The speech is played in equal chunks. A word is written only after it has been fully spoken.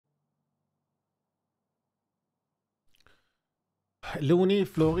Looney,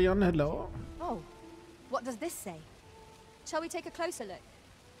 Florian, hello. Oh, what does this say? Shall we take a closer look?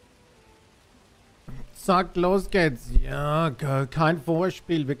 Zack, los geht's. Ja, kein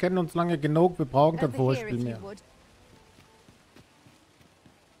Vorspiel. Wir kennen uns lange genug. Wir brauchen kein Vorspiel mehr.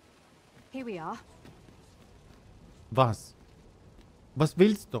 Here we are. Was? Was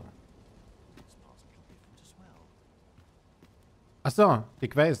willst du? Ach so, die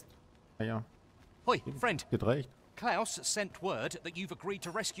Quest. Ja. Hoi, friend. Geht recht. Klaus sent word that you've agreed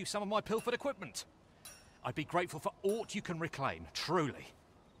to rescue some of my pilfered equipment. I'd be grateful for aught you can reclaim, truly.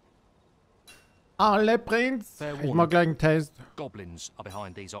 Alle Prinz. Ich mach gleich einen Test. Goblins are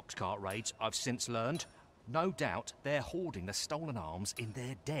behind these oxcart raids, I've since learned. No doubt they're hoarding the stolen arms in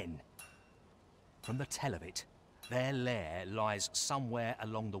their den. From the tell of it, their lair lies somewhere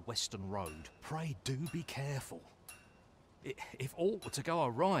along the western road. Pray do be careful. If aught were to go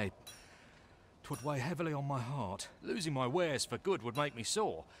awry, 'twould weigh heavily on my heart. Losing my wares for good would make me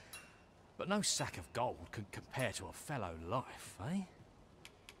sore. But no sack of gold can compare to a fellow life, eh?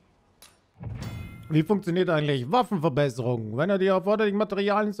 Wie funktioniert eigentlich Waffenverbesserung? Wenn du die erforderlichen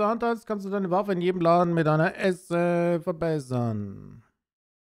Materialien zur Hand hast, kannst du deine Waffe in jedem Laden mit einer S verbessern.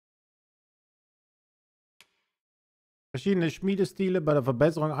 Verschiedene Schmiedestile bei der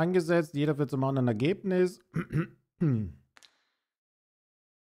Verbesserung eingesetzt, jeder für zum anderen Ergebnis.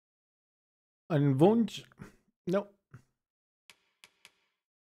 Ein Wunsch. No.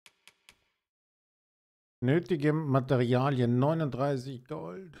 Nötige Materialien 39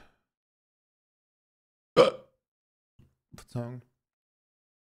 Gold. Verzeihung.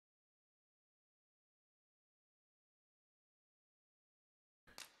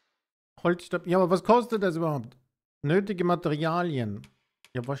 Holzstab. Ja, aber was kostet das überhaupt? Nötige Materialien.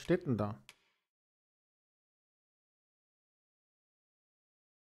 Ja, was steht denn da?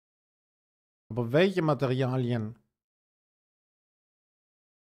 Aber welche Materialien?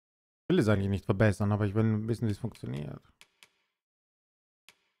 Ich will es eigentlich nicht verbessern, aber ich will wissen, wie es funktioniert.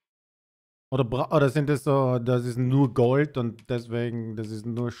 Oder sind das so, das ist nur Gold und deswegen, das ist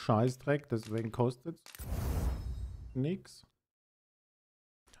nur Scheißdreck, deswegen kostet es nichts?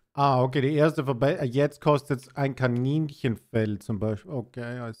 Ah, okay, die erste Verbesserung. Jetzt kostet es ein Kaninchenfell zum Beispiel.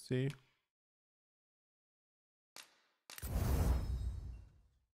 Okay, I see.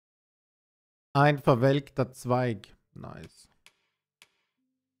 Ein verwelkter Zweig. Nice.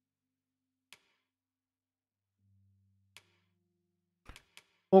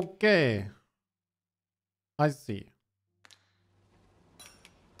 Okay. I see.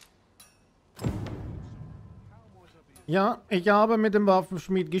 Ja, ich habe mit dem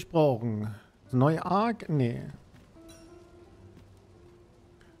Waffenschmied gesprochen. Das neue Arc? Nee.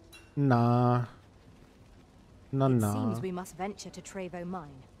 Na. Na, It na. seems we must venture to Trevo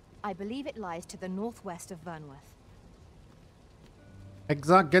Mine. I believe it lies to the northwest of Vernworth.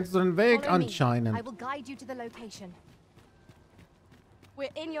 Exakt, kennst du den Weg Follow me. anscheinend. I will guide you to the location.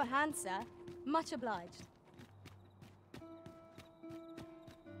 We're in your hands, sir. Much obliged.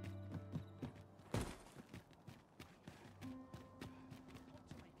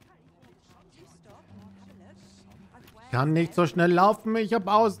 Ich kann nicht so schnell laufen, ich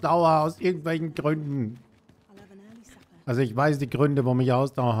habe Ausdauer aus irgendwelchen Gründen. Also ich weiß die Gründe, warum ich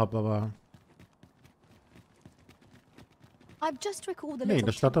Ausdauer habe, aber... Nee, in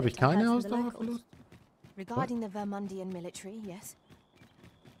der Stadt habe ich keine Ausdauerverlust. Regarding the Vermundian military, yes.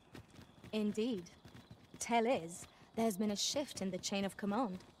 Indeed. Tell is, there's been a shift in the chain of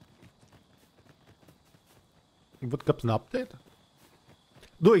command. Was gab's ein Update?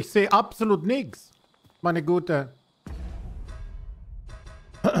 Du, ich sehe absolut nichts. Meine Gute.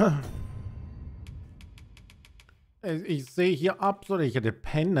 Ich sehe hier absolut... Ich hätte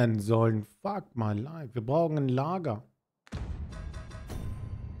pennen sollen. Fuck my life. Wir brauchen ein Lager.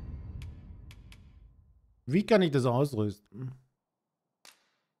 Wie kann ich das ausrüsten?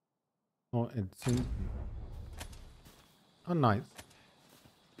 Oh, entzünden. Oh, nice.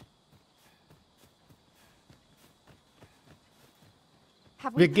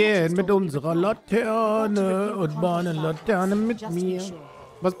 Wir gehen mit unserer Laterne und meine Laterne mit mir.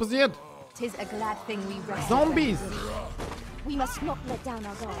 Was passiert? Zombies! We must not let down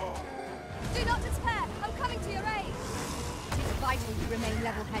our guard. Do not despair! I'm coming to your aid! It is vital you remain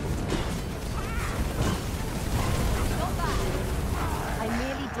level-headed. Not bad. I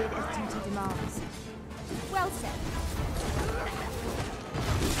merely did as duty demands. Well said.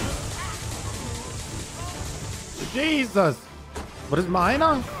 Jesus! War das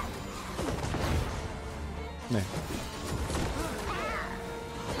meiner? Nee.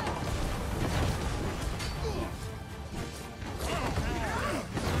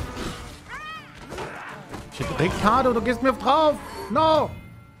 Shit, Ricardo, du gehst mir drauf! No!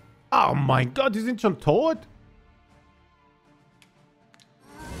 Oh mein Gott, die sind schon tot?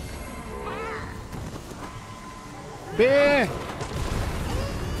 B!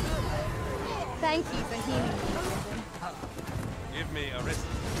 Thank you for healing me, Risen. Give me a wrist.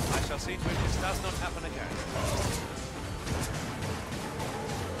 I shall see to it this does not happen again.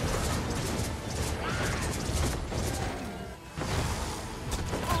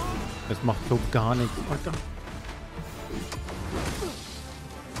 Das macht so gar nichts, Alter.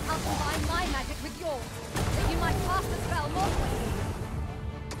 I'll combine my magic with yours, that you might cast the spell more quickly.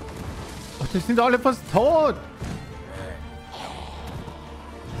 Ach, die sind alle fast tot.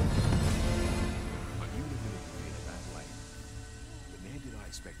 But you live in a bad way. But never did I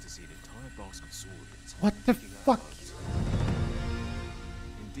expect to see an entire basket of swords. What the fuck?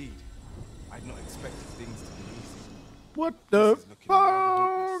 Indeed, I'd not expected things to be easy. What the This is looking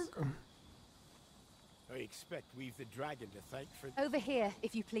rather fuck? I expect we've the dragon to thank for Over here,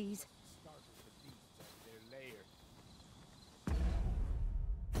 if you please. starting the beasts out of their lair.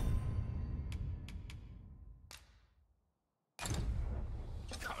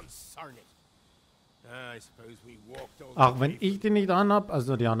 Concern it. I suppose we walked all Ach, the wenn way ich die nicht anhab,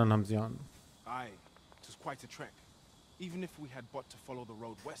 also die anderen haben sie an. Aye, it was quite a trek. Even if we had but to follow the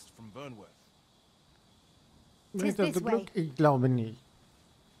road west from Vernworth. Nicht this so way. Glück? Ich glaube nicht.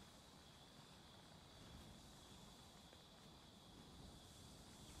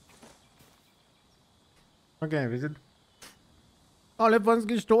 Okay, wir sind alle von uns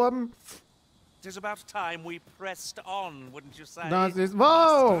gestorben. It is about time we pressed on, wouldn't you say? Das ist...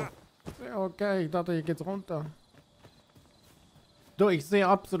 Wow! Okay, ich dachte, hier geht's runter. Du, ich sehe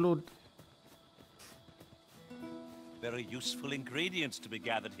absolut... Very useful ingredients to be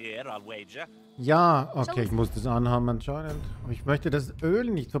gathered here, I'll wager. Ja, okay, ich muss das anhaben anscheinend. Aber ich möchte das Öl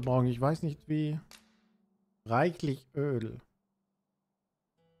nicht verbrauchen. Ich weiß nicht, wie... Reichlich Öl.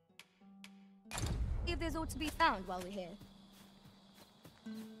 If there's all to be found while we're here.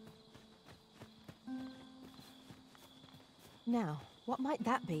 Now, what might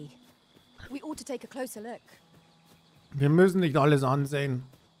that be? We ought to take a closer look. Wir müssen nicht alles ansehen.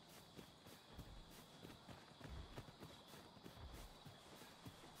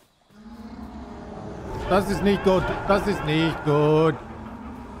 Das ist nicht gut. Das ist nicht gut.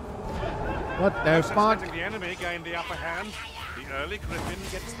 What the Since fuck? letting the enemy gain the upper hand, the early griffin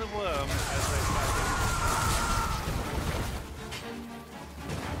gets the worm, as they say.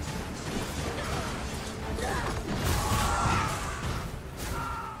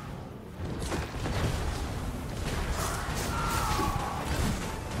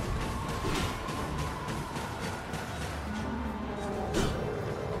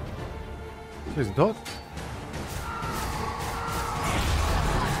 Wir sind tot.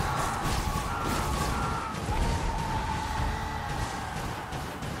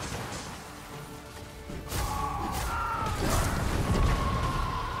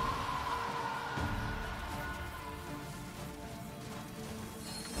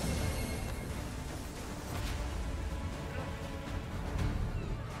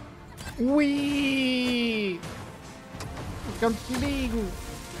 Ui! Ich kann fliegen.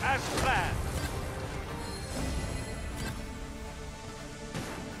 As planned.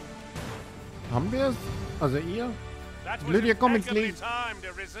 Haben wir es? Also ihr? That was Lydia, komm ins impeccably Licht. timed,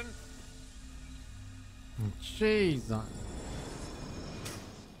 Arisen. Jesus.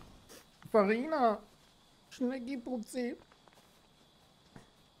 Farina. Schnecki-Putzi.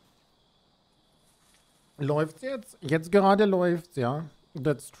 Läuft's jetzt? Jetzt gerade läuft's, ja.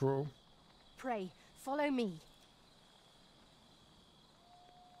 That's true. Pray, follow me.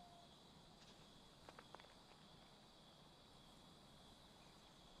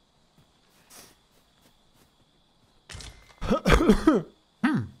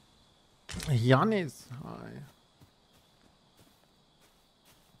 Janis.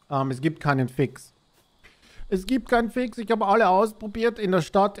 Hi. Es gibt keinen Fix. Es gibt keinen Fix. Ich habe alle ausprobiert. In der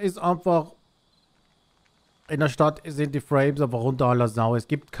Stadt ist einfach... In der Stadt sind die Frames einfach runter aller Sau. Es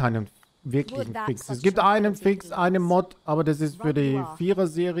gibt keinen wirklichen Fix. Es gibt einen Fix, eine Mod, aber das ist für die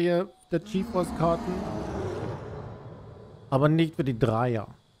 4er-Serie der GeForce-Karten. Aber nicht für die 3er.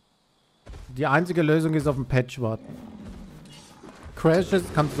 Die einzige Lösung ist auf den Patch warten. Crashes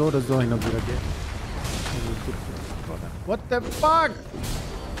kann so oder so hin und wieder gehen. What the fuck?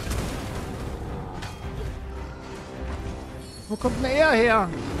 Wo kommt denn er her?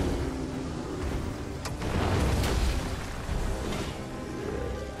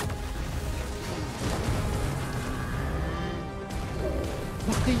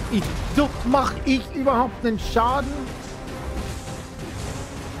 Mach ich überhaupt einen Schaden?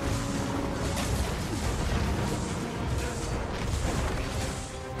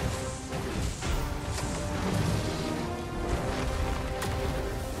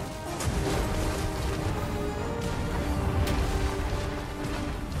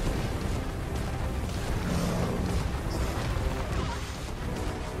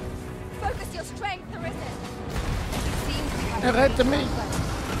 Rette mich!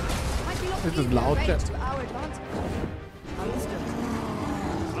 Might be a lot This is easier loud, range Chat. to our advantage. Understood.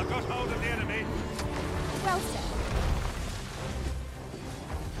 I've got hold of the enemy. Well said.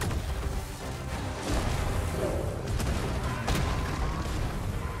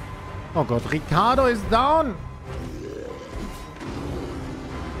 Oh Gott, Ricardo ist down!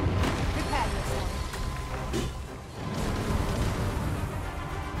 Prepare yourself.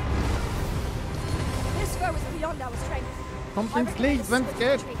 This foe is beyond our strength. Kommt I ins recommend Licht, a wenn's swift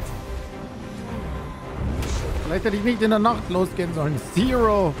geht. retreat. Vielleicht hätte ich nicht in der Nacht losgehen sollen.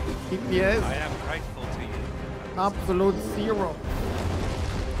 Zero GPS. I am grateful to you. Absolut zero.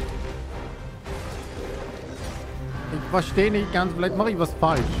 Ich verstehe nicht ganz, vielleicht mache ich was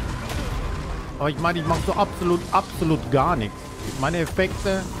falsch. Aber ich meine, ich mache so absolut gar nichts. Meine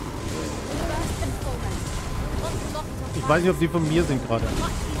Effekte, First and foremost, once locked on ich weiß nicht, ob sie von mir sind gerade. much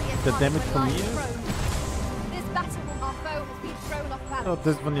easier Der target Damage when von lying mir ist? prone. This battle, our foe has been thrown off balance. Ob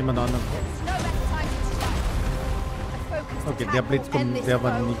das von jemand anderem. There's no better time to strike. A focused Okay, attack der Blitz will end kommt, this der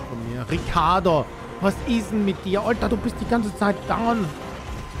war foe. nicht von mir. Ricardo, was ist denn mit dir? Alter, du bist die ganze Zeit down.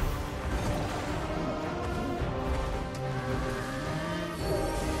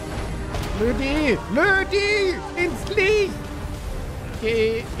 Lüdi! Lüdi! Ins Licht!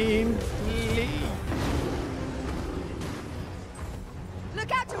 Geh ins Licht!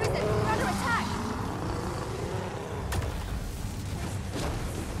 Look out to resist. We're under attack.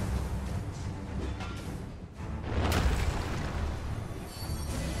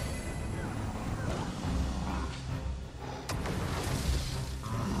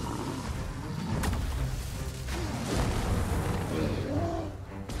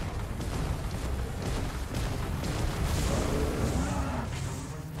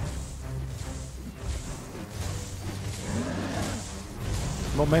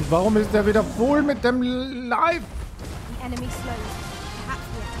 Moment, warum ist der wieder voll mit dem Live? The enemy slows. Perhaps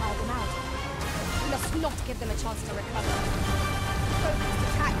we have tired them out. We must not give them a chance to recover.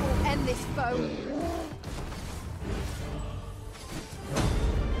 Focused attack will end this foe.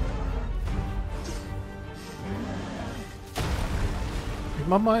 Ich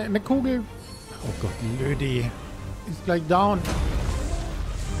mach mal eine Kugel. Oh Gott, Lüdi. Ist gleich down.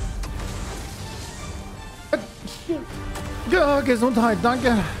 Ja, Gesundheit,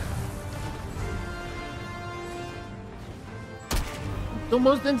 danke. Du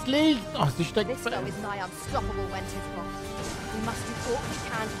musst ins Licht. Ach, sie steckt This fest. foe is nigh unstoppable when 'tis locked. We must do all we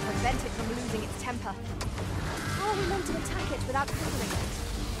can to prevent it from losing its temper. How are we meant to attack it without crippling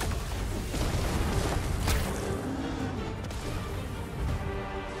it?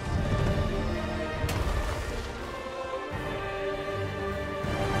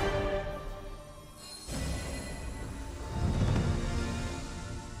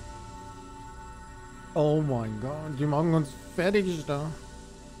 Oh mein Gott, die machen uns fertig da.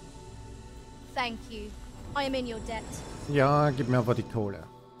 Thank you. I am in your debt. Ja, gib mir aber die Kohle.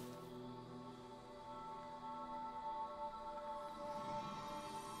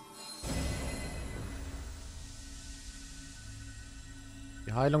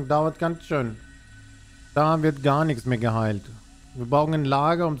 Die Heilung dauert ganz schön. Da wird gar nichts mehr geheilt. Wir brauchen ein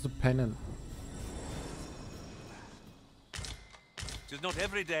Lager, um zu pennen. Tis not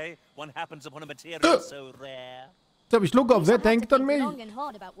every day one happens upon a material so rare. Jetzt hab ich Schluck auf. We Wer shall have denkt to an think mich? long and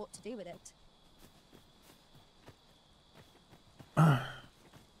hard about what to do with it.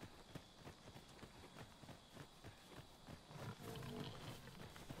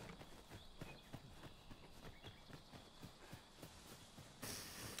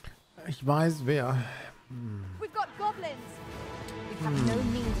 Ich weiß wer. We've got goblins. We have no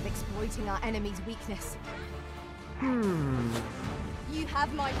means of exploiting our enemy's weakness. You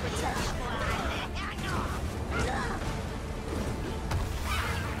have my protection.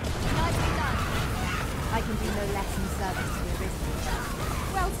 Nicely done. I can do no less in service to the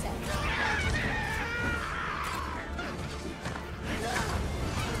Arisen. Well said.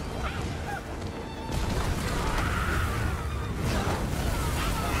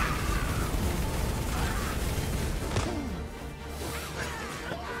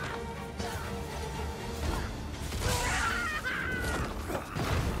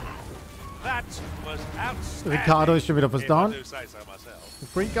 That was outstanding. Ricardo ist schon wieder fast If I down. do say so myself.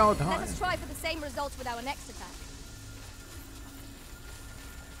 Freak out, Let hi. us try for the same result with our next attack.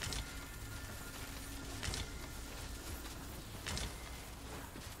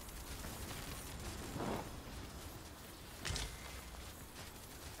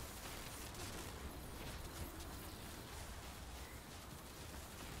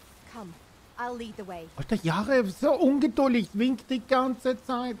 Come, I'll lead the way. Alter, Jahre, so ungeduldig, winkt die ganze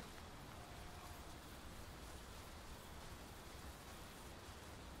Zeit.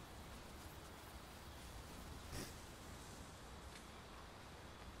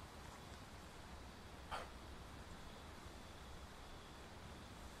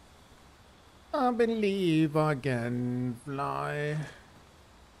 I believe I can fly.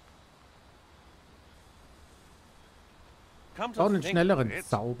 Come Auch to einen think schnelleren of it,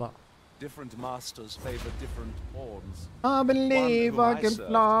 Zauber. Different masters favor different pawns. I believe one I whom can served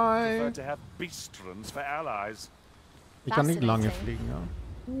fly. preferred to have beastrons for allies. Ich kann nicht lange Fascinating. fliegen, ja.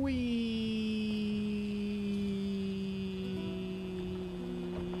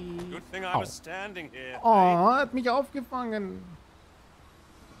 Good thing I Au. was standing here. Oh, hat mich aufgefangen.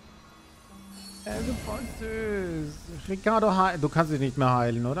 Er ist voll süß. Ricardo, du kannst dich nicht mehr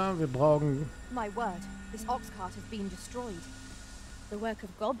heilen, oder? Wir brauchen... My word, this ox cart has been destroyed. The work of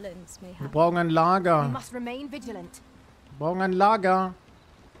goblins, Wir mayhap. brauchen ein We Lager. must remain vigilant. Wir brauchen ein Lager.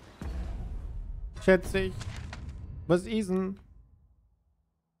 Schätze ich. Was ist denn?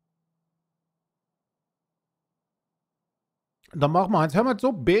 Dann machen wir eins. Hör mal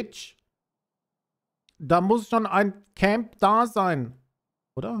zu, Bitch. Da muss schon ein Camp da sein.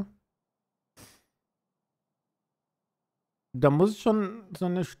 Oder? Da muss schon so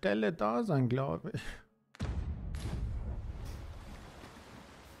eine Stelle da sein, glaube ich.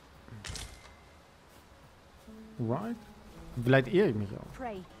 Right? Vielleicht irre ich mich auch.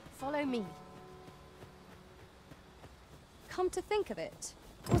 Pray, follow me. Come to think of it,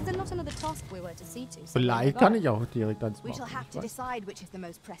 was there not another task we were to see to? Vielleicht kann ich auch direkt ans We shall machen. have Ich to weiß. decide which is the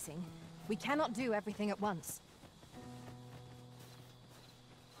most pressing. We cannot do everything at once.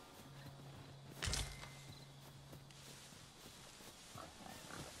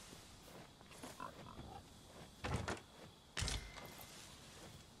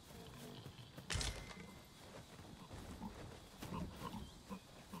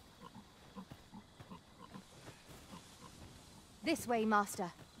 This way,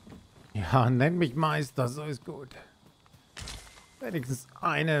 Master. Ja, nenn mich Meister, so ist gut. Wenigstens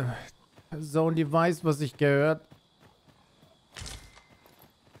eine Person, die weiß, was ich gehört.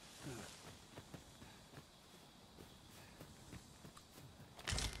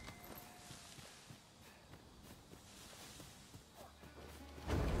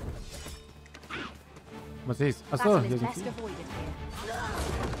 Was ist? Achso, Battle hier is sind best sie. avoided here.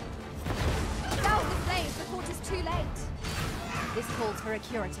 Down the flames before it is too late. This calls for a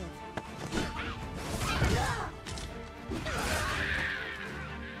curative.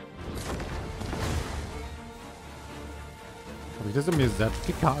 Habe ich das in mir selbst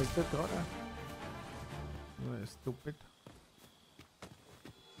gecastet gerade? Oh, stupid.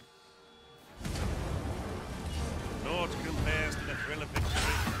 Naught compares to the thrill of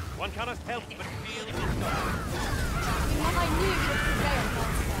victory. One cannot help but feel the I knew you would prevail,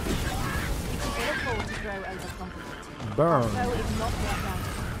 Master. It is ill form to grow overconfident. Burn. So is not yet done.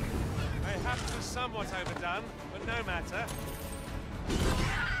 Perhaps was somewhat overdone, but no matter.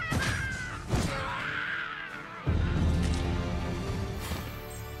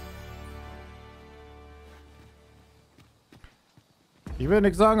 Ich will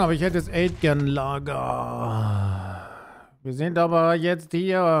nichts sagen, aber ich hätte das 8 gern Lager. Wir sind aber jetzt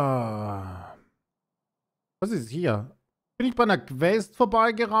hier. Was ist hier? Bin ich bei einer Quest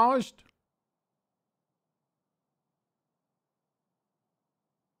vorbeigerauscht?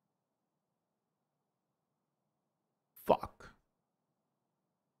 Fuck.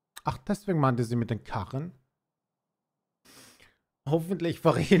 Ach, deswegen meinte sie mit den Karren. Hoffentlich,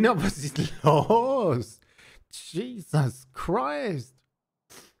 Farina, was ist los? Jesus Christ.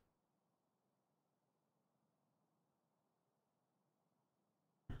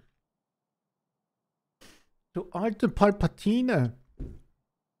 Du alte Palpatine.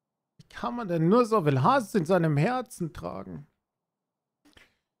 Wie kann man denn nur so viel Hass in seinem Herzen tragen?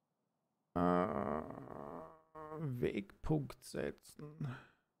 Wegpunkt setzen.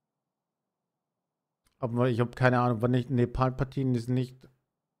 Aber ich habe keine Ahnung, wann nicht. Nee, Palpatine ist nicht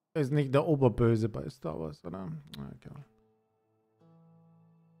der Oberböse bei Star Wars, oder? Okay.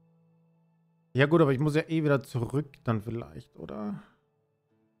 Ja gut, aber ich muss ja eh wieder zurück dann vielleicht, oder?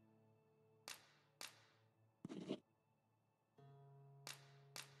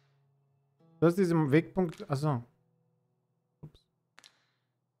 Du hast diesen Wegpunkt. Achso. Ups.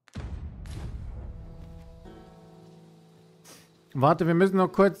 Warte, wir müssen noch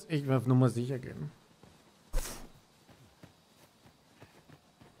kurz. Ich will auf Nummer sicher gehen.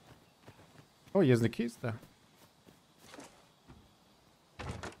 Oh, hier ist eine Kiste.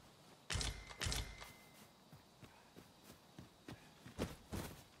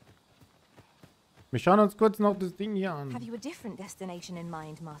 Wir schauen uns kurz noch das Ding hier an. Have you a different destination in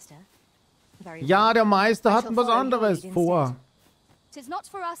mind, Master? Very Ja, well. der Meister hat shall was follow your anderes lead vor. instead. 'Tis not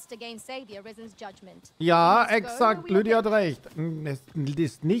for us to gainsay the Arisen's judgment. Ja, We must go exakt. where we are Lydia hat bid. recht. Es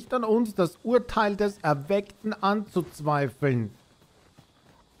ist nicht an uns, das Urteil des Erweckten anzuzweifeln.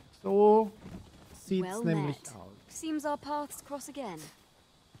 So sieht's nämlich aus. Seems our paths cross again.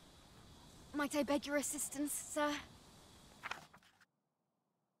 Might I beg your assistance, sir?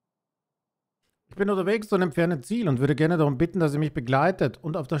 Ich bin unterwegs zu einem fernen Ziel und würde gerne darum bitten, dass ihr mich begleitet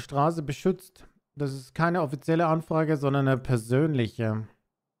und auf der Straße beschützt. Das ist keine offizielle Anfrage, sondern eine persönliche.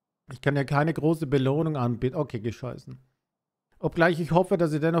 Ich kann ja keine große Belohnung anbieten. Okay, gescheißen. Obgleich ich hoffe,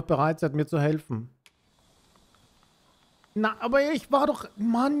 dass ihr dennoch bereit seid, mir zu helfen. Na, aber ich war doch...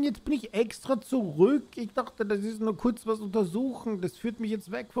 Mann, jetzt bin ich extra zurück. Ich dachte, das ist nur kurz was untersuchen. Das führt mich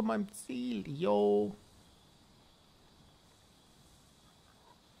jetzt weg von meinem Ziel. Yo.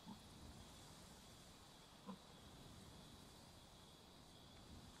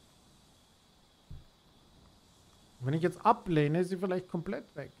 Wenn ich jetzt ablehne, ist sie vielleicht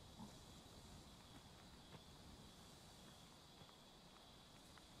komplett weg.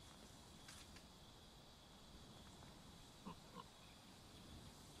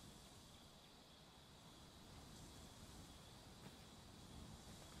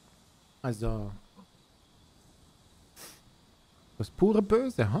 Also, das pure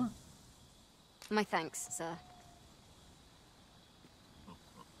Böse, ha? My thanks, sir.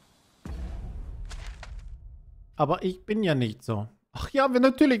 Aber ich bin ja nicht so. Ach ja,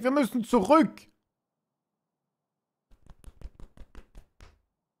 natürlich, wir müssen zurück.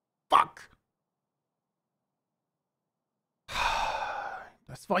 Fuck.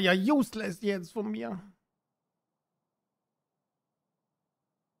 Das war ja useless jetzt von mir.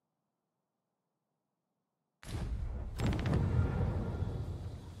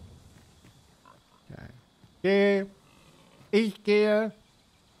 Okay. Ich gehe.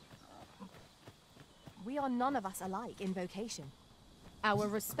 We are none of us alike in vocation. Our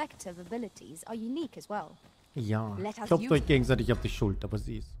respective abilities are unique as well. Ja, Let us klopft use- euch gegenseitig auf die Schulter, aber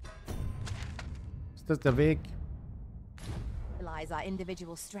sie ist. Ist das der Weg? Utilize our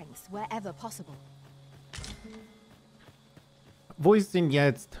individual strengths wherever possible. Wo ist denn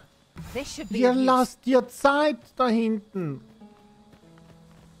jetzt? This should be Ihr of use. lasst dir Zeit da hinten.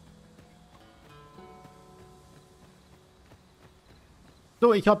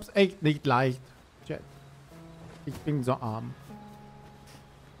 So, ich hab's echt nicht leicht. Chat. Ich bin so arm.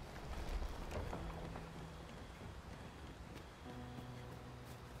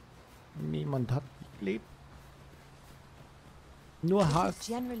 Niemand hat mich lieb. Nur It is Hass.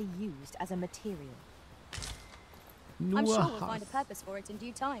 generally used as a material. I'm Nur sure we'll find a Hass. purpose for it in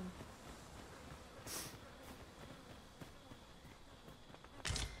due time.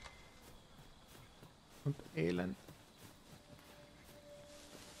 Und Elend.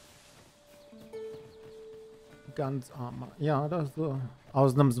 Ganz armer. Ja, da hast du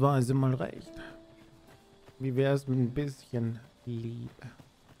ausnahmsweise mal recht. Wie wär's mit ein bisschen Liebe?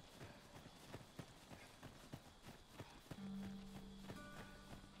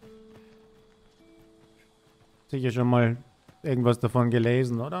 Sicher schon mal irgendwas davon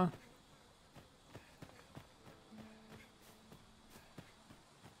gelesen, oder?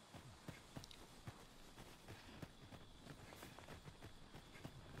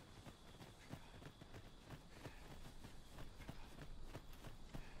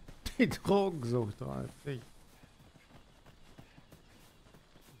 Die Drogensucht reißt sich.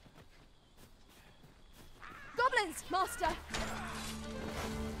 Goblins, Master!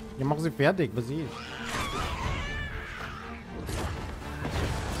 Ja, mach sie fertig, was ist?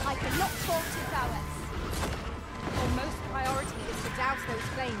 I cannot fault your prowess. Our most priority is to douse those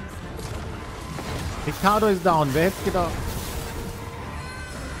flames. Ricardo ist down, wer hätte gedacht?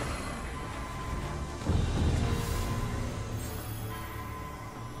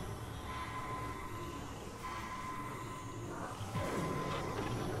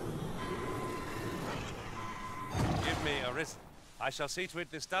 Give me a risk. I shall see to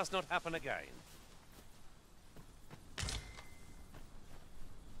it this does not happen again.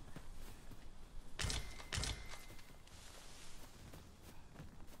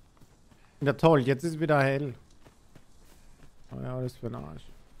 Ja toll, jetzt ist wieder hell. Oh ja, das ist für ein Arsch.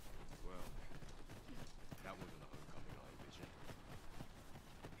 That wasn't a homecoming I envisioned.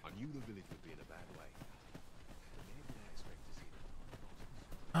 I knew the village would be in a bad way. But where did I expect to see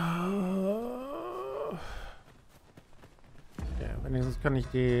the Ja, wenigstens kann ich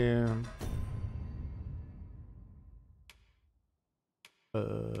die...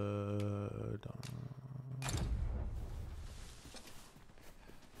 da.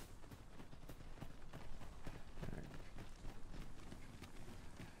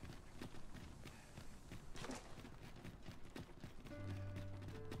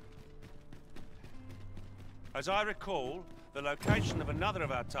 As I recall, the location of another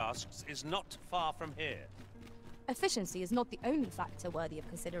of our tasks is not far from here. Efficiency is not the only factor worthy of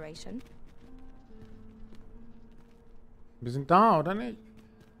consideration. Wir sind da, oder nicht?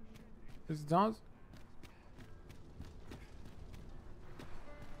 Wie sieht's aus?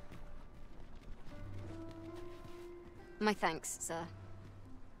 My thanks, sir.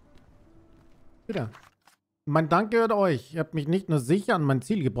 Wieder. Mein Dank gehört euch. Ihr habt mich nicht nur sicher an mein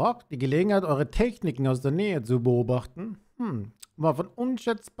Ziel gebracht, die Gelegenheit, eure Techniken aus der Nähe zu beobachten, war von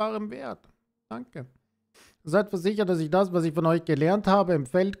unschätzbarem Wert. Danke. Seid versichert, dass ich das, was ich von euch gelernt habe, im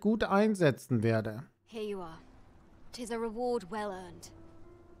Feld gut einsetzen werde. Here you are. 'Tis a reward well earned.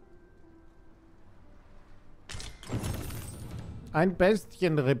 Ein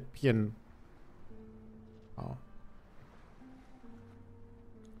Bestienrippchen. Au.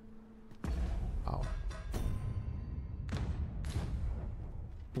 Au.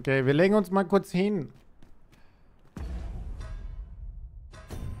 Okay, wir legen uns mal kurz hin.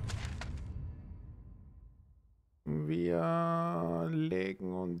 Wir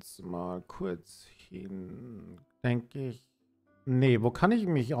legen uns mal kurz hin, denke ich. Nee, wo kann ich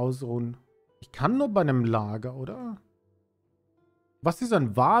mich ausruhen? Ich kann nur bei einem Lager, oder? Was ist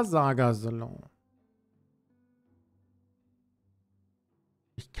ein Wahrsagersalon?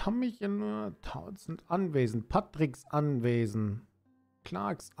 Ich kann mich ja nur 1000 Anwesen, Patricks Anwesen,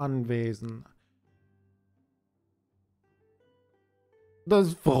 Clarks Anwesen.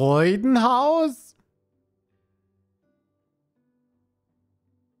 Das Freudenhaus?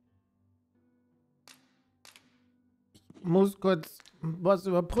 Ich muss kurz was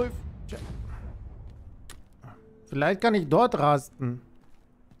überprüfen. Vielleicht kann ich dort rasten.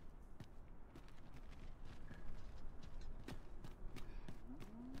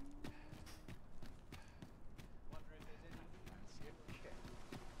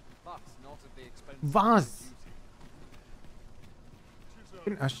 Was? Ich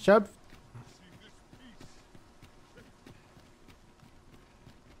bin erschöpft.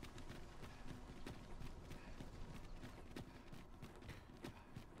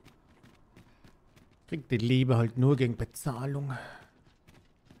 Kriegt die Liebe halt nur gegen Bezahlung.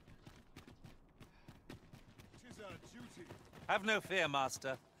 Have no fear,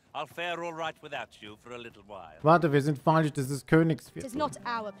 Master. I'll fare all right without you for a little while. Warte, wir sind falsch. Das ist Königsviertel. It is not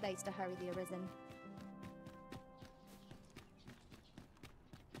our place to hurry the Arisen.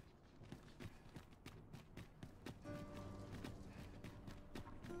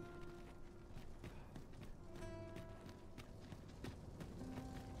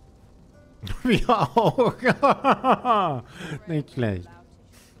 Wir auch. Nicht schlecht.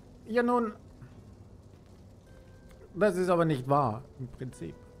 Ja nun, das ist aber nicht wahr, im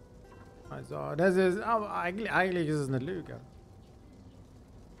Prinzip. Also, das ist, aber eigentlich ist es eine Lüge.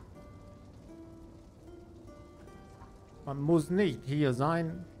 Man muss nicht hier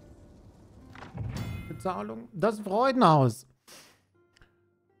sein. Bezahlung. Das Freudenhaus.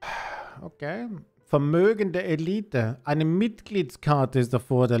 Okay. Vermögen der Elite. Eine Mitgliedskarte ist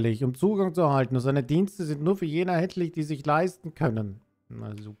erforderlich, um Zugang zu erhalten. Und seine Dienste sind nur für jene erhältlich, die sich leisten können.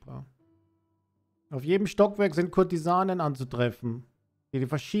 Na super. Auf jedem Stockwerk sind Kurtisanen anzutreffen, die die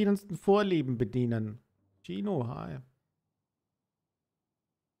verschiedensten Vorlieben bedienen. Gino, hi.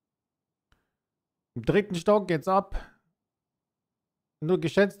 Im 3. Stock geht's ab. Nur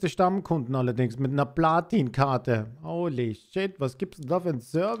geschätzte Stammkunden allerdings mit einer Platinkarte. Holy shit, was gibt's denn da für einen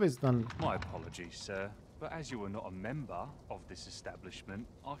Service dann? My apologies, sir, but as you are not a member of this establishment,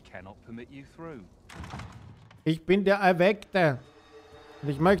 I cannot permit you through. Ich bin der Erweckte. Und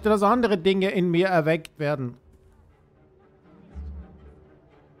ich möchte, dass andere Dinge in mir erweckt werden.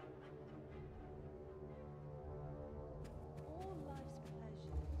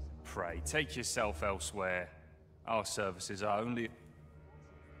 Pray, take yourself elsewhere. Our services are only...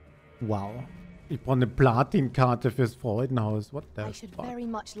 Wow. Ich brauche eine Platinkarte fürs Freudenhaus. What the I should fuck? very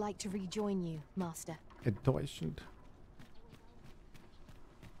much like to rejoin you, Master. Enttäuschend.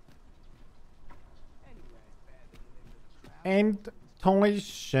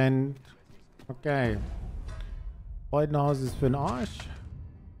 Enttäuschend. Okay. Freudenhaus ist für den Arsch.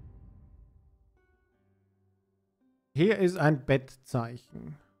 Hier ist ein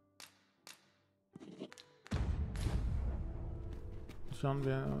Bettzeichen. Schauen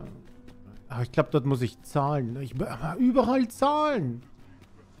wir. Ach, ich glaube, dort muss ich zahlen. Ich überall zahlen.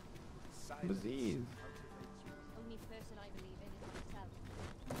 Aber sie. Only person I believe in is myself.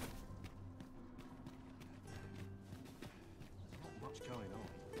 Not much going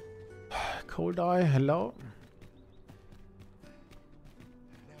on. Cold Eye, hello.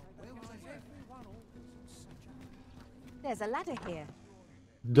 There's a ladder here.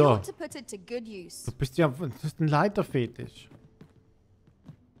 You Da. ought to put it to good use. Du bist ja. Das ist ein Leiterfetisch.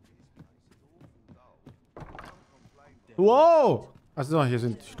 Wow! Achso, hier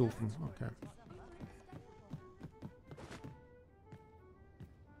sind Stufen. Okay.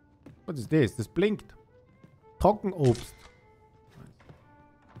 Was ist das? Das blinkt. Trockenobst.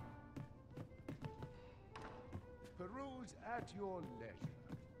 Peruse at your leisure.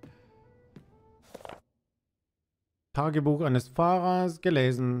 Tagebuch eines Fahrers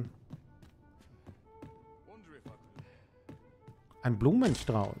gelesen. Ein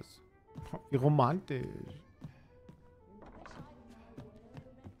Blumenstrauß. Wie romantisch.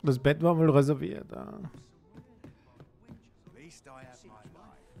 Das Bett war wohl reserviert. Ah.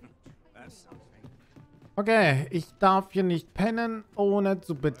 Okay, ich darf hier nicht pennen, ohne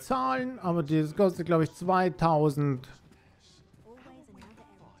zu bezahlen. Aber das kostet, glaube ich, 2000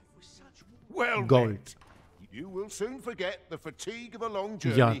 Gold. You will soon forget the fatigue of a long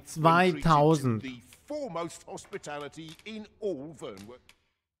journey. Ja, when treated to 2000. the foremost hospitality in all Vernwood.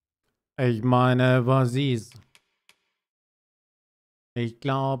 Ich meine, was ist? Ich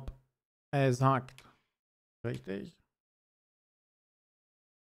glaube, es hackt. Richtig?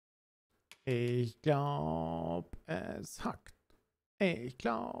 Ich glaube, es hackt. Ich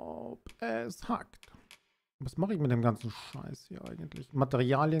glaube, es hackt. Was mache ich mit dem ganzen Scheiß hier eigentlich?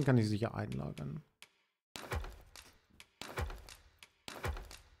 Materialien kann ich sicher einlagern.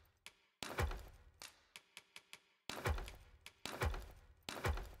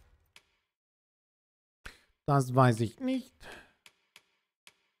 Das weiß ich nicht.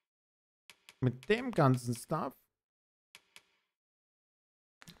 Mit dem ganzen Stuff.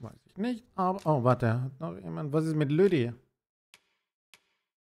 Weiß ich nicht. Aber. Oh, warte. Hat noch jemand. Was ist mit Lüdi?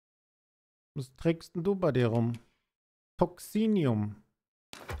 Was trägst denn du bei dir rum? Toxinium.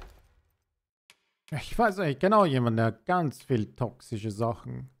 Ich weiß nicht, ich kenne auch jemanden, der hat ganz viel toxische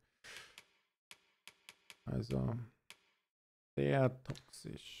Sachen. Also. Sehr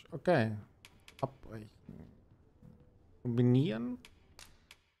toxisch. Okay. Abbrechen. Kombinieren.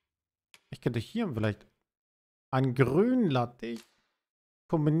 Ich könnte hier vielleicht einen Grünlattich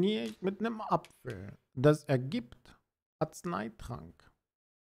kombiniere ich mit einem Apfel. Das ergibt Arzneitrank.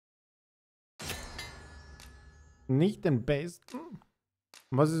 Nicht den besten.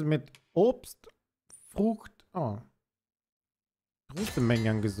 Was ist mit Obst, Frucht? Oh. Große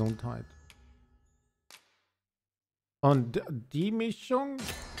Menge an Gesundheit. Und die Mischung.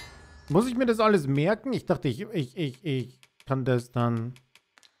 Muss ich mir das alles merken? Ich dachte, ich kann das dann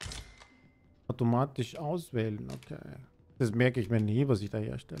automatisch auswählen. Okay. Das merke ich mir nie, was ich da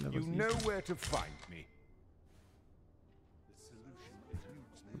herstelle. You know where to find me.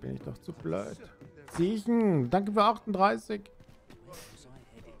 Bin ich doch zu blöd. Siechen, danke für 38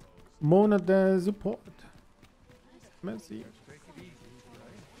 Monate Support. Merci.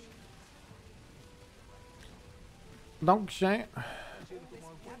 Dankeschön.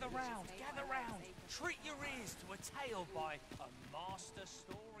 Gather round. Treat your ears to a tale by a master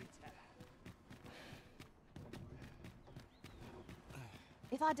storyteller.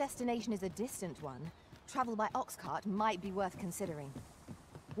 If our destination is a distant one, travel by ox cart might be worth considering.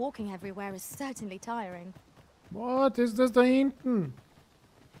 Walking everywhere is certainly tiring. Was ist das da hinten?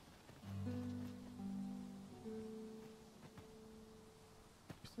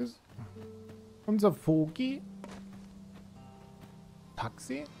 Ist das unser Vogi?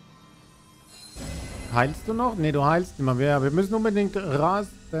 Taxi? Heilst du noch? Ne, du heilst immer mehr. Wir müssen unbedingt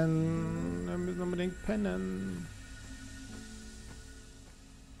rasten. Wir müssen unbedingt pennen.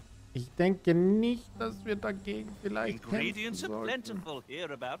 Ich denke nicht, dass wir dagegen vielleicht kämpfen sollten.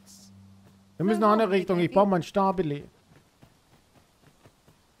 Wir müssen noch in eine Richtung. Ich brauche mein Stabili.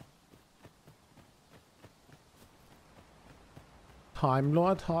 Time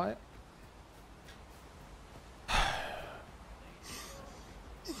Lord, hi.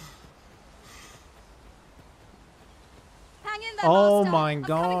 Oh mein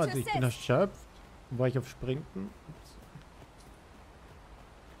Gott, ich bin erschöpft. War ich auf Sprinten?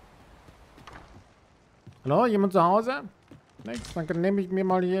 Hallo, jemand zu Hause? Nichts, dann nehme ich mir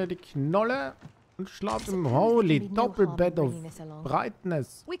mal hier die Knolle und schlafe im Holy Doppelbett auf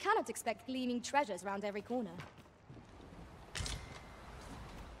Brightness. We cannot expect gleaming treasures round every corner.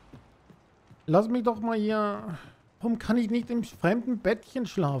 Lass mich doch mal hier... Warum kann ich nicht im fremden Bettchen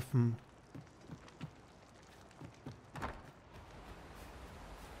schlafen?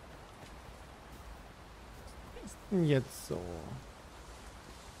 Was ist denn jetzt so?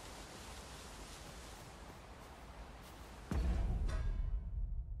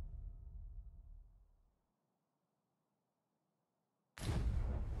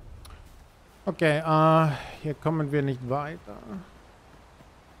 Okay, hier kommen wir nicht weiter.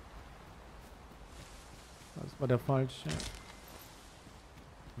 Das war der falsche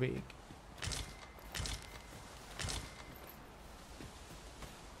Weg.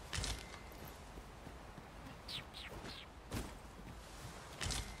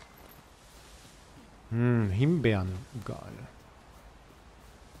 Himbeeren. Geil.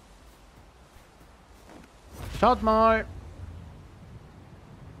 Schaut mal.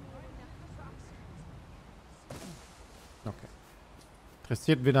 Okay.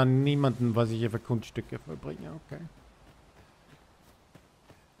 Interessiert wieder niemanden, was ich hier für Kunststücke vollbringe. Okay.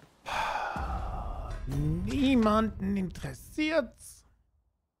 Niemanden interessiert's,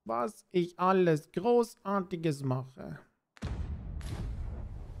 was ich alles Großartiges mache.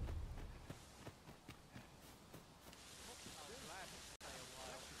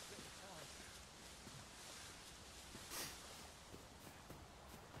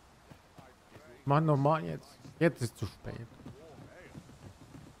 Mach nochmal jetzt. Jetzt ist zu spät.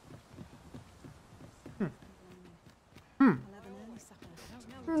 Nö.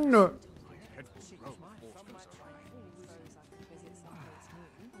 Nö.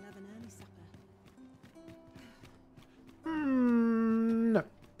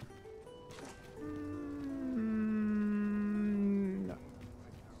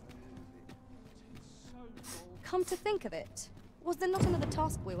 Come to think of it, was there not another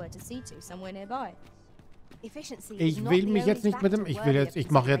task we were to see to somewhere nearby? Efficiency is Ich not will the mich only jetzt nicht mit dem... factor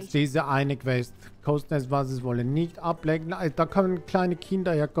Ich mache worthy jetzt of diese eine Quest. Kosten es, was es wolle. Nicht ablenken. Da können kleine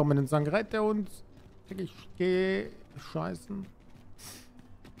Kinder herkommen und sagen, rette uns. Ich gehe scheißen.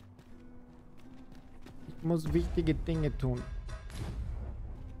 Ich muss wichtige Dinge tun.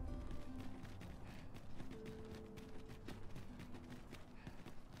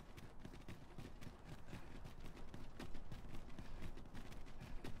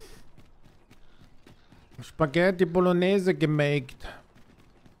 Spaghetti Bolognese gemaked.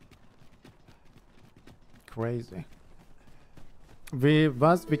 Crazy.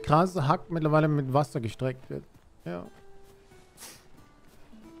 Wie krass Hack mittlerweile mit Wasser gestreckt wird. Ja.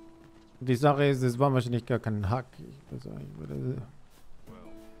 Die Sache ist, es war wahrscheinlich gar kein Hack. Ich würde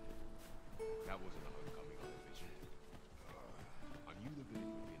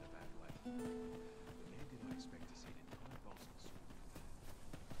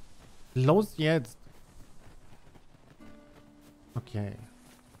los jetzt. Okay.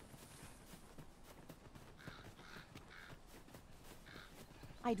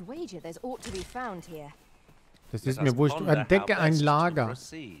 I'd wager there's ought to be found here. Das ist mir wurscht. Entdecke ein Lager.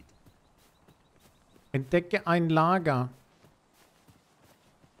 Entdecke ein Lager.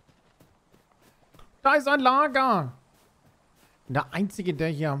 Da ist ein Lager. Der einzige, der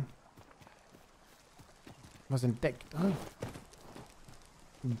hier was entdeckt.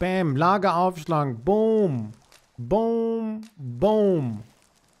 Bam. Lager aufschlagen. Boom. Boom. Boom.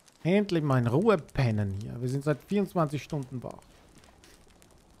 Endlich mal in Ruhe pennen hier. Wir sind seit 24 Stunden wach.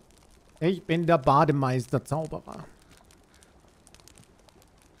 Ich bin der Bademeister-Zauberer.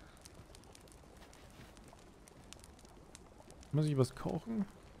 Muss ich was kochen?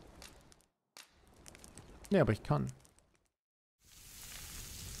 Nee, aber ich kann.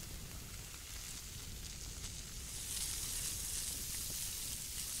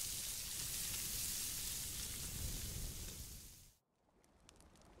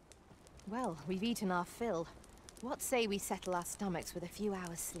 Well, we've eaten our fill. What say we settle our stomachs with a few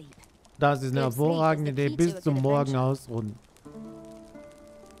hours sleep? Das ist eine hervorragende Idee. Bis zum Morgen ausruhen.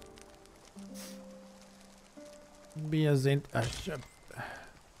 Wir sind erschöpft.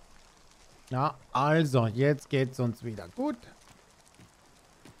 Ja, also, jetzt geht's uns wieder gut.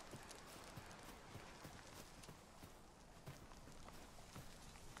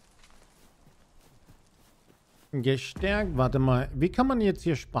 Gestärkt, warte mal. Wie kann man jetzt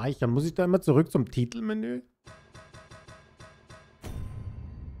hier speichern? Muss ich da immer zurück zum Titelmenü?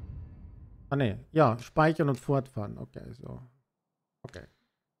 Ah ne, ja, speichern und fortfahren. Okay, so. Okay.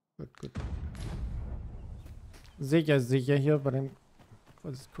 Gut, gut. Sicher, sicher hier bei dem...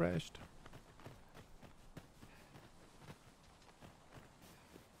 Was ist crashed?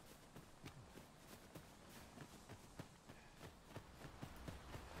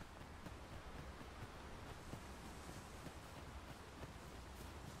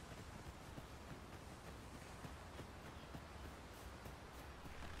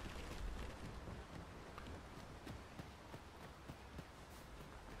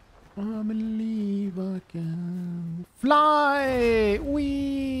 I believe I can fly. Ui.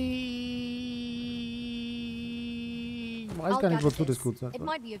 Ich weiß gar nicht, wozu das gut sein It soll.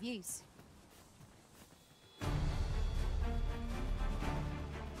 might be of use.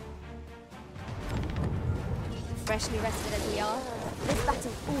 Freshly rested as we are, this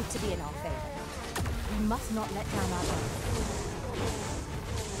battle ought to be in our favor. We must not let down our guard.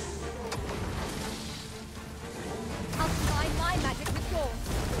 I'll combine my magic with yours,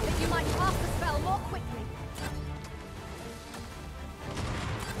 that you might cast the spell more quickly.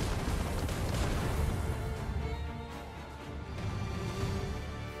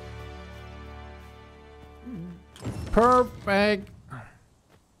 Perfect.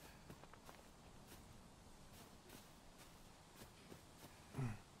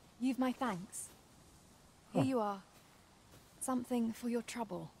 You've my thanks. Here you are. Something for your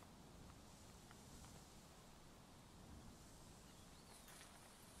trouble.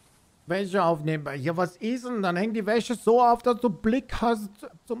 Wäsche aufnehmen. Ja, was ist denn? Dann hängt die Wäsche so auf, dass du Blick hast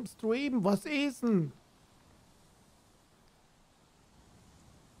zum Stream. Was ist denn?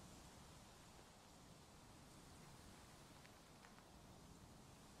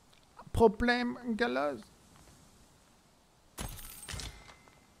 Problem gelöst.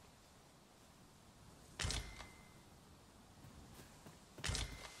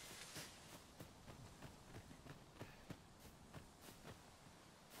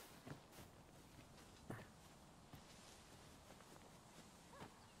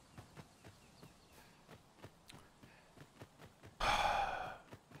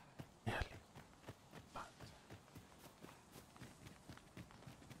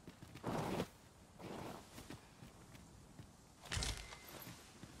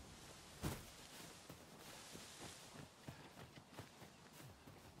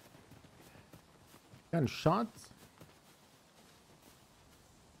 Ein Schatz.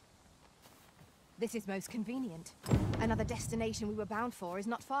 This is most convenient. Another destination we were bound for is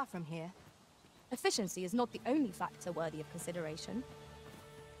not far from here. Efficiency is not the only factor worthy of consideration.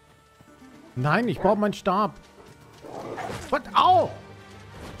 Nein, ich brauche meinen Stab. Was? Au!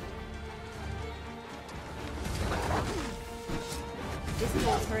 This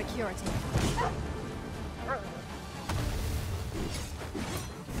calls for a curative.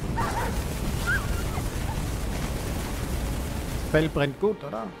 Fell brennt gut,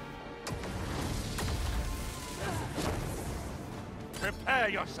 oder? Prepare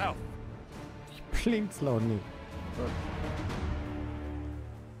yourself. Ich blinzle auch nicht.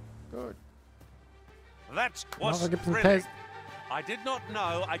 Gut. That Nachher was gibt's einen thrilling. Test. I did not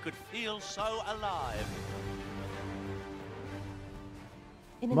know I could feel so alive.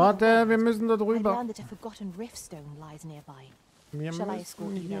 In Warte, wir müssen da I drüber. learned that a forgotten riftstone lies nearby. Wir Shall I müssen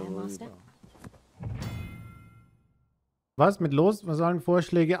escort you hier there, Master? rüber. Was mit los? Wir sollen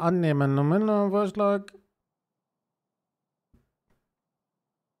Vorschläge annehmen. Moment, Vorschlag.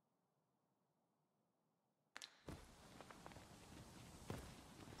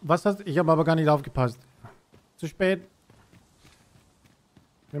 Was hast du? Ich habe aber gar nicht aufgepasst. Zu spät.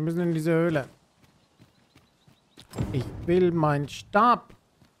 Wir müssen in diese Höhle. Ich will meinen Stab.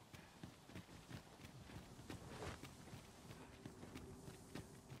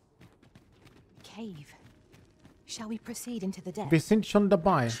 Cave. Shall we proceed into the depths? Wir sind schon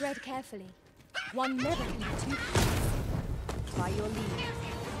dabei. Tread carefully. One never can be too close. By your leave.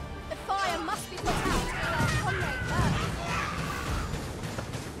 The fire must be put out while our comrade burns.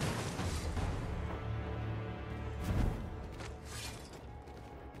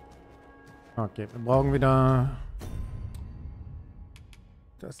 Okay, wir brauchen wieder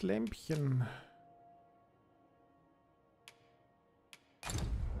das Lämpchen.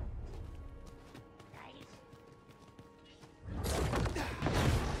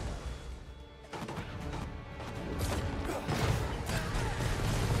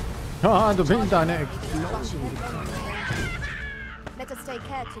 Ah, du bist eine Explosion. Let us take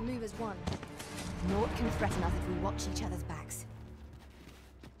care to move as one. Naught can threaten us if we watch each other's backs.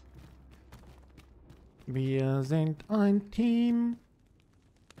 Wir sind ein Team.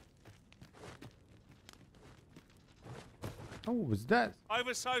 Oh, was that?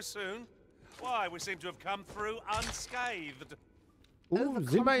 Over so soon? Why, we seem to have come through unscathed. Sind wir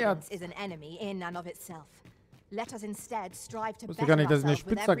Overconfidence jetzt? is an enemy in and of itself. Let us instead strive to Ich wusste better gar nicht, dass ich eine ourselves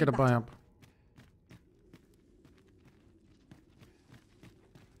with Spitzhacke every dabei battle. habe.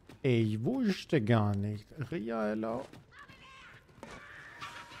 Ich wusste gar nicht. Ria, hello.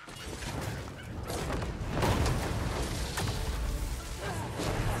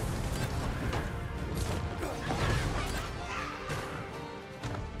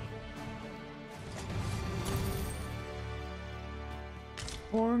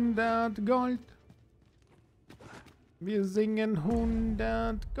 $100 Gold. Wir singen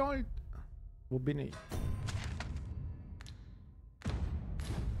 100 Gold. Wo bin ich?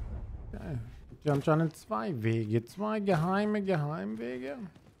 Ja, gibt ja anscheinend zwei Wege. Zwei Geheimwege.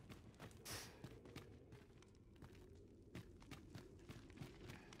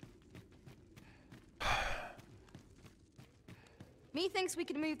 Methinks we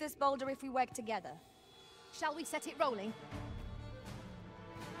could move this boulder if we work together. Shall we set it rolling?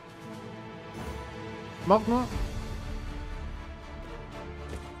 Mach nur.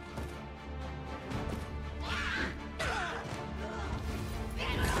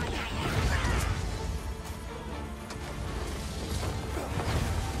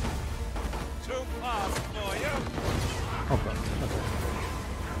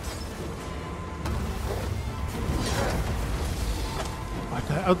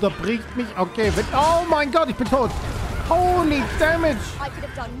 unterbricht mich. Okay, oh mein Gott, ich bin tot. Holy damage. I could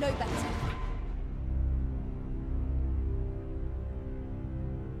have done no better.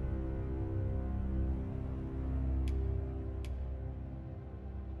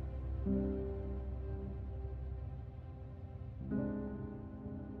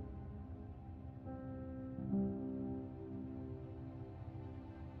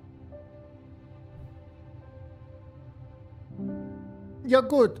 Ja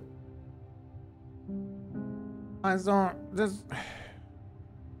gut. Also, das...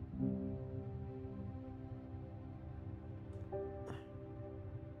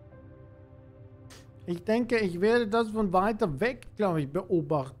 Ich denke, ich werde das von weiter weg, glaube ich,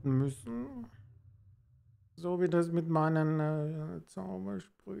 beobachten müssen. So wie das mit meinen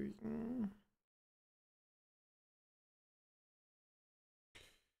Zaubersprüchen.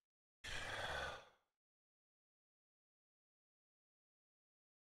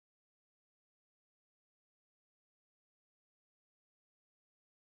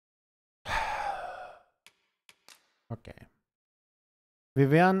 Okay. Wir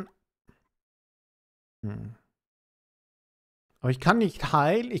werden... Aber ich kann nicht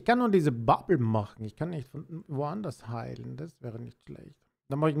heilen. Ich kann nur diese Bubble machen. Ich kann nicht von woanders heilen. Das wäre nicht schlecht.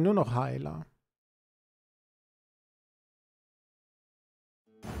 Dann mache ich nur noch Heiler.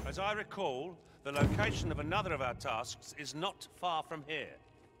 As I recall, the location of another of our tasks is not far from here.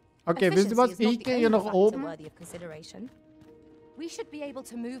 Okay, wisst ihr was? Ich gehe hier nach oben. We should be able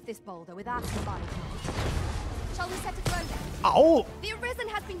to move this boulder without combining. Shall we set a throw down? Au! The arisen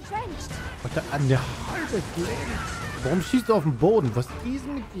has been drenched. Alter, an der halbe Klinge. Warum schießt du auf den Boden? Was ist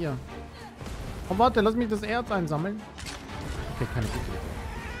denn mit dir? Oh, warte, lass mich das Erz einsammeln. Okay, keine gute Idee.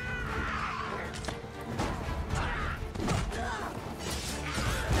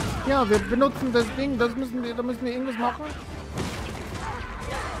 Ja, wir benutzen das Ding. Da müssen wir irgendwas machen.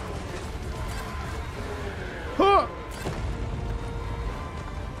 Huh!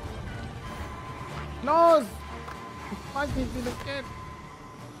 Los! Ich weiß nicht, wie das geht.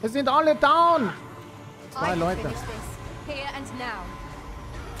 Es sind alle down! 2 Leute. Here and now.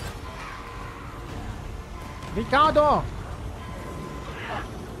 Ricardo!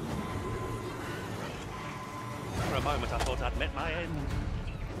 For a moment I thought I'd met my end.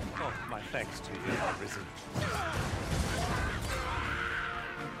 Oh, my thanks to you, Arisen.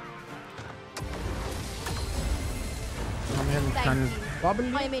 Wir haben hier ein kleines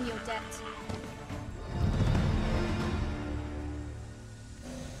Wobbly. I am in your debt.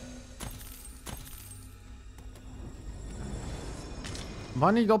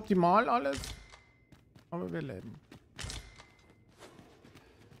 War nicht optimal alles, aber wir leben.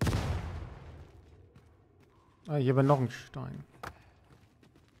 Ah, hier war noch ein Stein.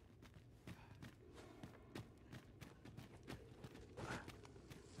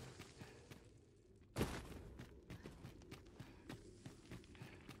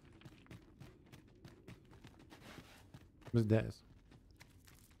 Was der ist.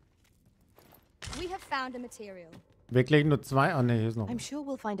 We have found a material. Wirklich nur 2? Ah ne, hier ist noch. I'm sure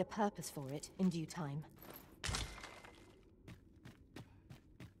we'll find a purpose for it in due time.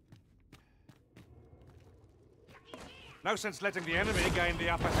 No sense letting the enemy gain the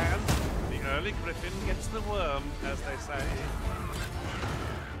upper hand. The early griffin gets the worm, as they say.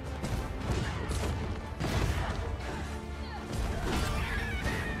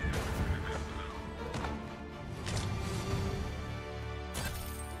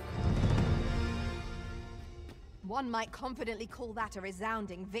 One might confidently call that a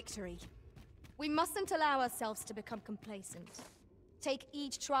resounding victory. We mustn't allow ourselves to become complacent. Take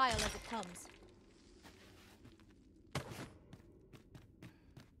each trial as it comes.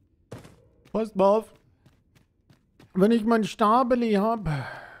 Passt mal auf. Wenn ich mein Stabeli habe.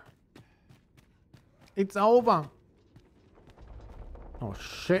 It's over. Oh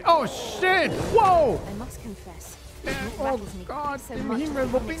shit. Oh shit. Whoa. I must confess. Oh Gott, im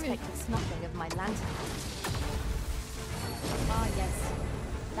Himmel, wo bin ich? Snuffling of my lantern. Ah, yes.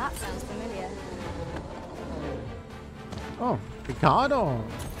 That sounds familiar. Oh, Ricardo.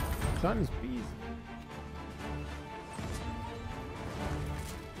 Kleines Biest.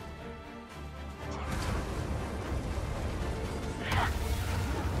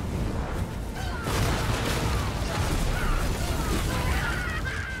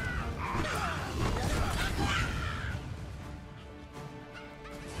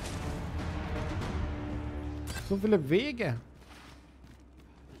 So viele Wege.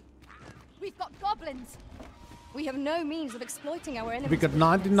 We've got goblins. We have no means of exploiting our enemies. We got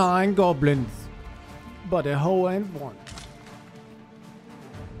 99 goblins, but a hoe ain't one.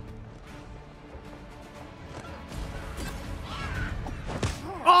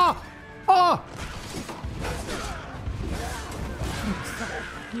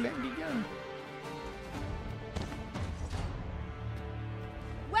 elendiger.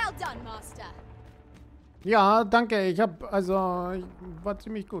 Well done, Master. Ja, danke. Ich war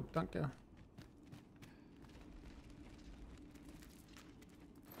ziemlich gut, danke.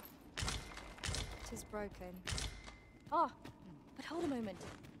 It is broken. Ah, but hold a moment.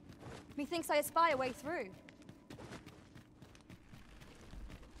 Methinks I espy a way through.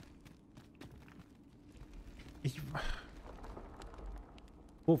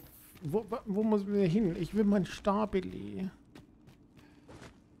 Wo muss wir hin? Ich will mein Stabili.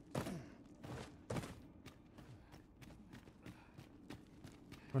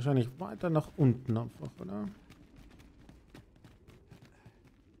 Wahrscheinlich weiter nach unten einfach, oder?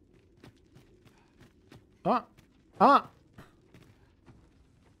 Ah! Ah!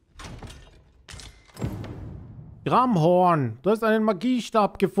 Grammhorn! Du hast einen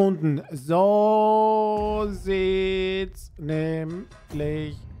Magiestab gefunden. So sieht's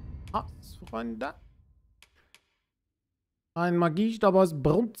nämlich aus, Freunde. Ein Magiestab aus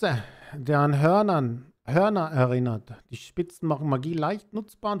Bronze, der an Hörner erinnert. Die Spitzen machen Magie leicht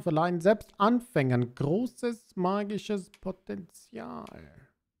nutzbar und verleihen selbst Anfängern großes magisches Potenzial.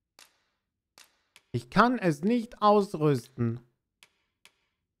 Ich kann es nicht ausrüsten.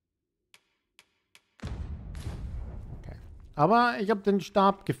 Okay. Aber ich habe den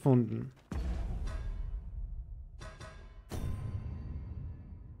Stab gefunden.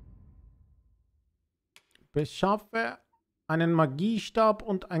 Beschaffe einen Magiestab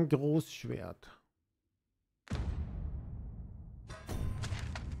und ein Großschwert.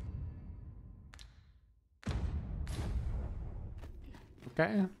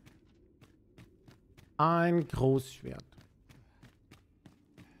 Okay. Ein Großschwert.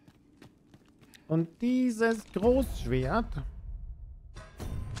 Und dieses Großschwert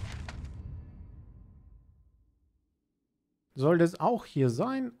soll das auch hier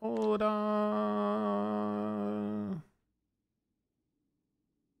sein, oder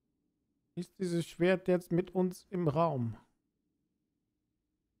ist dieses Schwert jetzt mit uns im Raum?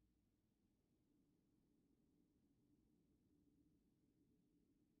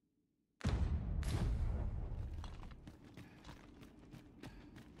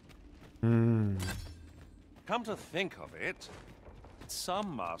 Come to think of it,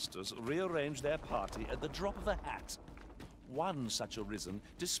 some masters rearrange their party at the drop of a hat. One such arisen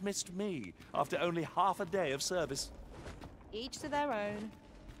dismissed me after only half a day of service. Each to their own.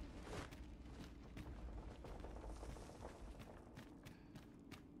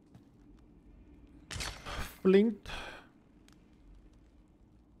 Blinkt.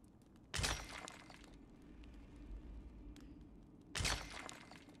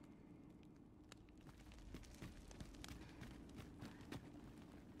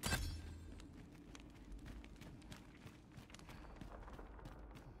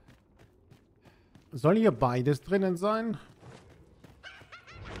 Soll hier beides drinnen sein?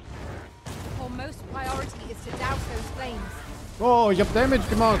 Our most priority is to douse those flames. Oh, ich habe Damage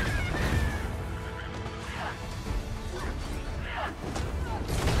gemacht.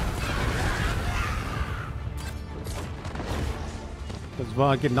 Das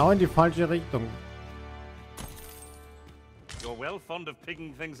war genau in die falsche Richtung. You're well fond of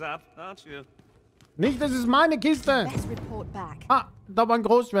picking things up, aren't you? Nicht, das ist meine Kiste. Let's report back. Ah, da war ein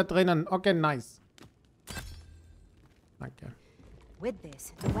Großschwert drinnen. Okay, nice. Danke. With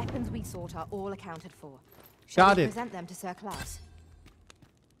this, the weapons we sought are all accounted for. Shall Got we it. present them to Sir Klaus?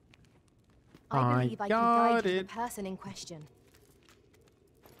 I believe I can got guide you to it. the person in question.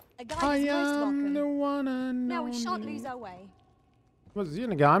 A I guide is most am the welcome. one and Now we shan't only. lose our way. Was ist hier?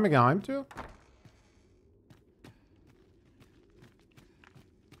 Eine geheime Geheimtür?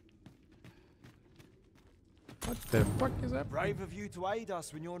 What the fuck is that? Brave of you to aid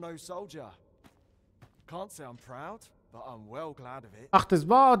us when you're no soldier. Can't say I'm proud, but I'm well glad of it. Ach, das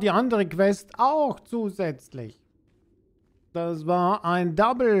war die andere Quest auch zusätzlich. Das war ein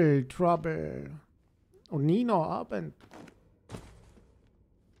Double Trouble. Und Nino Abend.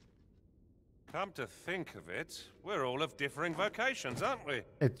 Come to think of it, we're all of differing vocations, aren't we?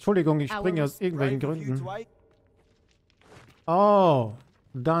 Entschuldigung, ich springe aus irgendwelchen Brave of you Gründen. to aid. Oh,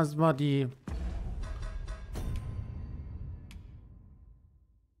 das war die...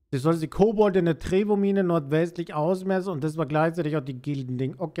 Sie soll die Kobolde in der Trevo-Mine nordwestlich ausmessen und das war gleichzeitig auch die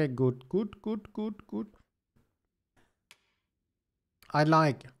Gildending. Okay, gut, gut, gut, gut, gut. I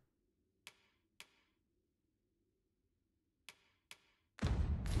like.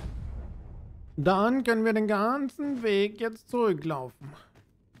 Dann können wir den ganzen Weg jetzt zurücklaufen.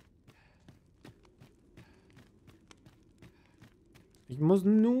 Ich muss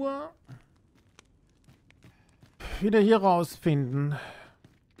nur wieder hier rausfinden.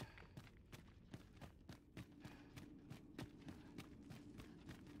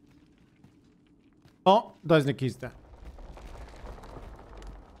 Da ist eine Kiste.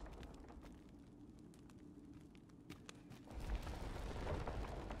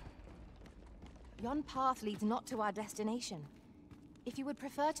 Yon path leads not to our destination. If you would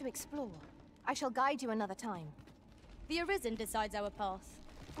prefer to explore, I shall guide you another time. The Arisen decides our path.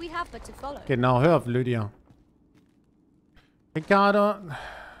 We have but to follow. Genau, hör auf, Lydia. Ricardo.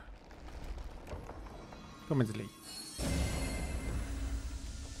 Komm ins Licht.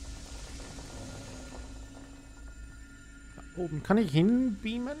 Da oben. Kann ich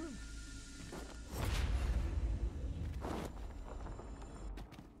hinbeamen?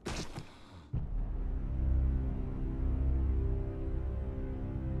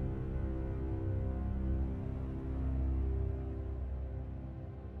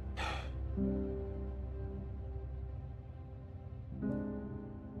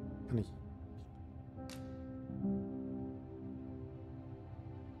 Kann ich.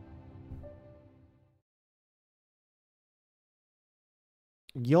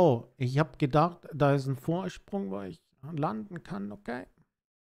 Jo, ich habe gedacht, da ist ein Vorsprung, wo ich landen kann, okay?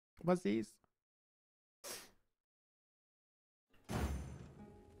 Was ist?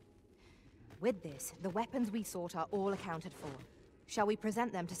 With this, the weapons we sought are all accounted for. Shall we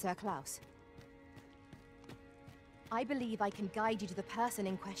present them to Sir Klaus? I believe I can guide you to the person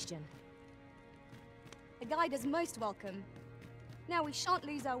in question. The guide is most welcome. Now we shan't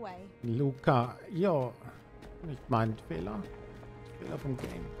lose our way. Luca, jo. Nicht mein Fehler. Fehler vom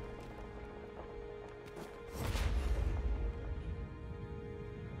Game.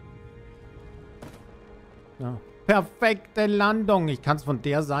 Ja. Perfekte Landung. Ich kann es von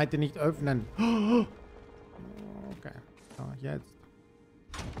der Seite nicht öffnen. Okay. So, jetzt.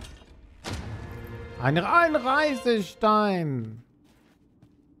 Ein Reisestein.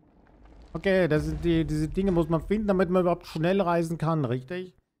 Okay, das sind diese Dinge muss man finden, damit man überhaupt schnell reisen kann,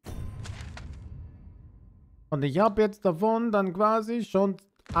 richtig? Und ich habe jetzt davon dann quasi schon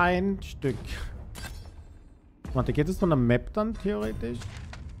ein Stück. Warte, geht es von der Map dann theoretisch?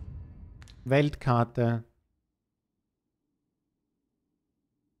 Weltkarte.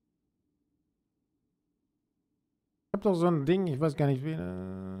 Ich habe doch so ein Ding, ich weiß gar nicht wie.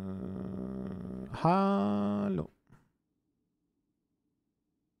 Hallo.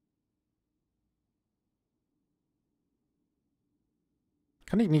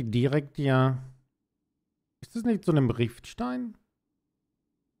 Kann ich nicht direkt hier... Ist das nicht so ein Riftstein?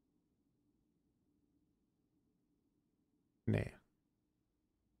 Nee.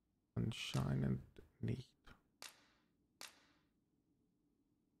 Anscheinend nicht.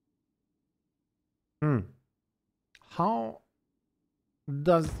 How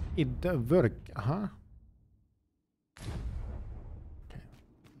does it work? Aha. Okay.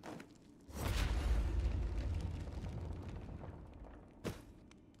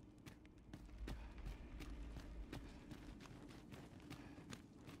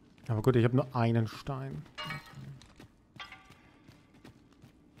 Aber gut, ich habe nur einen Stein.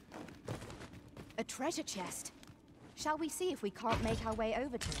 A treasure chest. Shall we see if we can't make our way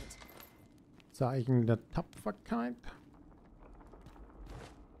over to it? Zeichen der Tapferkeit.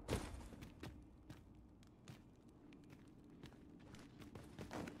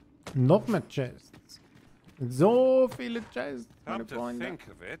 Noch mehr Chests. So viele Chests, meine Come to Freunde. think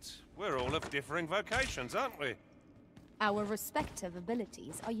of it, we're all of differing vocations, aren't we? Our respective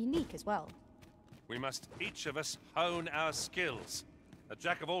abilities are unique as well. We must each of us hone our skills. A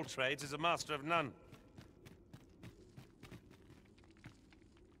jack of all trades is a master of none.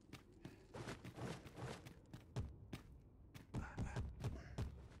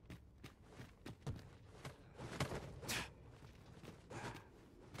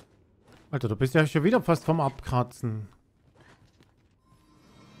 Alter, du bist ja schon wieder fast vom Abkratzen.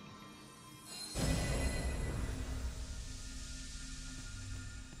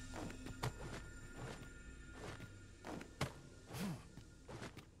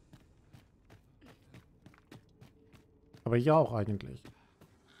 Aber ich auch eigentlich.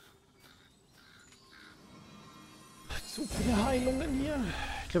 Zu viele Heilungen hier.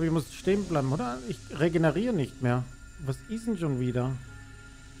 Ich glaube, ich muss stehen bleiben, oder? Ich regeneriere nicht mehr. Was ist denn schon wieder?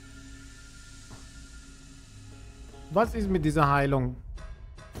 Was ist mit dieser Heilung?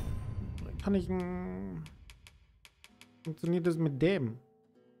 Kann ich... Funktioniert das mit dem?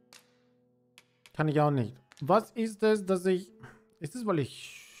 Kann ich auch nicht. Was ist es, dass ich... Ist es, weil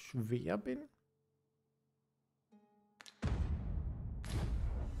ich schwer bin?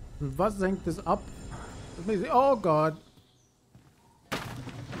 Und was senkt es ab? Oh Gott.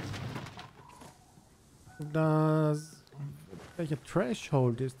 Das... Welcher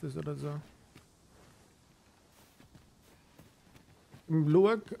Threshold ist das oder so?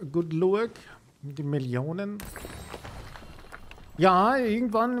 Look, good look. Die Millionen. Ja,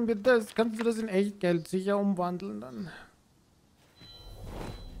 irgendwann wird das, kannst du das in Echtgeld sicher umwandeln dann.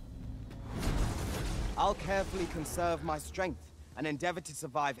 I'll carefully conserve my strength and endeavor to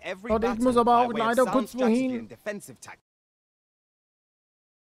survive every Und ich battle muss aber auch by way of leider sound kurz strategy wohin. and defensive tactics.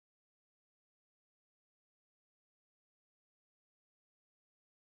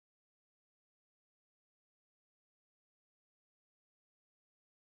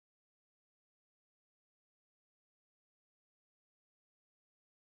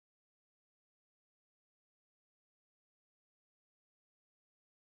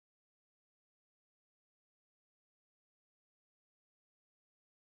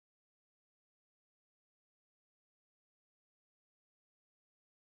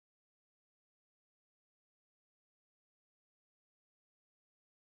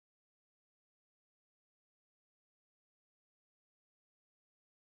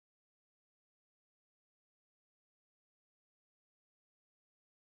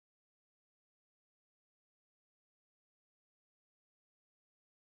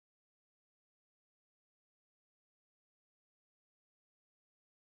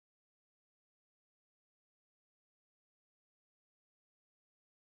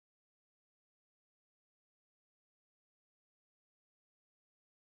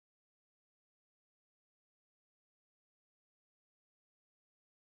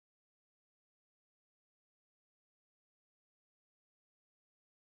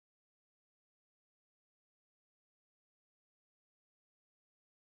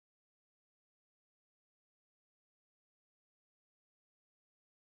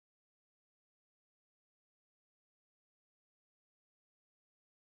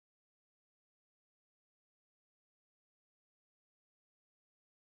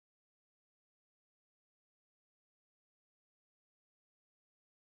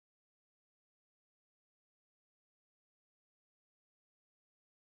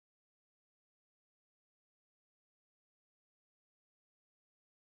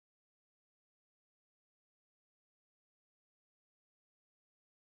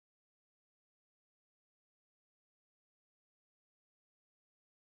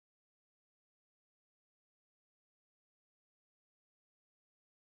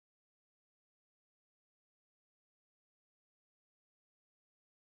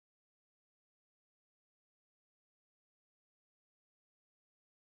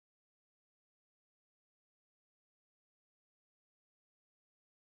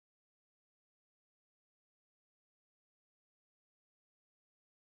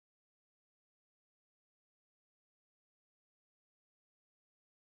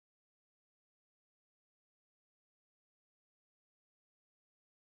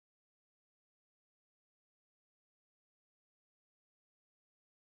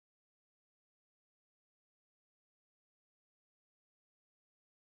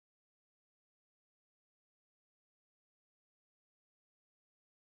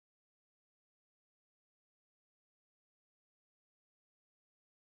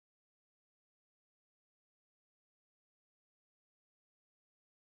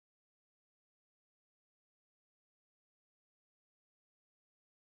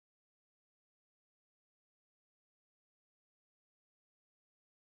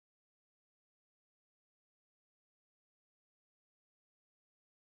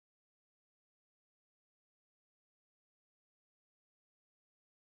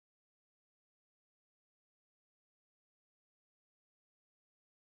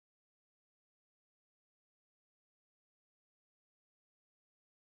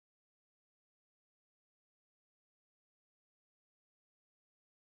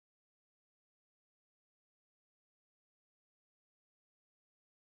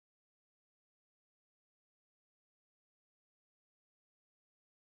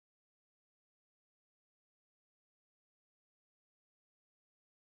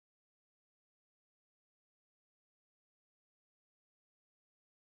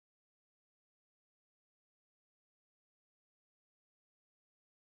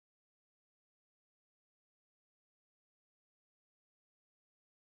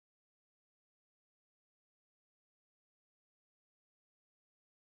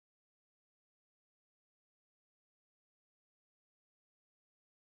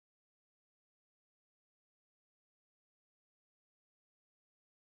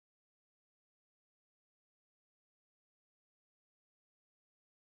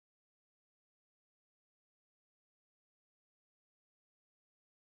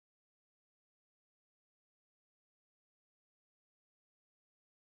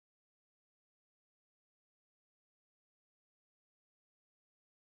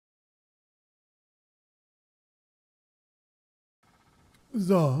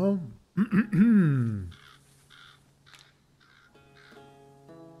 So.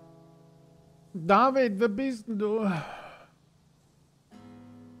 David, wer bist denn du?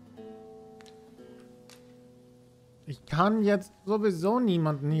 Ich kann jetzt sowieso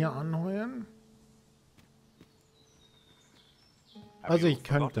niemanden hier anheuern. Also ich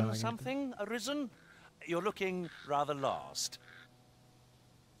könnte eigentlich. Something arisen? You're looking rather lost.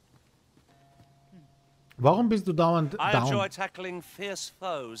 Warum bist du dauernd I enjoy down? tackling fierce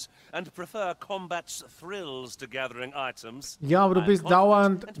foes and prefer combat's thrills to gathering items. Ja, aber du I'm bist confident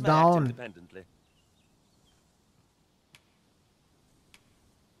dauernd and may act down. independently.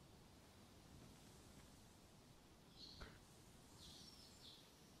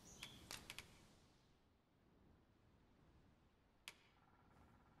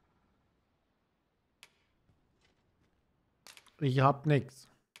 Ich hab nix.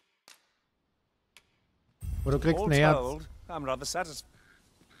 Oder du kriegst All ein Herz. told, I'm rather satisfied.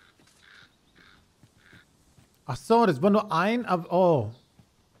 Ach so, das war nur ein... Oh.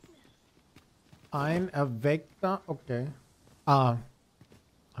 Ein erweckter... Okay. Ah.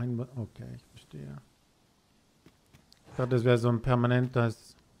 Okay, ich verstehe. Ich dachte, das wäre so ein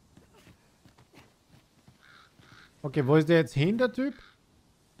permanentes... Okay, wo ist der jetzt hin, der Typ?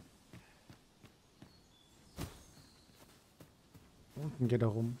 Unten geht er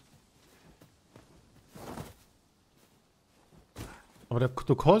rum. Aber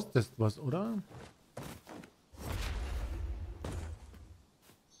du kostest was, oder?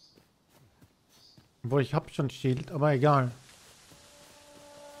 Wo ich hab schon Schild, aber egal.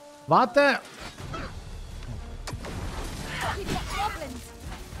 Warte! We've got goblins.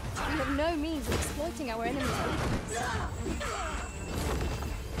 We have no means of exploiting our enemy's weakness.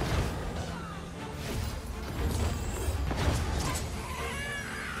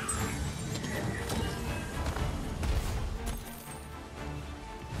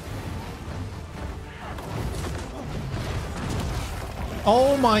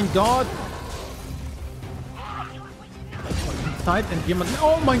 Oh mein Gott! Zeit jemanden.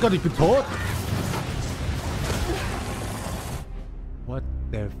 Oh mein Gott, ich bin tot! What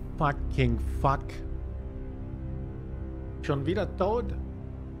the fucking fuck? Schon wieder tot?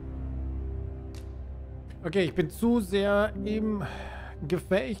 Okay, ich bin zu sehr im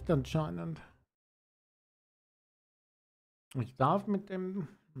Gefecht anscheinend. Ich darf mit dem...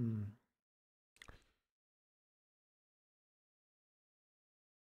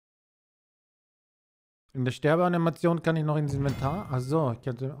 In der Sterbeanimation kann ich noch ins Inventar. Ach so, ich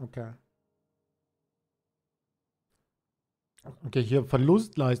könnte... Okay. Okay, hier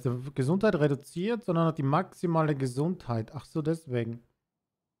Verlustleiste. Gesundheit reduziert, sondern hat die maximale Gesundheit. Ach so, deswegen.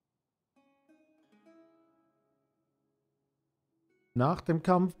 Nach dem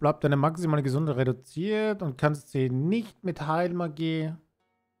Kampf bleibt deine maximale Gesundheit reduziert und kannst sie nicht mit Heilmagie...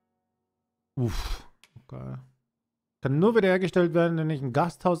 Uff, okay. Kann nur wiederhergestellt werden, wenn ich ein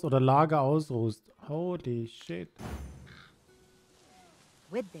Gasthaus oder Lager ausruhst. Holy shit.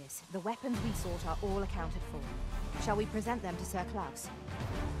 With this, the weapons we sought are all accounted for. Shall we present them to Sir Klaus?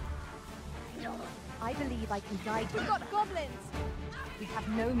 I believe I can guide you. We've got goblins! We have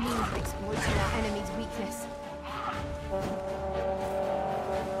no means of exploiting our enemy's weakness.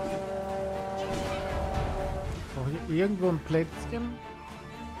 Oh, hier irgendwo ein Plätzchen?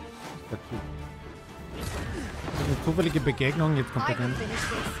 Das ist eine zufällige Begegnung, jetzt kommt der Game.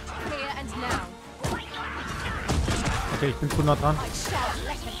 Okay, ich bin zu nah dran.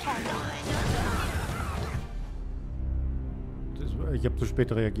 Ich habe zu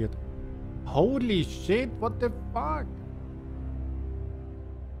spät reagiert. Holy shit, what the fuck?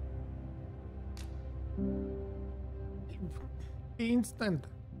 Instant.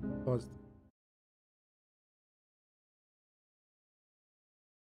 Post.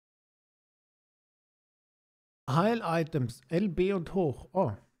 Heil-Items, LB und hoch.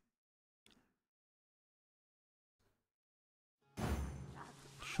 Oh.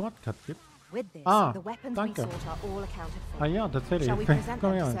 Shortcut gibt. Danke. Ah ja, tatsächlich.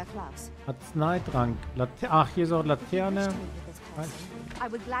 Komm her. Arzneitrank. Ach, hier ist auch Laterne.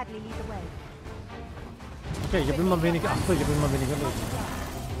 Okay, ich habe immer weniger. Achso, ich habe immer weniger Leben.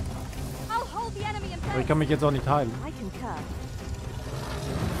 Aber ich kann mich jetzt auch nicht heilen.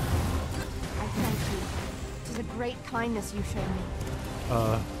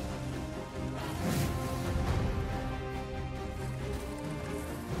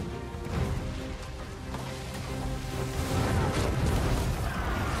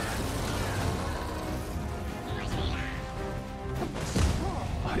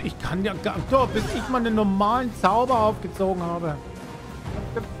 Ich kann ja gar nicht, bis ich mal einen normalen Zauber aufgezogen habe. What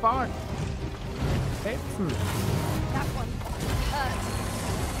the fuck? Ätzend.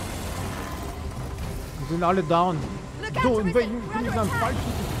 Sind alle down. Look So, out, in Risen! welchen We're bin ich under am attack!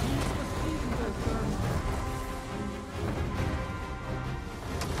 falschen?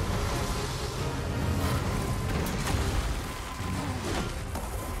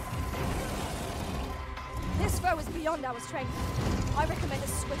 This foe is beyond our strength. I recommend a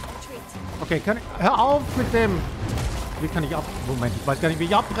swift retreat. Okay, kann ich... Hör auf mit dem... Wie kann ich ab... Moment, ich weiß gar nicht, wie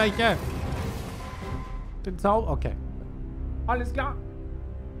ich abbreche. Den Zauber... Okay. Alles klar.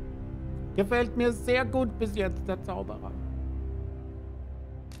 Gefällt mir sehr gut bis jetzt, der Zauberer.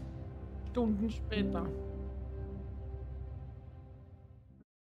 Stunden später.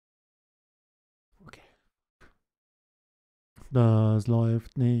 Okay. Das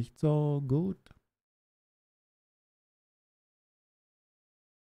läuft nicht so gut.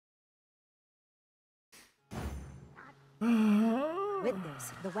 With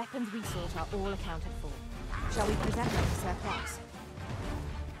this, the weapons we sought are all accounted for. Shall we present them to Sir Klaus?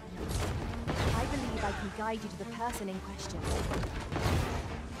 I believe I can guide you to the person in question.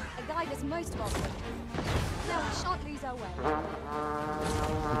 A guide is most welcome. No, we shan't lose our way.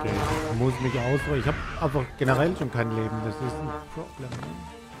 Okay, ich muss mich ausruhen. Ich habe einfach generell schon kein Leben. Das ist ein Problem.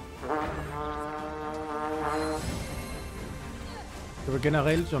 Ich habe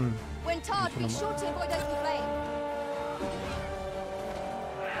generell schon... When tarred, be sure to avoid open flame.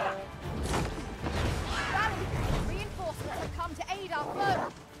 Rally! Reinforcements have come to aid our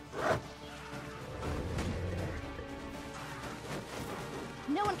foe!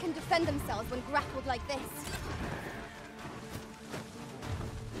 No one can defend themselves when grappled like this.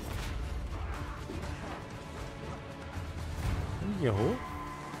 Hier hoch?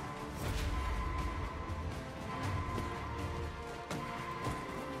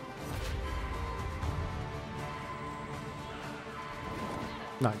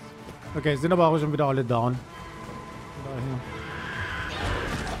 Nice. Okay, sind aber auch schon wieder alle down. Daher.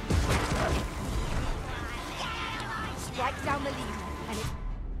 Strike down the leader, and it...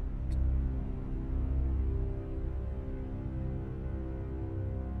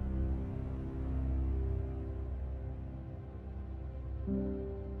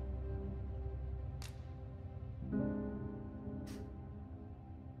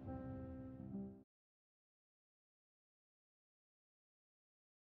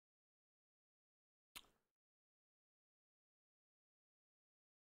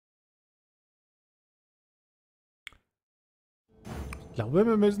 Ich glaube,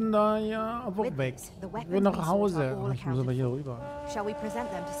 wir müssen da ja einfach weg. Ich will nach Hause. Ich muss aber hier rüber. Shall we present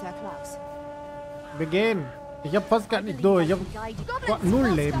them to Sir Klaus? Wir gehen. Ich habe fast gar nicht durch. Ich habe null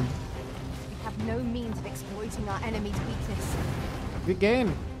Leben. We have no means of exploiting our enemy's weakness. Wir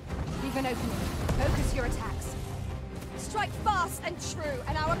gehen. Leave an opening. Focus your attacks. Strike fast and true,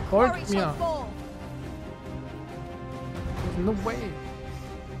 and our Folgt quarry mir. shall fall. No way.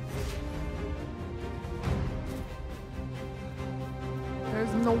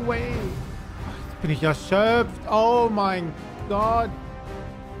 There's no way. Jetzt bin ich erschöpft. Oh mein Gott.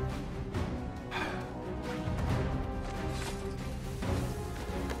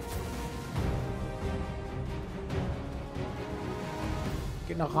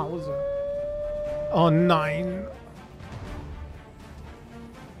 Geh nach Hause. Oh nein.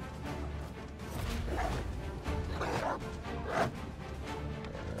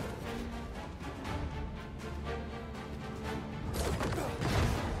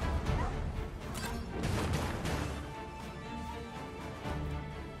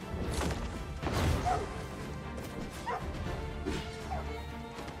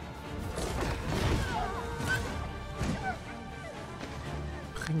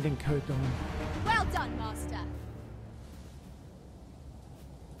 Bring den Köter um. Well done, Master.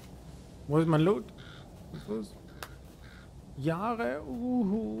 Wo ist mein Loot? Was ist? Jahre?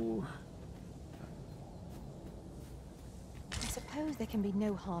 I suppose there can be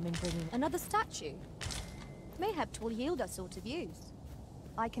no harm in bringing Another statue. Mayhap 'twill yield us sort of use.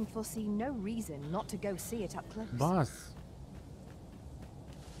 I can foresee no reason not to go see it up close. Was?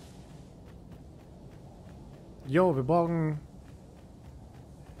 Jo, wir brauchen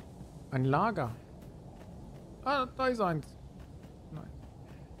ein Lager. Ah, da ist eins. Nein.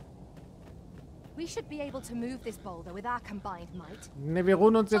 We should be able to move this boulder with our combined might. Ne, wir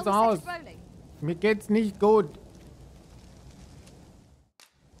ruhen uns Shall jetzt we set aus. it rolling? Mir geht's nicht gut.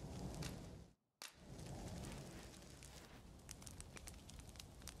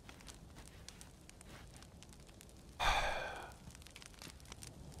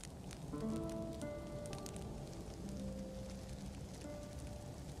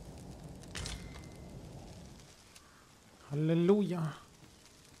 Halleluja.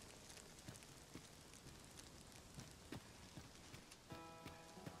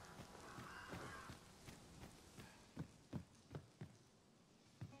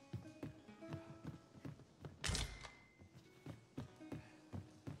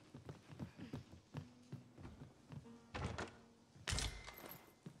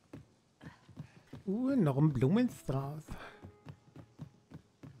 Noch ein Blumenstrauß.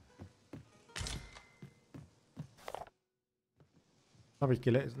 Habe ich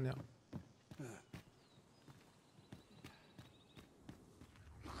gelesen, ja.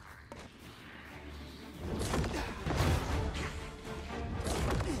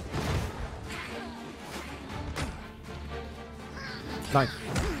 Nein.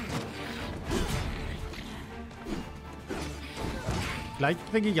 Vielleicht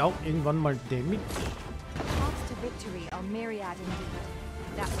kriege ich auch irgendwann mal den mit.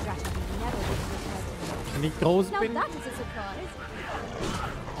 Wenn ich groß bin. Now that is a surprise.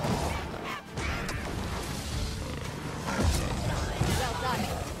 Well done.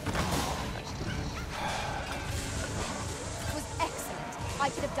 It was excellent. I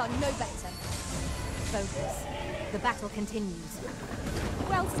could have done no better. Focus. The battle continues.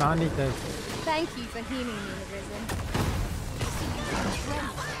 Well, Nein, nicht das. thank you for healing me, Risen.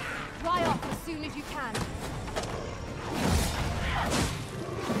 Dry off as soon as you can.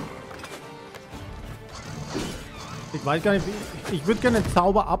 Ich weiß gar nicht, ich würde gerne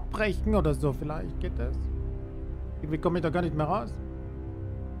Zauber abbrechen oder so, vielleicht geht das. Wie komme ich da gar nicht mehr raus?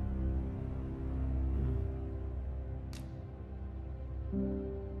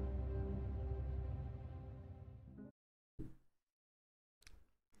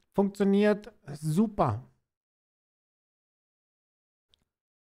 Funktioniert super.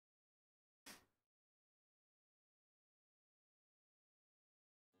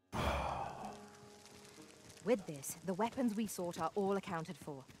 With this, the weapons we sought are all accounted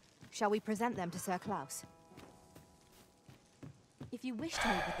for. Shall we present them to Sir Klaus? If you wish to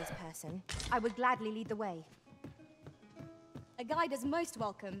meet with this person, I would gladly lead the way. A guide is most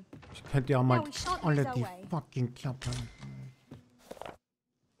welcome. Ich könnte ja mal Now we shan't alle lose our die way. fucking Klappe.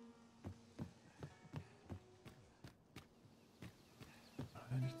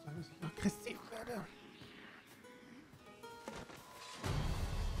 Wenn ich sage, dass ich aggressiv werde.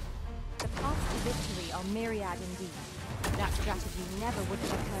 The paths to victory are myriad indeed. That strategy never would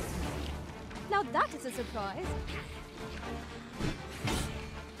have occurred to me. Now that is a surprise.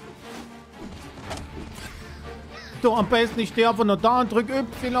 So, am besten ich stehe einfach nur da und drück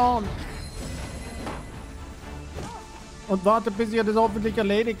Y. Und warte, bis ihr das hoffentlich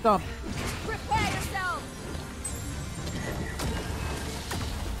erledigt habt. Prepare yourself.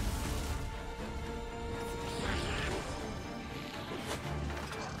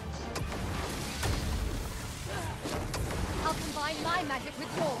 I'll combine my magic with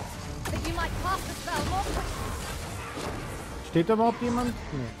yours, that you might cast the spell more quickly. Steht da überhaupt jemand?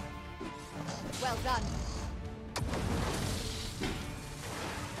 Nee. Well done.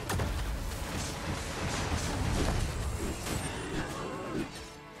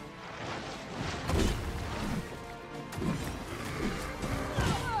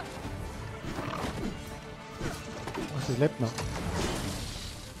 Ach, sie lebt noch. It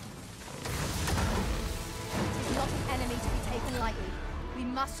is not an enemy to be taken lightly. We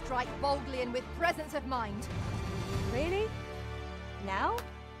must strike boldly and with presence of mind. Really? Now?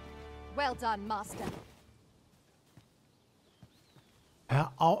 Well done, Master.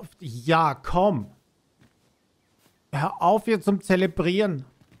 Hör auf. Ja, komm. Hör auf hier zum Zelebrieren.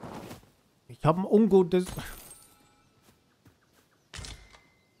 Ich habe ein ungutes...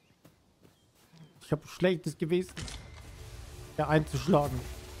 Ich habe ein schlechtes Gewissen, da einzuschlagen.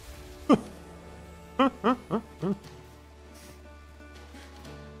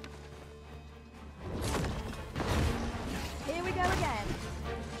 Here we go again.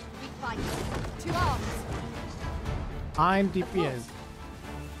 We fight. To arms. Ein DPS.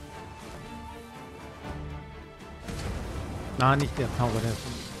 Na, nicht der Zauber, der ist...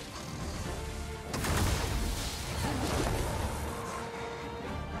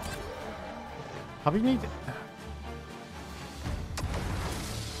 Habe ich nicht...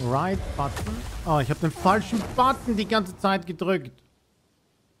 Right Button. Oh, ich habe den falschen Button die ganze Zeit gedrückt.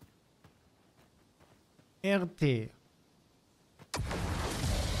 RT.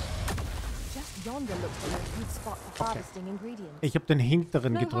 Just yonder looks like a good spot for harvesting ingredients. Ich habe den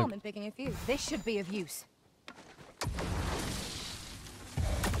hinteren No harm gedrückt. in picking a few. This should be of use.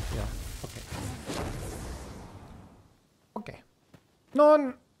 Ja, okay. Okay.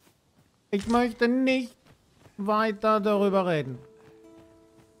 Nun, ich möchte nicht weiter darüber reden.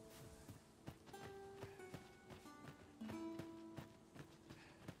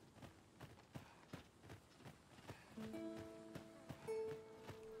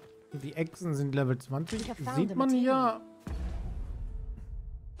 Die Echsen sind Level 20. Sieht man hier?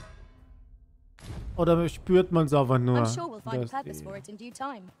 Oder spürt man es einfach nur, I'm sure we'll find a dass purpose die for it in due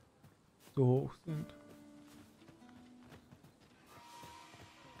time. so hoch sind?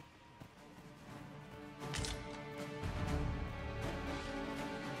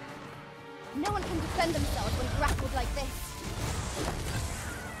 No one can defend themselves when grappled like this.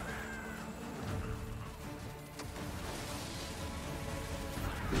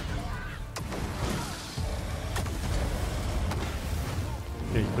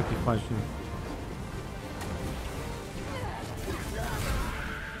 Okay, ich drück die falschen.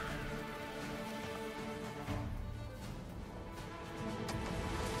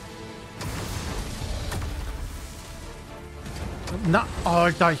 Na,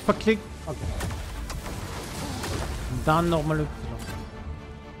 Alter, ich verklickt. Okay. Dann nochmal Y.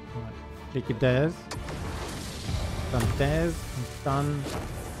 Klicke das. Dann das. Und dann...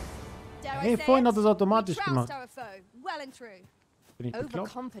 Hey, vorhin hat es automatisch gemacht. Bin ich bekloppt?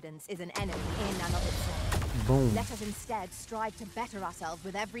 Overconfidence is an enemy in and of itself. Boom. Let us instead strive to better ourselves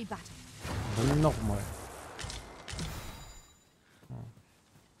with every battle. Dann nochmal.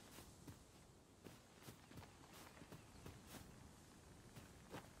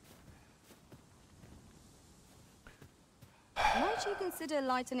 Might you consider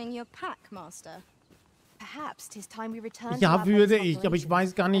lightening your pack, Master? Perhaps 'tis time we return Ja, to our würde base of ich, aber ich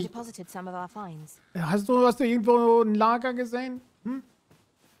weiß operations gar and nicht. deposited some of our finds. Hast du irgendwo ein Lager gesehen? Hm?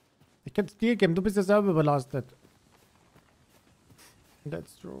 Ich kann es dir geben, du bist ja selber überlastet.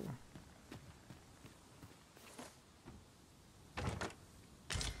 That's true.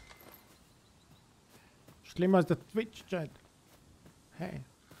 Schlimmer als der Twitch-Chat. Hey.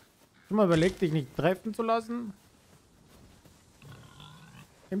 Schon mal überlegt, dich nicht treffen zu lassen?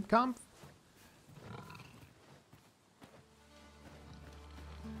 Im Kampf?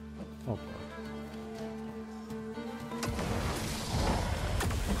 Oh Gott.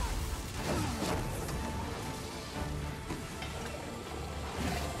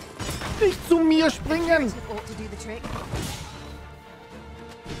 Nicht zu mir springen! Ought to do the trick.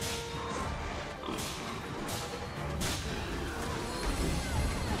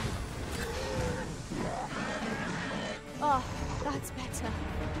 Oh, that's better.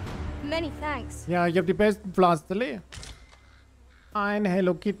 Many thanks. Ja, ich habe die besten Pflasterle. Ein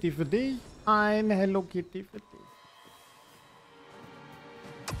Hello Kitty für dich. Ein Hello Kitty für dich.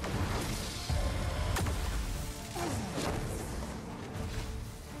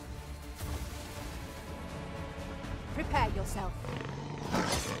 Prepare yourself.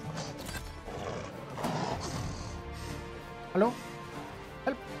 Hallo?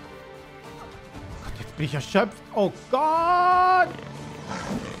 Help. Gott, jetzt bin ich erschöpft. Oh Gott!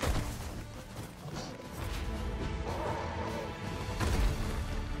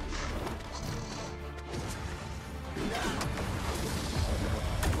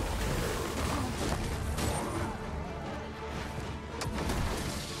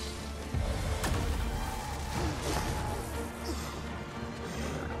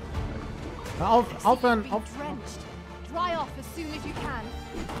 Aufhören, auf. Dry off as soon as you can.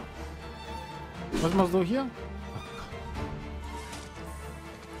 Was machst du hier?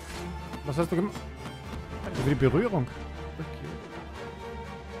 Was hast du gemacht? Über die Berührung.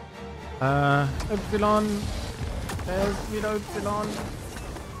 Okay. Y. Es ist wieder Y.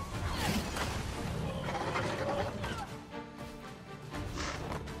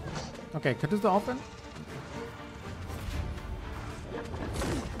 Okay, könntest du aufhören?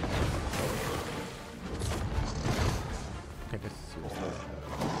 Okay, das ist useless.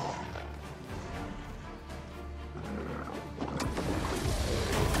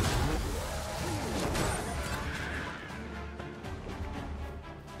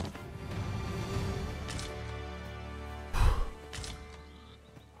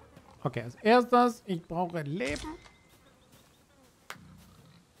 Okay, als erstes, ich brauche Leben.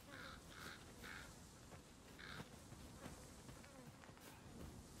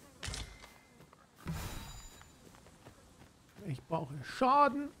 Ich brauche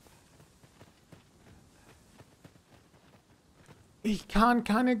Schaden. Ich kann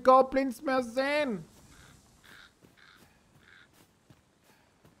keine Goblins mehr sehen.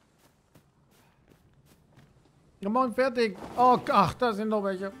 Ja, moin, fertig. Oh, ach, da sind noch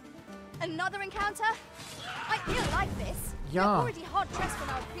welche. Another encounter? I feel like this. Ja. We're already hard pressed from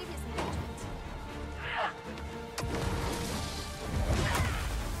our previous engagement.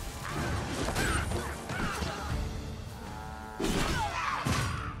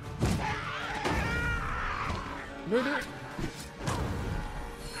 Nö.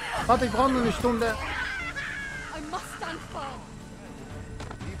 Warte, ich brauche nur eine Stunde. I must stand firm.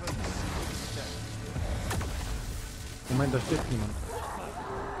 Moment, da steht niemand.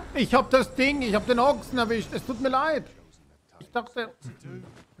 Ich hab das Ding, ich hab den Ochsen erwischt. Es tut mir leid. Ich dachte...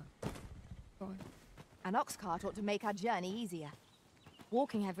 Sorry. An ox cart ought to make our journey easier.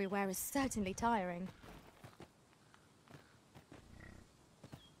 Walking everywhere is certainly tiring.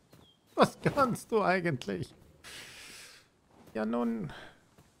 Was kannst du eigentlich? Ja, nun.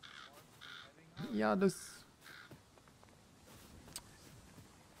 Ja, das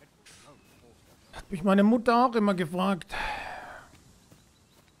hat mich meine Mutter auch immer gefragt.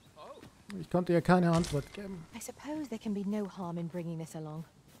 Ich konnte ihr keine Antwort geben. I suppose there can be no harm in bringing this along.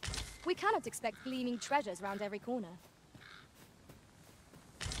 We cannot expect gleaming treasures round every corner.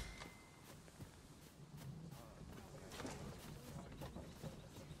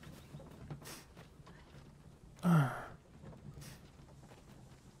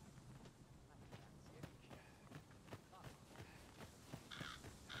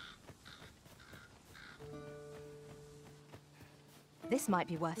 This might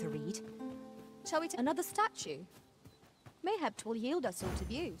be worth a read. Shall we take another statue? Mayhap 'twill yield us all to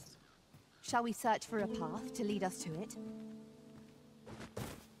views. Shall we search for a path to lead us to it?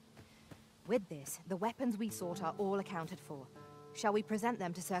 With this, the weapons we sought are all accounted for. Shall we present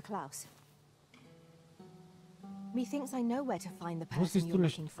them to Sir Klaus? Methinks I know where to find the person you're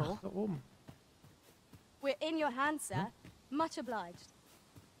looking for. Da oben. We're in your hands, sir. Much obliged.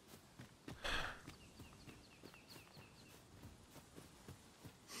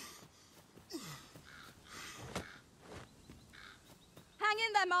 Hang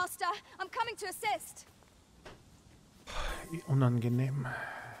in there, Master. I'm coming to assist. Wie unangenehm.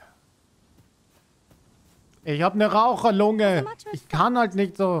 Ich habe eine Raucherlunge. Ich kann halt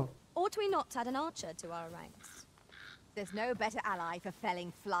nicht so. Ought we not add an archer to our ranks? There's no better ally for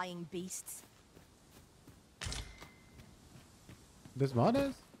felling flying beasts. Das war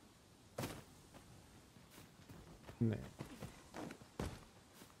das? Nee.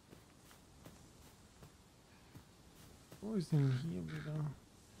 Wo ist denn hier wieder?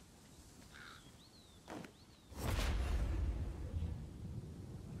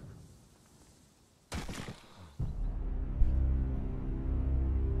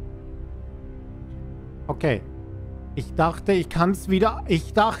 Okay. Ich dachte, ich kann es wieder...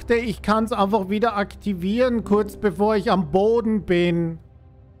 Ich dachte, ich kann es einfach wieder aktivieren, kurz bevor ich am Boden bin.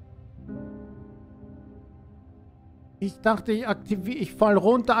 Ich dachte, ich fall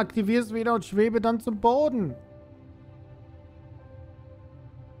runter, aktiviere es wieder und schwebe dann zum Boden.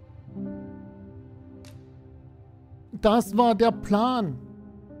 Das war der Plan.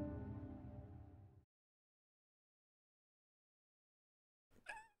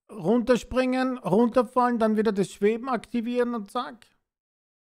 Runterspringen, runterfallen, dann wieder das Schweben aktivieren und zack.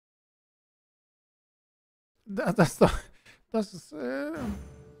 Das ist,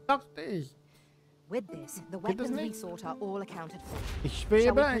 dachte ich. With this, the weapons we sought are all accounted for. Ich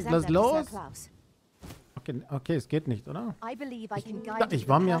schwebe, ich lass los. Okay, es geht nicht, oder? Ich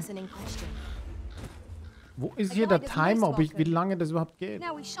war mir... Wo ist hier der Timer, wie lange das überhaupt geht?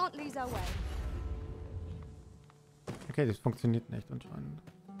 Okay, das funktioniert nicht anscheinend.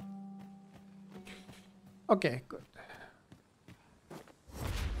 Okay, gut.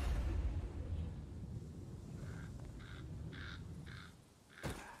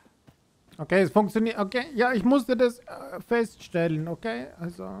 Okay, es funktioniert. Okay, ja, ich musste das feststellen, okay?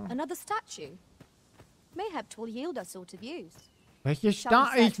 Also. Another statue. Mayhap 'twill yield us all to views. Welche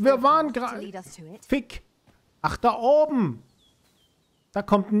wir waren gerade. Fick. Ach, da oben. Da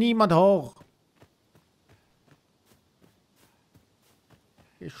kommt niemand hoch.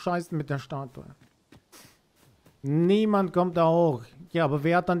 Ich scheiße mit der Statue. Niemand kommt da hoch. Ja, aber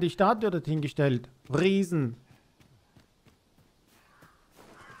wer hat dann die Statue dorthin gestellt? Riesen.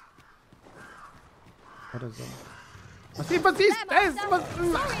 Oder so. Was ist das? Was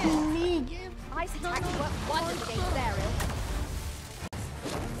nie gibt?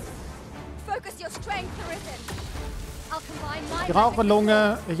 Die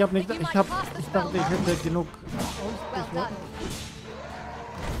Raucherlunge. Ich dachte, ich hätte genug.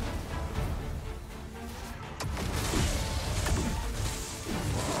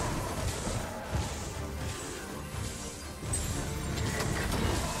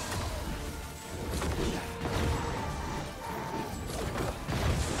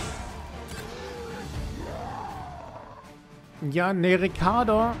 Ja, ne,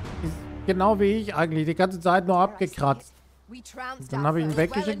 Ricardo ist genau wie ich eigentlich die ganze Zeit nur abgekratzt. Dann habe ich ihn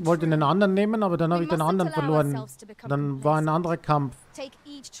weggeschickt, wollte einen anderen nehmen, aber dann habe ich den anderen verloren. Dann war ein anderer Kampf.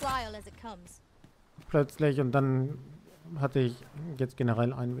 Plötzlich und dann hatte ich jetzt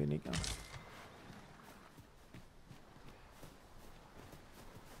generell einen weniger.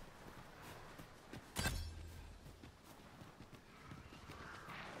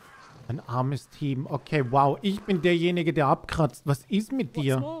 Ein armes Team. Okay, wow. Ich bin derjenige, der abkratzt. Was ist mit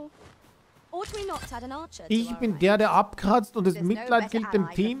dir? Ich bin der abkratzt und das Mitleid gilt dem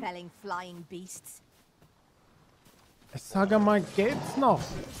Team. Ich sage mal, geht's noch?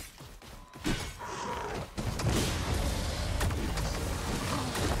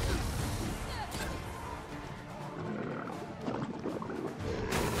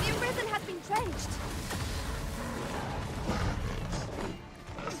 entrenched.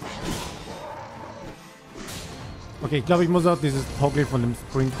 Okay, ich glaube, ich muss auch dieses Toggle von dem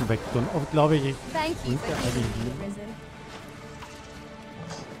Sprinten wegtun. Oft glaube ich, Thank you sprinte for eigentlich keeping me nie. risen.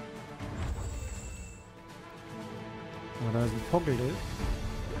 Aber da ist ein Toggle ist.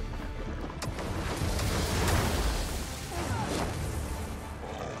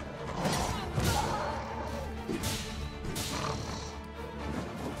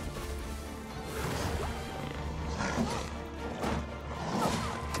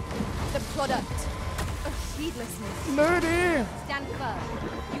 The product of heedlessness. Nödi! Stand firm.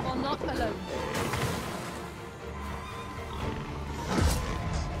 You are not alone.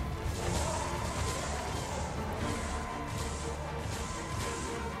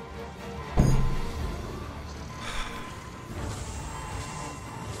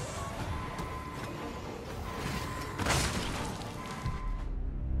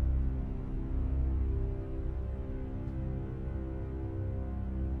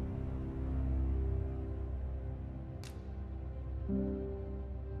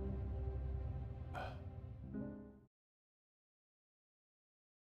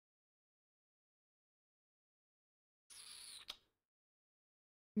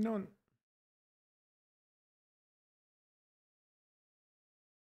 Nun.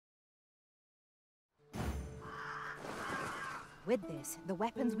 With this, the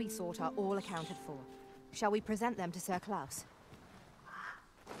weapons we sought are all accounted for. Shall we present them to Sir Klaus?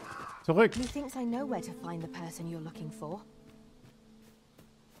 Zurück. Methinks I know where to find the person you're looking for.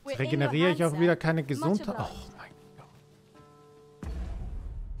 Jetzt regeneriere ich auch wieder keine Gesundheit.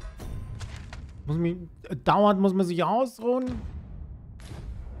 Oh mein Gott. Dauernd muss man sich ausruhen.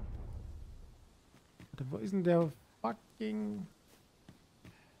 Wo ist denn der fucking...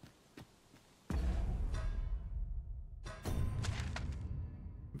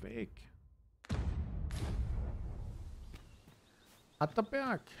 Weg? Hat der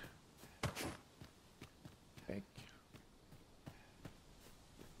Berg. Weg.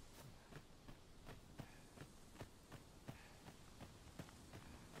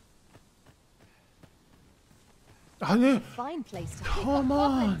 Alle. Fine place to Come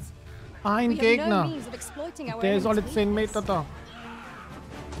on. Ein Gegner. Der ist alle 10 Meter da.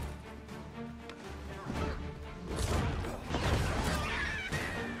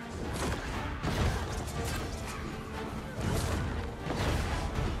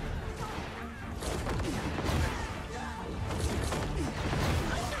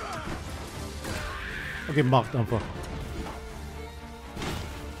 Okay, macht einfach.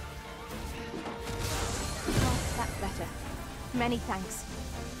 That's better. Many thanks.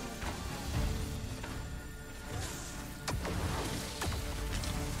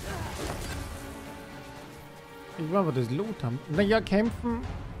 Ich will aber das Loot haben. Naja, kämpfen.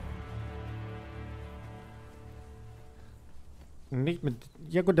 Nicht mit...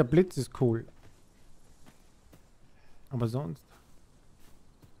 Ja gut, der Blitz ist cool. Aber sonst...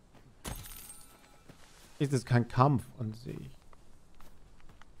 ist es kein Kampf an sich.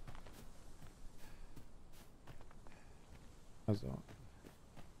 Also...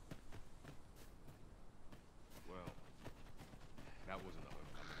 Well, that wasn't a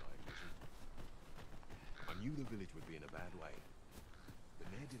homecoming night, vision. I knew the village would be in a bad way, but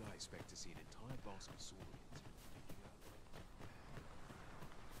never did I expect to see an entire basket of saurians picking up.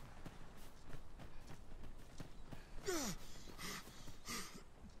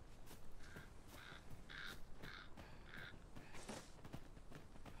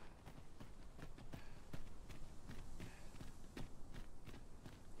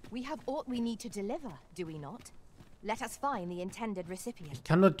 We have aught we need to deliver, do we not? Let us find the intended recipient. Ich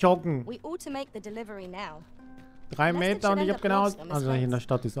kann nur joggen. We ought to make the delivery now. 3 Meter und ich hab genau... Also hier in der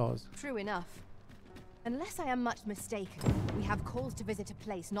Stadt ist aus. True enough. Unless I am much mistaken, we have cause to visit a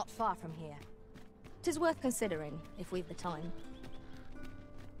place not far from here. 'Tis worth considering, if we've the time.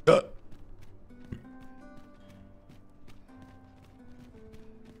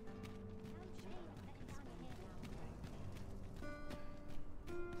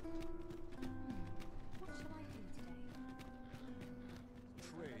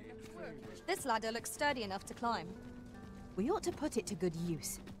 This ladder looks sturdy enough to climb. We ought to put it to good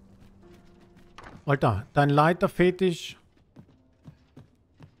use. Alter, dein Leiterfetisch.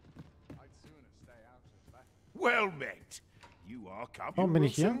 Well met. You are come. Warum bin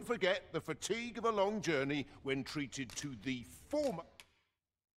ich hier? Soon forget the fatigue of a long journey when treated to the former.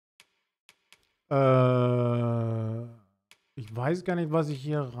 Ich weiß gar nicht, was ich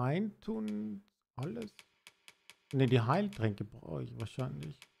hier reintun. Alles. Ne, die Heiltränke brauche ich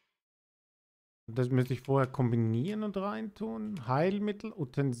wahrscheinlich. Das müsste ich vorher kombinieren und reintun. Heilmittel,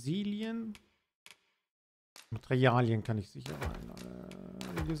 Utensilien. Materialien kann ich sicher rein.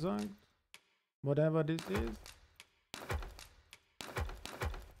 Wie gesagt. Whatever this is.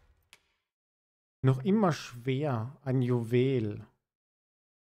 Noch immer schwer. Ein Juwel.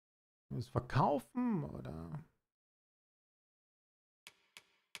 Was verkaufen oder?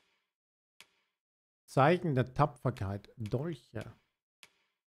 Zeichen der Tapferkeit. Dolche.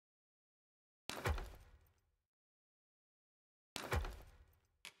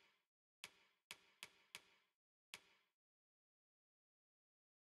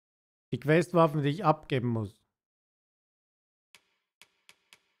 Die Questwaffen, die ich abgeben muss.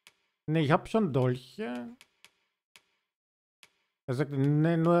 Ne, ich habe schon Dolche. Er sagt,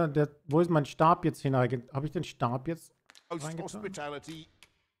 ne, nur der. Wo ist mein Stab jetzt hinein? Habe ich den Stab jetzt reingetan?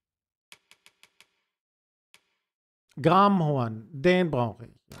 Gramhorn, den brauche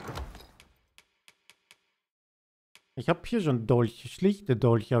ich. Ich habe hier schon Dolche, schlichte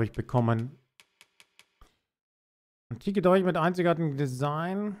Dolche habe ich bekommen. Antike Dolche mit einzigartigem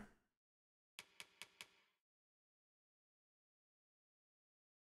Design.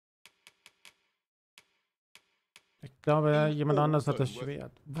 Ich glaube, jemand anders hat das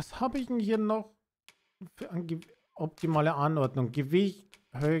Schwert. Was habe ich denn hier noch für eine optimale Anordnung? Gewicht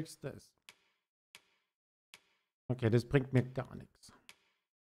höchstes. Okay, das bringt mir gar nichts.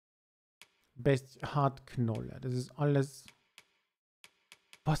 Best Hartknolle. Das ist alles.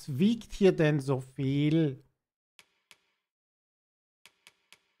 Was wiegt hier denn so viel?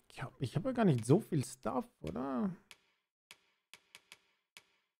 Ich hab ja gar nicht so viel Stuff, oder?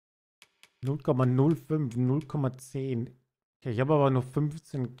 0,05, 0,10. Okay, ich habe aber nur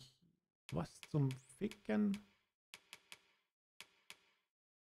 15. Was zum Ficken?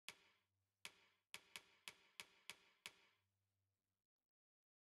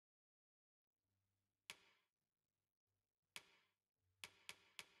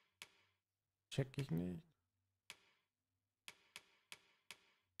 Check ich nicht.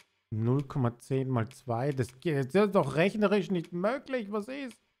 0,10 mal 2. Das ist doch rechnerisch nicht möglich. Was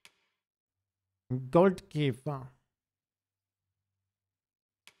ist? Ein Goldkäfer.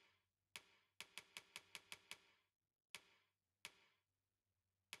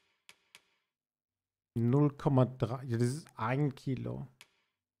 ,3. Ja, das ist 1 Kilo.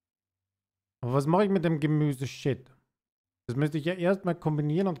 Aber was mache ich mit dem Gemüse-Shit? Das müsste ich ja erstmal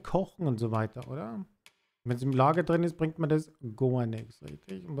kombinieren und kochen und so weiter, oder? Wenn es im Lager drin ist, bringt mir das gar nichts,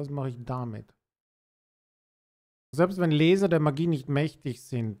 richtig? Und was mache ich damit? Selbst wenn Leser der Magie nicht mächtig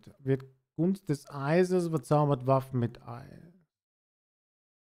sind, wird Gunst des Eises verzaubert Waffen mit Eis.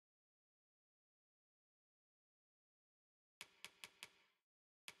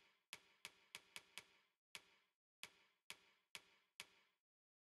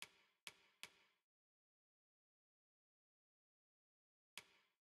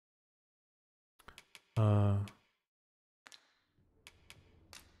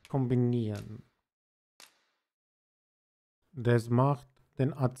 Kombinieren. Das macht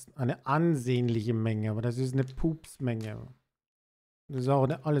den Arzt eine ansehnliche Menge, aber das ist eine Pupsmenge. Das ist auch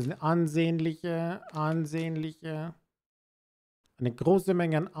alles eine ansehnliche, eine große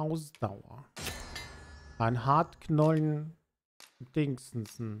Menge an Ausdauer. Ein Hartknollen,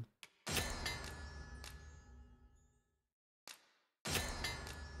 Dingsensen.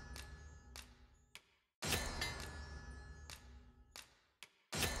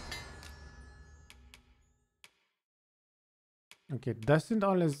 Okay, das sind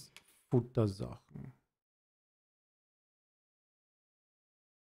alles Futtersachen.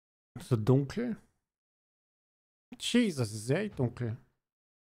 So dunkel? Jesus, es ist sehr dunkel.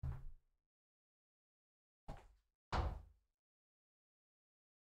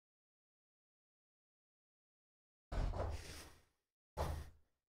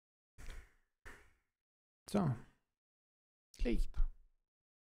 So. Licht.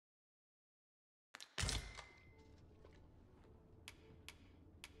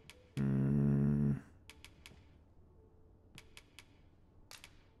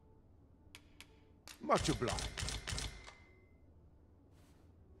 Much obliged.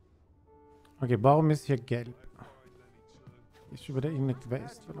 Okay, warum ist hier gelb? Ist schon wieder irgendeine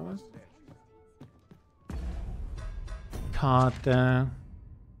Quest, oder was? Karte.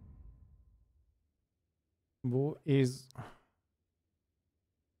 Wo ist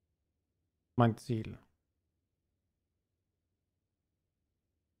mein Ziel?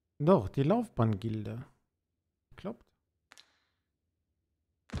 Doch, die Laufbahngilde. Klappt.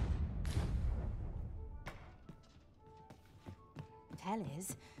 Tell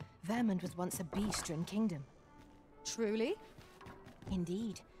is, Vermund was once a beast-ridden kingdom. Truly?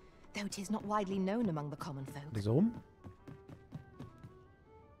 Indeed. though it is not widely known among the common folk. So.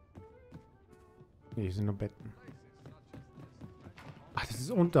 Hier sind nur Betten. Ach, das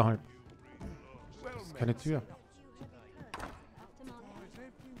ist unterhalb. Das ist keine Tür.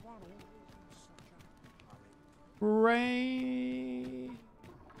 Right.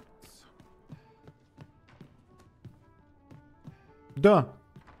 Da.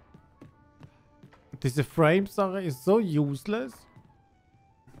 Diese Frame-Sache ist so useless.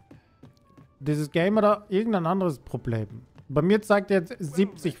 Dieses Game hat da irgendein anderes Problem. Bei mir zeigt er jetzt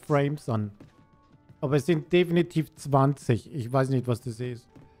 70 Frames an. Aber es sind definitiv 20. Ich weiß nicht, was das ist.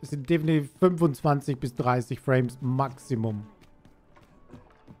 Es sind definitiv 25 bis 30 Frames Maximum.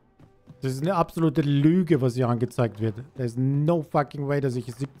 Das ist eine absolute Lüge, was hier angezeigt wird. There's no fucking way, dass ich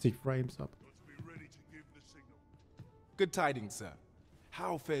 70 Frames habe. Good tidings, sir.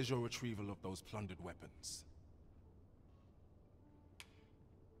 How fares your retrieval of those plundered weapons?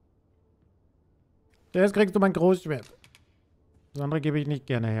 Zuerst kriegst du mein Großschwert. Das andere gebe ich nicht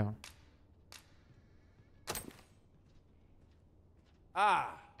gerne her.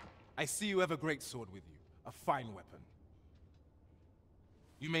 Ah, I see you have a great sword with you. A fine weapon.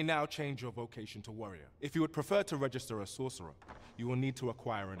 You may now change your vocation to warrior. If you would prefer to register a sorcerer, you will need to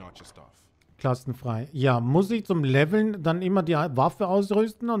acquire an archer staff. Klassenfrei. Ja, muss ich zum Leveln dann immer die Waffe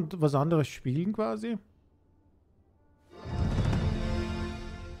ausrüsten und was anderes spielen quasi?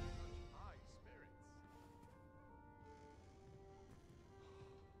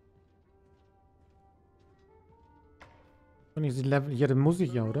 Und ich sie leveln. Ja, dann muss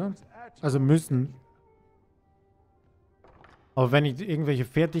ich ja, oder? Also müssen. Aber wenn ich irgendwelche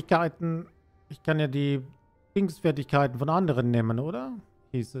Fertigkeiten... Ich kann ja die Dingsfertigkeiten von anderen nehmen, oder?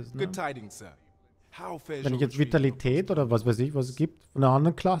 Hieß es, ne? Good tidings, sir. How fares Wenn your ich jetzt retrieval of Vitalität those oder was weiß ich, was es gibt, von einer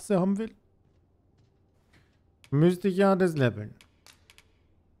anderen Klasse haben will, müsste ich ja das leveln.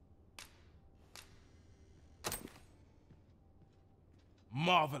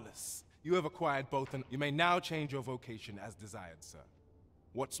 Marvelous. You have acquired both and you may now change your vocation as desired, sir.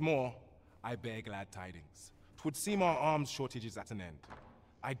 What's more, I bear glad tidings. 'Twould seem our arms shortage is at an end.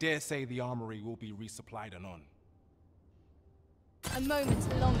 I dare say the armory will be resupplied anon. A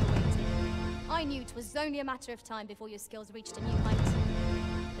moment long awaited. I knew 'twas only a matter of time before your skills reached a new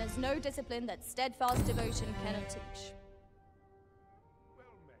height. There's no discipline that steadfast devotion cannot teach.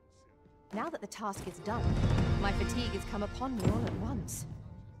 Now that the task is done, my fatigue has come upon me all at once.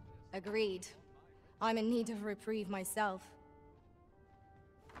 Agreed. I'm in need of reprieve myself.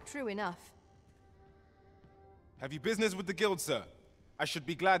 True enough. Have you business with the guild, sir? I should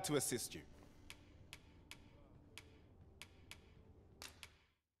be glad to assist you.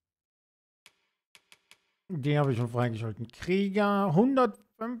 Die habe ich schon freigeschalten. Krieger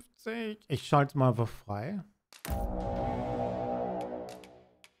 150. Ich schalte es mal einfach frei.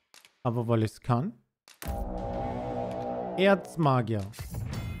 Aber weil ich es kann. Erzmagier.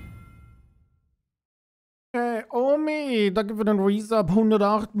 Hey, Omi, danke für den Resub.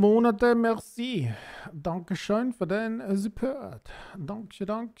 108 Monate, merci. Dankeschön für den Support. Dankeschön,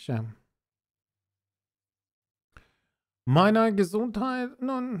 dankeschön. Meiner Gesundheit,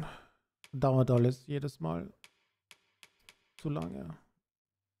 nun, dauert alles jedes Mal zu lange.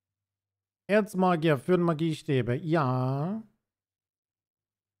 Erzmagier für Magiestäbe, ja.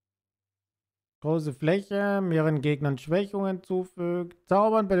 Große Fläche, mehreren Gegnern Schwächungen zufügt.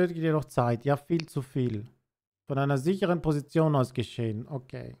 Zaubern benötigt jedoch Zeit. Ja, viel zu viel. Von einer sicheren Position aus geschehen.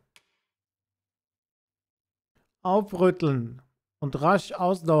 Okay. Aufrütteln und rasch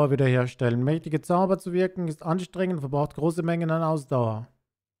Ausdauer wiederherstellen. Mächtige Zauber zu wirken ist anstrengend und verbraucht große Mengen an Ausdauer.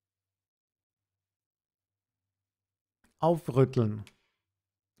 Aufrütteln.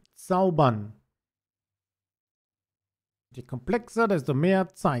 Zaubern. Je komplexer, desto mehr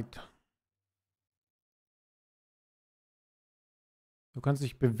Zeit. Du kannst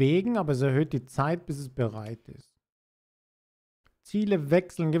dich bewegen, aber es erhöht die Zeit, bis es bereit ist. Ziele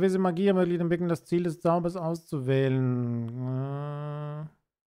wechseln. Gewisse Magie ermöglicht dem Becken das Ziel des Zaubers auszuwählen.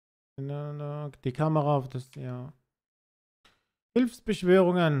 Die Kamera auf das, ja.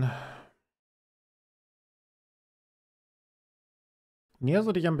 Hilfsbeschwörungen. Näherst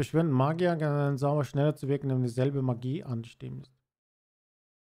du dich am beschwörenden Magier, kann dein Zauber schneller zu wirken, wenn du dieselbe Magie anstimmst.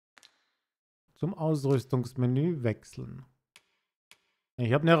 Zum Ausrüstungsmenü wechseln.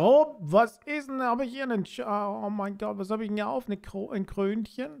 Ich habe eine Robe. Was ist denn? Habe ich hier einen... Oh mein Gott, was habe ich denn hier auf? Ein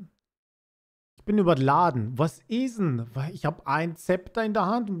Krönchen? Ich bin überladen. Was ist denn? Ich habe ein Zepter in der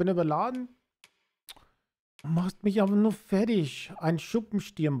Hand und bin überladen. Du machst mich aber nur fertig. Ein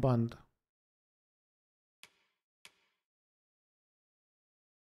Schuppenstirnband.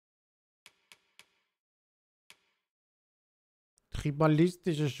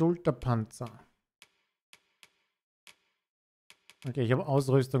 Tribalistische Schulterpanzer. Okay, ich habe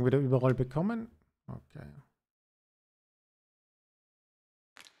Ausrüstung wieder überall bekommen. Okay.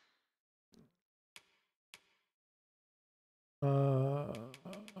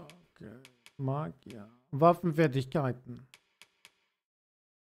 Okay. Magier. Waffenfertigkeiten.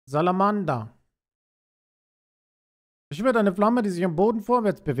 Salamander. Beschwört eine Flamme, die sich am Boden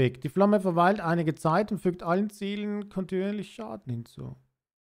vorwärts bewegt. Die Flamme verweilt einige Zeit und fügt allen Zielen kontinuierlich Schaden hinzu.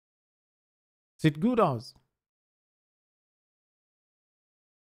 Sieht gut aus.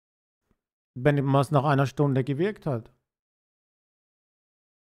 Wenn es nach einer Stunde gewirkt hat.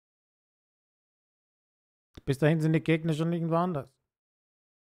 Bis dahin sind die Gegner schon irgendwo anders.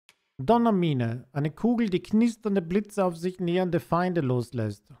 Donnermine. Eine Kugel, die knisternde Blitze auf sich nähernde Feinde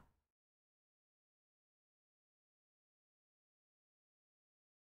loslässt.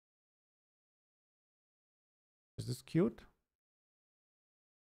 Ist das cute?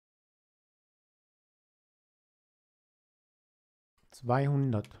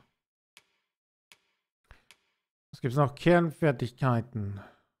 $200. Was gibt es noch? Kernfertigkeiten.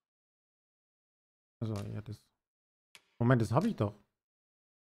 Also, ja, das. Moment, das habe ich doch.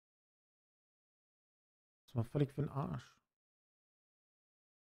 Das war völlig für den Arsch.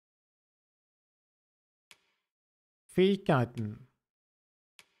 Fähigkeiten.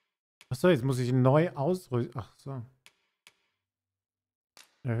 Achso, jetzt muss ich neu ausrüsten. Ach so.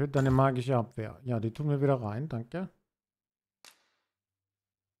 Erhöht deine magische Abwehr. Ja, die tun wir wieder rein, danke.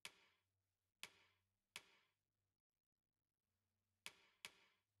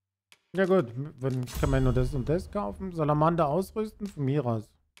 Ja gut, wenn kann man nur das und das kaufen. Salamander ausrüsten, von mir aus.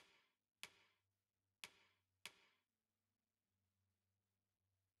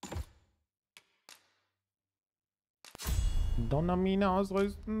 Donnermine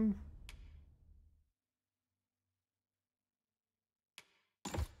ausrüsten.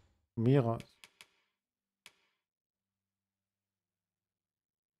 Von mir aus.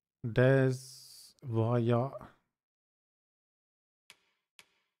 Das war ja...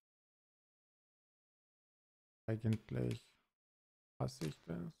 Eigentlich hasse ich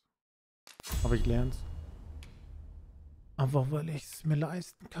das. Aber ich lerne es. Einfach weil ich es mir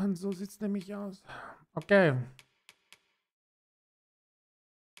leisten kann. So sieht es nämlich aus. Okay.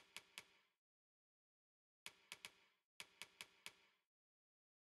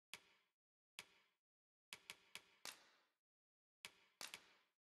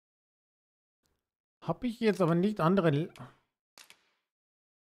 Habe ich jetzt aber nicht andere...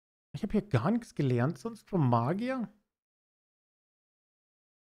 Ich habe hier gar nichts gelernt, sonst vom Magier.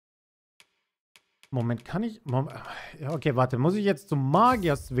 Moment, kann ich... Ja, okay, warte. Muss ich jetzt zum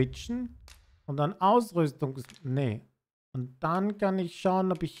Magier switchen? Und dann Ausrüstung... Nee. Und dann kann ich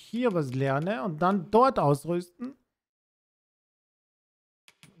schauen, ob ich hier was lerne. Und dann dort ausrüsten.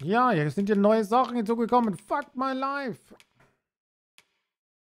 Ja, hier sind ja neue Sachen hinzugekommen. Fuck my life.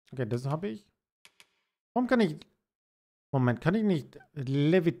 Okay, das habe ich. Warum kann ich... Moment, kann ich nicht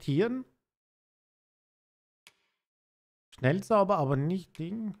levitieren? Schnellzauber, aber nicht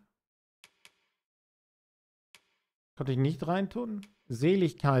Ding. Konnte ich nicht reintun?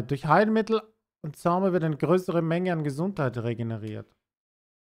 Seligkeit. Durch Heilmittel und Zauber wird eine größere Menge an Gesundheit regeneriert.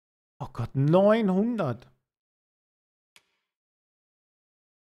 Oh Gott, 900.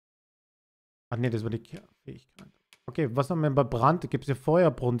 Ach nee, das war die Fähigkeit. Okay, was haben wir bei Brand? Gibt es hier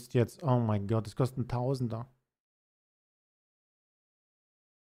Feuerbrunst jetzt? Oh mein Gott, das kostet ein Tausender.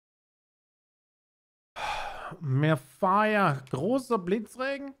 Mehr Feuer. Großer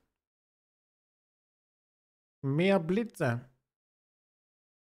Blitzregen. Mehr Blitze.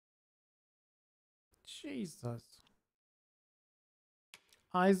 Jesus.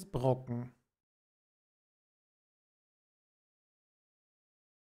 Eisbrocken.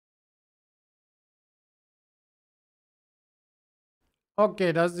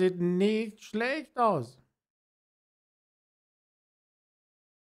 Okay, das sieht nicht schlecht aus.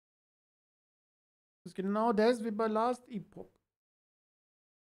 Das ist genau das wie bei Last Epoch.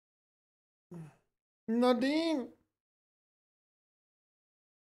 Nadine!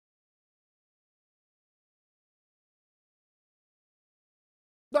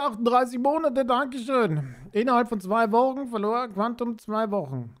 »38 Monate, Dankeschön. Innerhalb von 2 Wochen verlor Quantum 2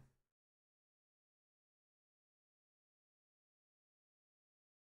 Wochen.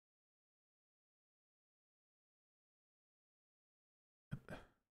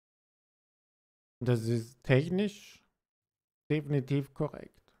 Das ist technisch definitiv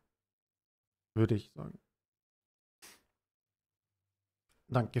korrekt. Würde ich sagen.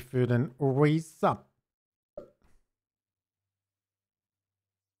 Danke für den Resub.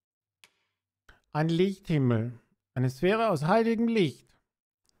 Ein Lichthimmel. Eine Sphäre aus heiligem Licht.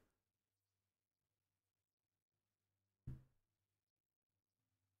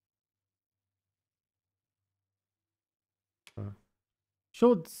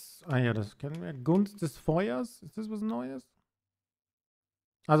 Schutz. Ah ja, das kennen wir. Gunst des Feuers. Ist das was Neues?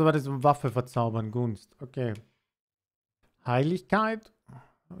 Also war das Waffe verzaubern. Gunst. Okay. Heiligkeit.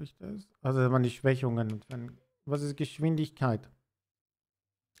 Habe ich das? Also das waren die Schwächungen. Was ist Geschwindigkeit?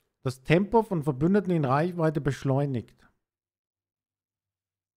 Das Tempo von Verbündeten in Reichweite beschleunigt.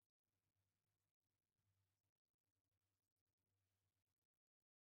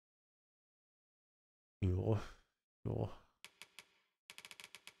 Jo. Jo.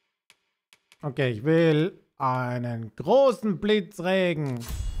 Okay, ich will einen großen Blitzregen.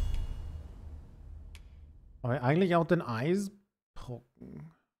 Aber eigentlich auch den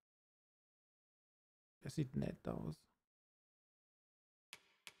Eisbrocken. Der sieht nett aus.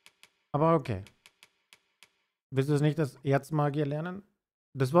 Aber okay. Willst du das nicht als Erzmagier lernen?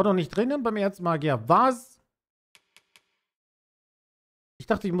 Das war doch nicht drinnen beim Erzmagier. Was? Ich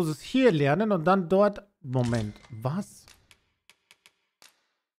dachte, ich muss es hier lernen und dann dort... Moment. Was?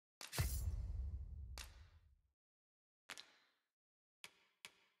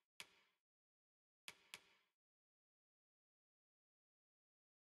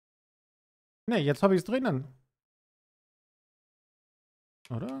 Ne, jetzt habe ich es drinnen.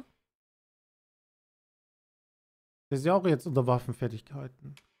 Oder? Das ist ja auch jetzt unter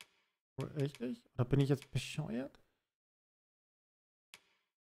Waffenfertigkeiten. Richtig? Oder bin ich jetzt bescheuert?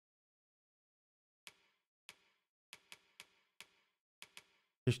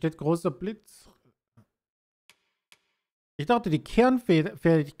 Hier steht großer Blitz. Ich dachte, die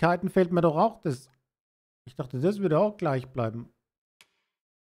Kernfertigkeiten fehlt mir doch auch das. Ich dachte, das würde auch gleich bleiben.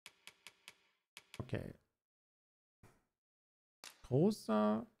 Okay.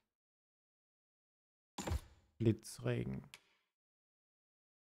 Großer Blitzregen.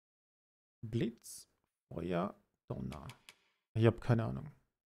 Blitz, Feuer, Donner. Ich habe keine Ahnung.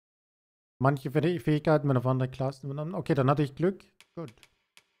 Manche Fähigkeiten werden auf andere Klassen übernommen. Okay, dann hatte ich Glück. Gut.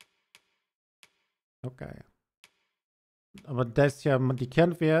 Okay. Aber das ja, die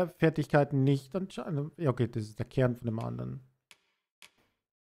Kernfertigkeiten nicht anscheinend. Ja, okay, das ist der Kern von dem anderen.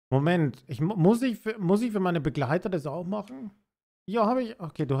 Moment, muss ich für meine Begleiter das auch machen? Ja, habe ich.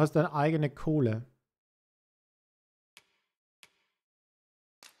 Okay, du hast deine eigene Kohle.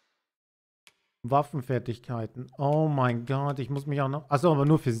 Waffenfertigkeiten. Oh mein Gott, ich muss mich auch noch... Achso, aber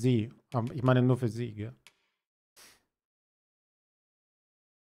nur für sie. Ich meine nur für sie, gell?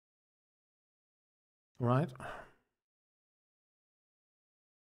 Right.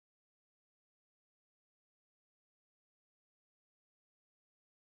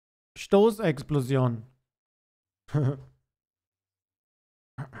 Stoßexplosion. Okay.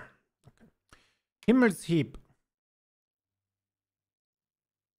 Himmelshieb.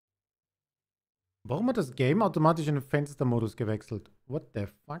 Warum hat das Game automatisch in den Fenstermodus gewechselt? What the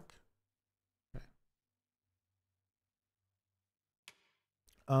fuck? Okay.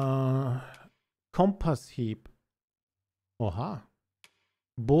 Kompasshieb. Oha.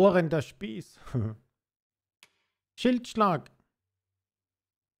 Bohrender Spieß. Schildschlag.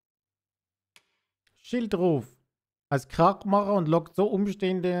 Schildruf. Als Krachmacher und lockt so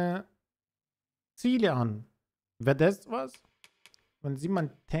umstehende Ziele an. Wäre das was? Wenn sie mal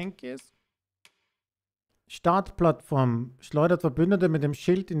ein Tank ist? Startplattform. Schleudert Verbündete mit dem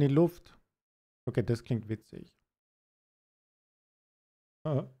Schild in die Luft. Okay, das klingt witzig.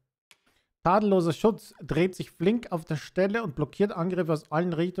 Tadelloser Schutz. Dreht sich flink auf der Stelle und blockiert Angriffe aus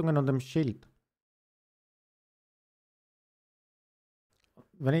allen Richtungen und dem Schild.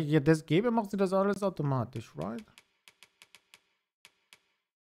 Wenn ich ihr das gebe, macht sie das alles automatisch, right?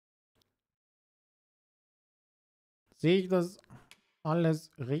 Sehe ich das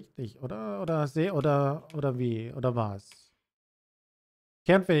alles richtig, oder? Oder wie? Oder was?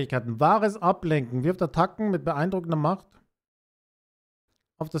 Kernfähigkeiten. Wahres Ablenken. Wirft Attacken mit beeindruckender Macht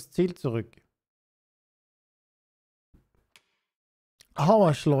auf das Ziel zurück.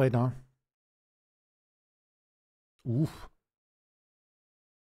 Hauerschleuder.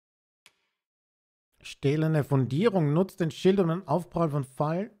 Stählerne Fundierung. Nutzt den Schild, um den Aufprall von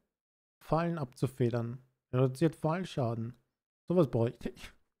Fallen abzufedern. Reduziert Fallschaden. Sowas bräuchte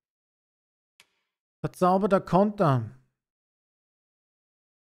ich. Verzauberter Konter.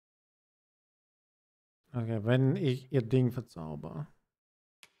 Okay, wenn ich ihr Ding verzauber.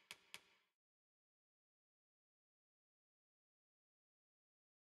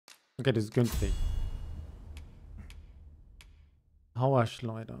 Okay, das ist günstig.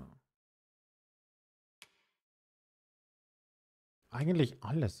 Hauerschleuder. Eigentlich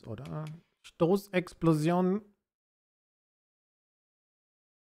alles, oder? Stoßexplosion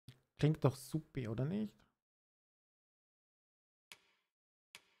Klingt doch supi, oder nicht?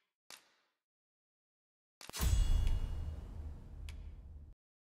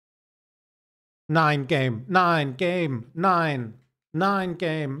 Nein, Game. Nein, Game. Nein. Nein,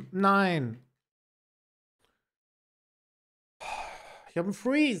 Game. Nein. Ich habe einen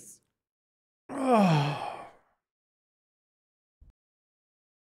Freeze. Oh.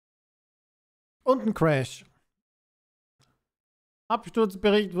 Und ein Crash.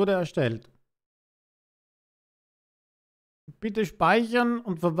 Absturzbericht wurde erstellt. Bitte speichern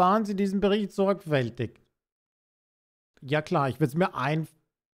und verwahren Sie diesen Bericht sorgfältig. Ja klar, ich werde es mir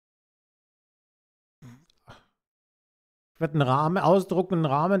Ich werde einen Rahmen ausdrucken und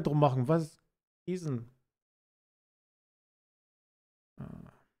einen Rahmen drum machen. Was ist denn?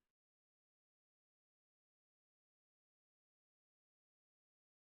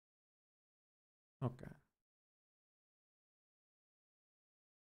 Okay.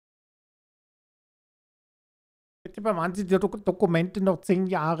 Bitte bewahren Sie die Dokumente noch 10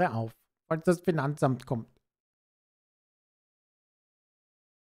 Jahre auf, falls das Finanzamt kommt.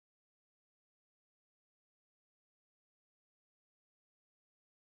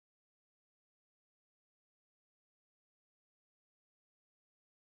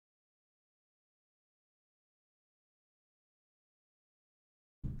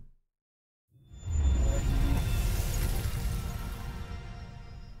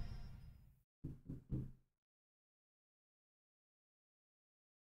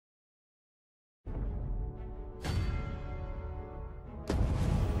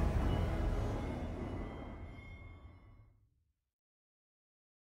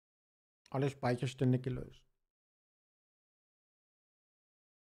 Alle Speicherstände gelöscht.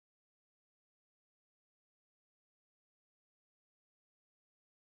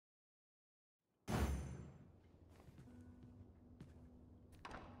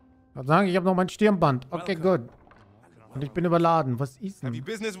 Ich kann sagen, ich habe noch mein Stirnband. Okay, gut. Und ich bin überladen. Was ist Have you denn?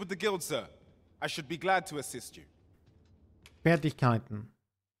 business with the guild, sir? I should be glad to assist you. Fertigkeiten.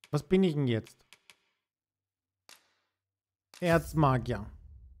 Was bin ich denn jetzt? Erzmagier.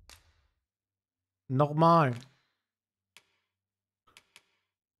 Nochmal.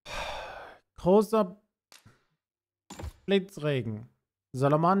 Großer Blitzregen.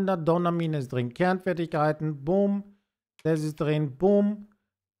 Salamander, Donnermine ist drin. Kernfertigkeiten. Boom. Das ist drin. Boom.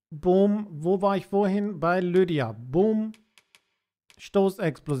 Boom. Wo war ich vorhin? Bei Lydia. Boom.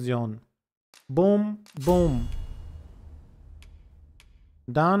 Stoßexplosion. Boom. Boom.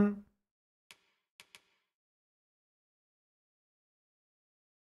 Dann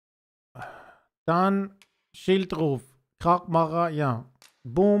Schildruf. Krachmacher, ja.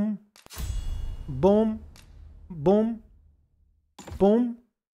 Boom. Boom. Boom. Boom.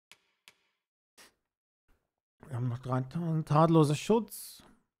 Wir haben noch 3000. Tadelloser Schutz.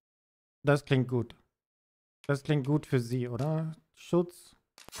 Das klingt gut. Das klingt gut für sie, oder? Schutz.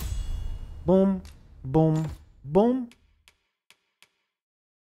 Boom. Boom. Boom.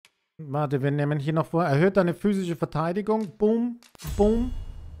 Warte, wir nehmen hier noch vor. Erhöht deine physische Verteidigung. Boom. Boom.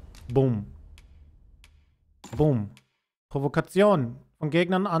 Boom. Boom. Provokation. Von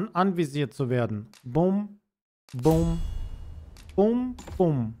Gegnern anvisiert zu werden. Boom. Boom. Boom.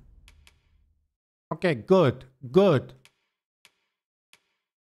 Boom. Okay, gut. Gut.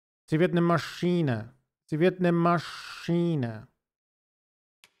 Sie wird eine Maschine. Sie wird eine Maschine.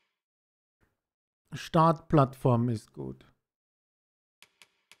 Startplattform ist gut.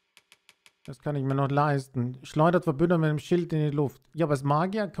 Das kann ich mir noch leisten. Schleudert Verbündeter mit dem Schild in die Luft. Ja, aber als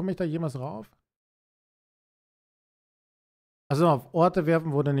Magier, komme ich da jemals rauf? Also auf Orte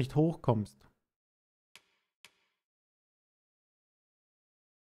werfen, wo du nicht hochkommst.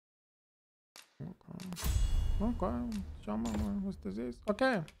 Okay. Schauen wir mal, was das ist.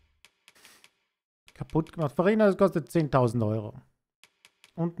 Okay. Kaputt gemacht. Farina, das kostet 10.000 Euro.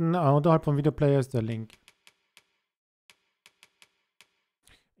 Unten unterhalb vom Videoplayer ist der Link.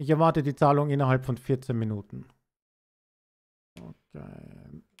 Ich erwarte die Zahlung innerhalb von 14 Minuten.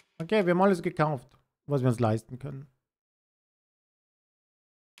 Okay. Okay, wir haben alles gekauft, was wir uns leisten können.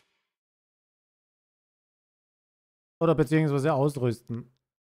 Oder beziehungsweise ausrüsten.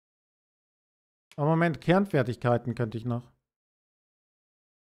 Aber Moment, Kernfertigkeiten könnte ich noch.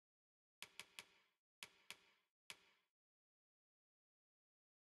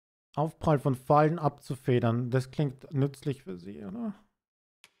 Aufprall von Fallen abzufedern. Das klingt nützlich für sie, oder?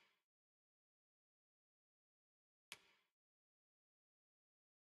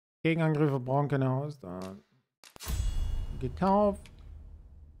 Gegenangriffe brauchen keine Ausdauer. Gekauft.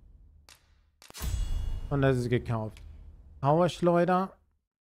 Und das ist gekauft. Powerschleuder.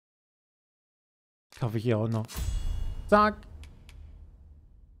 Kaufe ich hier auch noch. Zack.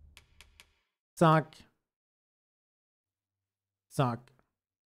 Zack. Zack.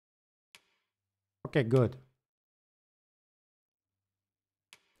 Okay, gut.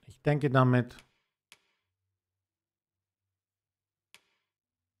 Ich denke damit...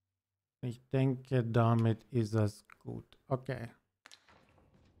 Ich denke, damit ist es gut. Okay.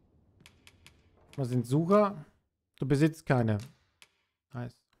 Was sind Sucher? Du besitzt keine.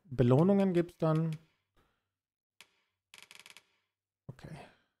 Heißt, Belohnungen gibt's dann. Okay.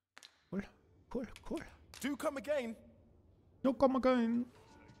 Cool, cool, cool. Do come again. No, come again.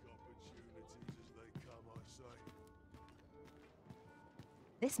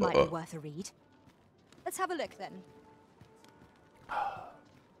 This might be worth a read. Let's have a look then.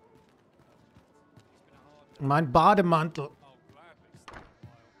 Mein Bademantel.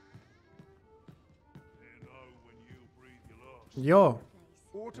 Jo.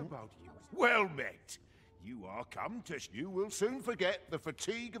 What about you? Well met. You are come, Tess. You will soon forget the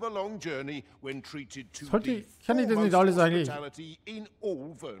fatigue of a long journey when treated to the Kann ich das nicht foremost alles eigentlich? hospitality in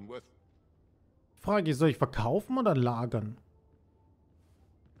all Vernworth. Frage, soll ich verkaufen oder lagern?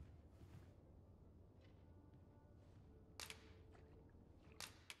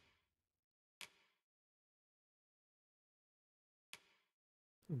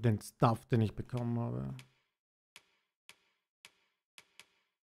 Den Stuff, den ich bekommen habe.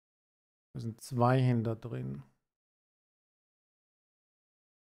 Da sind 2 hinter drin.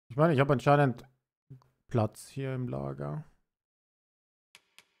 Ich meine, ich habe anscheinend Platz hier im Lager.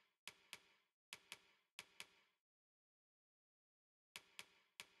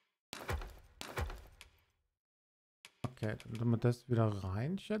 Okay, dann tun wir das wieder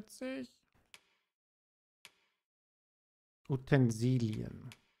rein, schätze ich. Utensilien.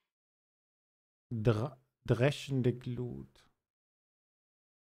 Dreschende Glut.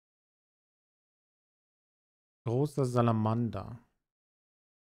 Großer Salamander.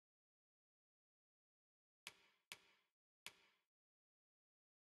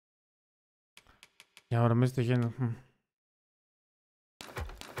 Ja, aber da müsste ich in...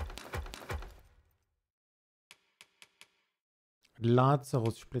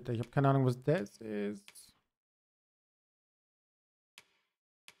 Lazarus-Splitter. Ich habe keine Ahnung, was das ist.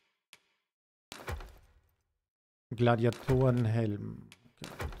 Gladiatorenhelm.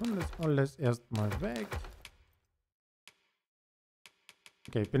 Okay, wir tun das alles erstmal weg.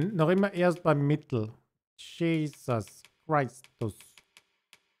 Okay, ich bin noch immer erst beim Mittel. Jesus Christus.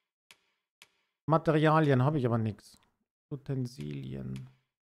 Materialien habe ich aber nichts. Utensilien.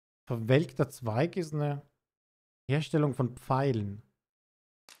 Verwelkter Zweig ist eine Herstellung von Pfeilen.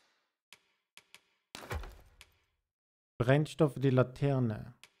 Brennstoff für die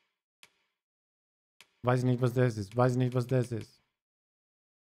Laterne. Weiß ich nicht, was das ist. Weiß ich nicht, was das ist.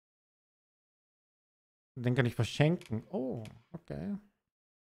 Den kann ich verschenken. Oh, okay.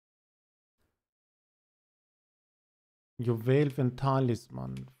 Juwel für ein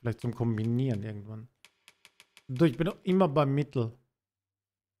Talisman. Vielleicht zum Kombinieren irgendwann. Du, ich bin doch immer beim Mittel.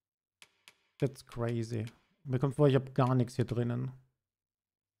 That's crazy. Mir kommt vor, ich habe gar nichts hier drinnen.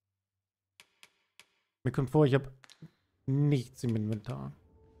 Mir kommt vor, ich habe nichts im Inventar.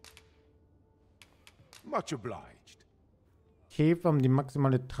 Much obliged. Käfer, um die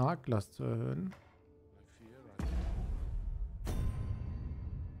maximale Traglast zu erhöhen.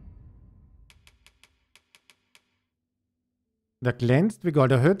 Der glänzt wie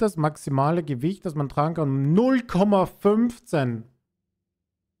Gold. Erhöht das maximale Gewicht, das man tragen kann, um 0,15.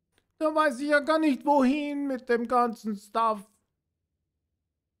 Da weiß ich ja gar nicht, wohin mit dem ganzen Stuff.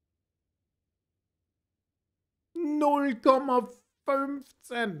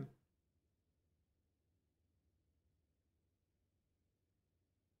 0,15.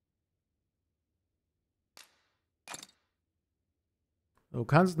 Du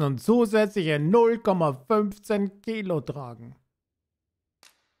kannst nun zusätzliche 0,15 Kilo tragen.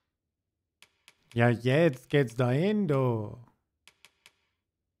 Ja, jetzt geht's dahin, du.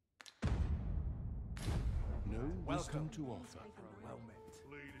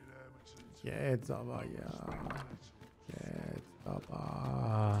 Jetzt aber, ja. Jetzt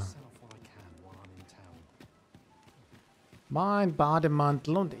aber. Mein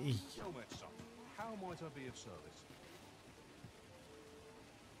Bademantel und ich.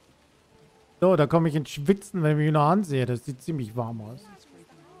 So, da komme ich ins Schwitzen, wenn ich mich noch ansehe. Das sieht ziemlich warm aus.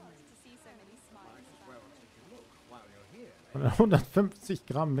 150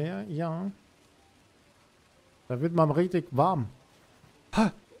 Gramm mehr, ja. Da wird man richtig warm.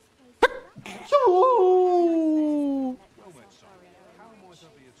 Ha.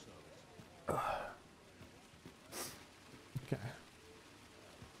 Okay.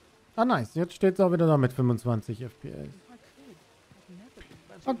 Ah, nice. Jetzt steht es auch wieder da mit 25 FPS.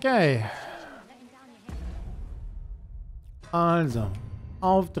 Okay. Also,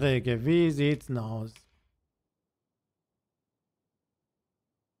 Aufträge, wie sieht's denn aus?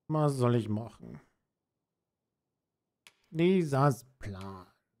 Was soll ich machen? Lisas Plan.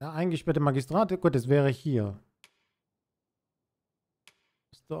 Der eingesperrte Magistrat, gut, das wäre hier.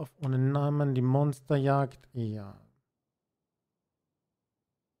 Das Dorf ohne Namen, die Monsterjagd, ja.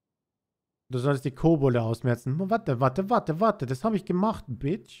 Du sollst die Kobolde ausmerzen. Warte, das habe ich gemacht,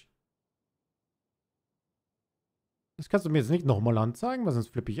 Bitch. Das kannst du mir jetzt nicht nochmal anzeigen, weil sonst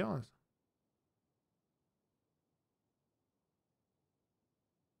flippe ich aus.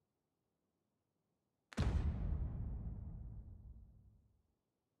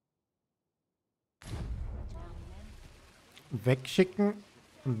 Wegschicken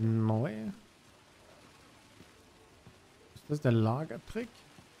und neu. Ist das der Lagertrick?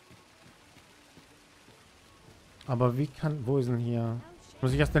 Aber wie kann... Wo ist denn hier?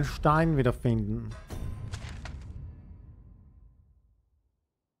 Muss ich erst den Stein wieder finden.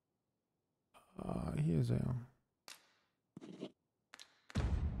 Ah, hier ist er.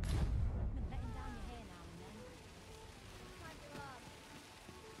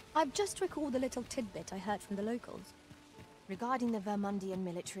 I've just recalled a little tidbit I heard from the locals. Regarding the Vermundian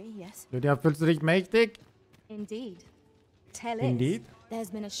military, yes? Lydia, fühlst du dich mächtig? Indeed. Tell Indeed. There's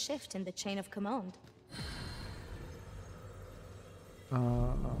been a shift in the chain of command.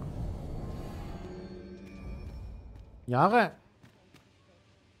 Jahre.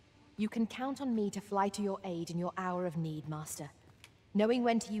 You can count on me to fly to your aid in your hour of need, Master. Knowing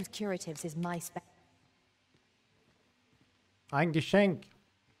when to use curatives is my Ein Geschenk.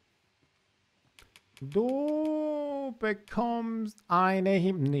 Du bekommst eine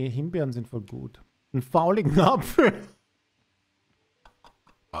Nee, Himbeeren sind voll gut. Einen fauligen Apfel.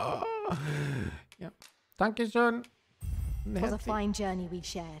 Ja. Dankeschön. It was a fine journey we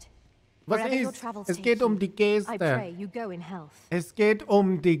shared. Was Wherever your ist? travels Es take geht um you, die I Geste. pray you go in health. Es geht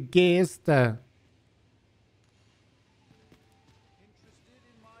um die Geste.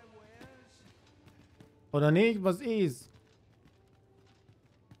 Oder nicht? Was ist?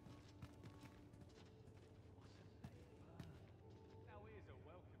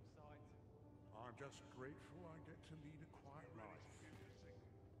 I'm just grateful I get to lead a quiet life.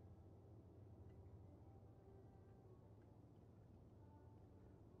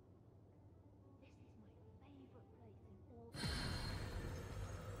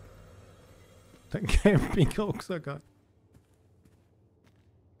 Der Camping-Rucksack.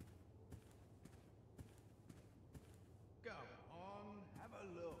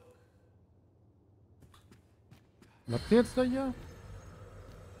 Was ist jetzt da hier?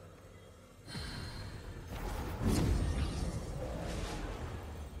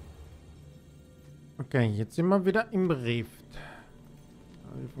 Okay, jetzt sind wir wieder im Rift.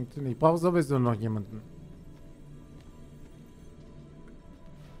 Wie funktioniert? Ich brauche sowieso noch jemanden.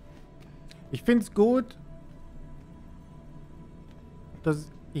 Ich finde es gut, dass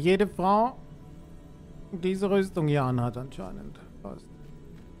jede Frau diese Rüstung hier anhat anscheinend. Fast.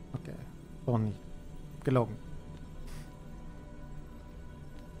 Okay, doch nicht. Gelogen.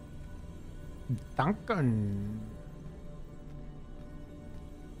 Danke.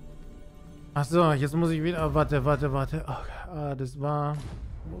 Achso, jetzt muss ich wieder... Warte. Okay, das war...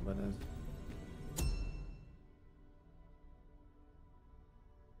 Wo war das?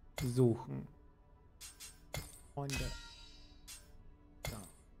 Suchen. Freunde.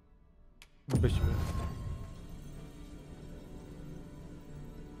 Da. Beschwören.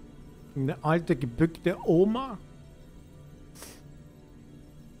 Eine alte, gebückte Oma.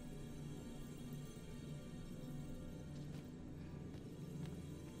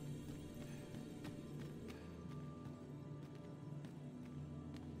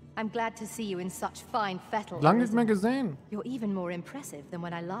 I'm glad to see you in such fine fettle. Lang nicht mehr gesehen. You're even more impressive than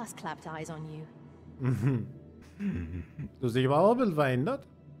when I last clapped eyes on you. Du hast dich aber auch ein bisschen verändert.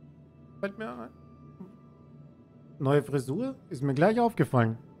 Fällt mir ein. Neue Frisur? Ist mir gleich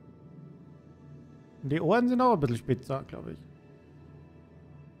aufgefallen. Die Ohren sind auch ein bisschen spitzer, glaube ich.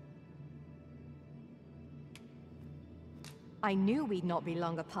 I knew we'd not be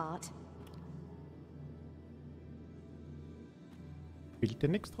long apart. Bild dir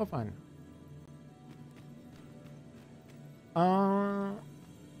nichts drauf ein.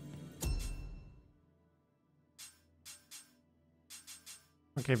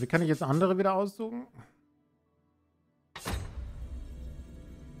 Okay, wie kann ich jetzt andere wieder aussuchen?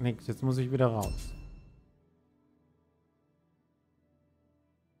 Nix, jetzt muss ich wieder raus.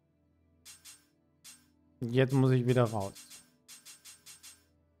 Jetzt muss ich wieder raus.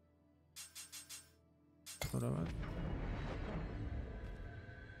 Oder was?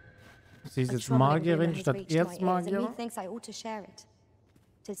 Sie ist jetzt Magierin statt Erzmagier. He thinks I ought to share it.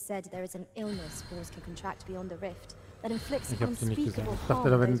 Tis said there is an illness Force can contract beyond the rift that inflicts Ich habe sie nicht gesehen. unspeakable Ich dachte, harm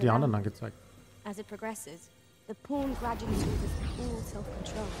da on werden those die anderen around. angezeigt. As it progresses, the pawn gradually loses all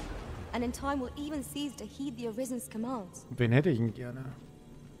self-control, and in time will even cease to heed the Arisen's commands. Wen hätte ich ihn gerne?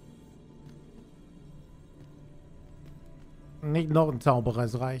 Nicht noch ein Zauberer,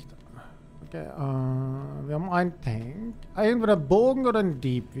 es reicht. Okay, wir haben einen Tank. Entweder Bogen oder ein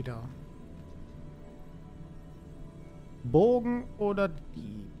Dieb wieder. Bogen oder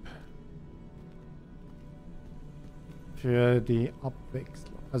Dieb. Für die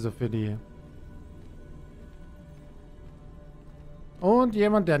Abwechslung. Also für die... Und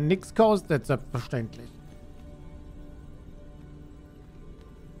jemand, der nichts kostet, selbstverständlich.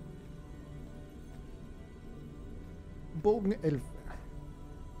 Bogen 11.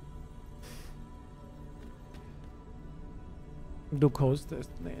 Du kostest.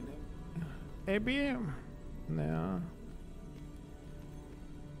 Nee, nee. Abby? Naja.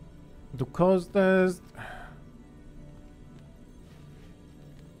 Du kostest.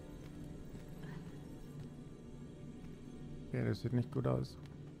 Okay, das sieht nicht gut aus.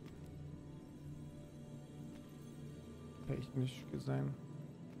 Technisch gesehen.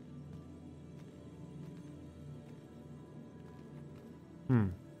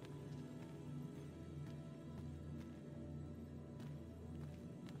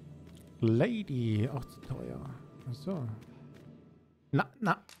 Lady, auch zu teuer. Achso.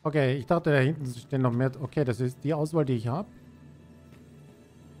 Na. Okay, ich dachte, da hinten stehen noch mehr. Okay, das ist die Auswahl, die ich habe.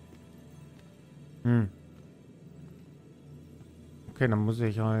 Okay, dann muss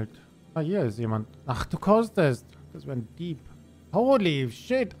ich halt... Ah, hier ist jemand. Ach, du kostest. Das wäre ein Dieb. Holy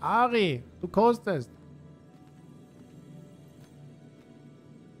shit, Ari. Du kostest.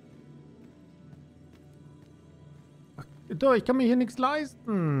 Ach, du, ich kann mir hier nichts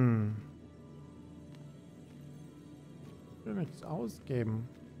leisten. Ich will nichts ausgeben.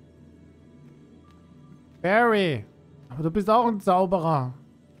 Barry. Aber du bist auch ein Zauberer.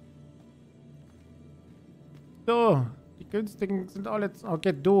 Du. Die günstigen sind alle...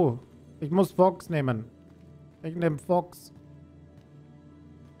 Okay, du. Ich muss Fox nehmen. Ich nehme Fox.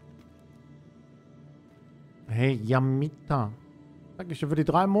 Hey, Yamita. Dankeschön für die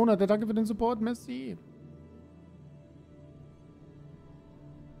 3 Monate. Danke für den Support. Merci.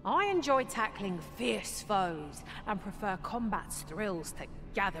 I enjoy tackling fierce foes and prefer combat's thrills to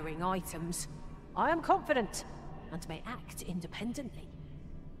gathering items. I am confident and may act independently.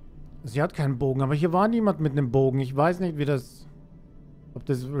 Sie hat keinen Bogen, aber hier war niemand mit einem Bogen. Ich weiß nicht, wie das... Ob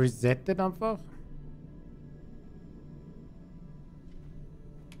das resettet einfach?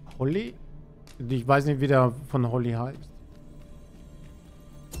 Holly? Ich weiß nicht, wie der von Holly heißt.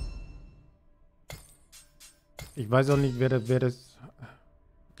 Ich weiß auch nicht, wer das...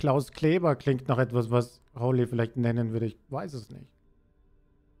 Klaus Kleber klingt nach etwas, was Holly vielleicht nennen würde. Ich weiß es nicht.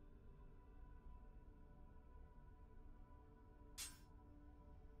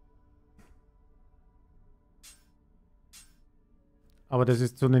 Aber das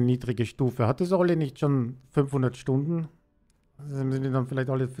ist so eine niedrige Stufe. Hat das Holly nicht schon 500 Stunden? Sind die dann vielleicht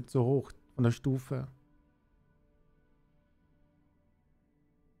alle viel zu hoch von der Stufe?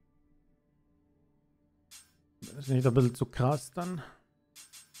 Das ist nicht ein bisschen zu krass dann?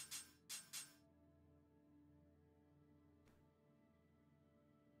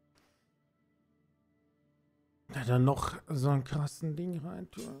 Ja, dann noch so ein krassen Ding rein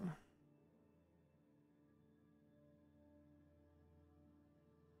tun.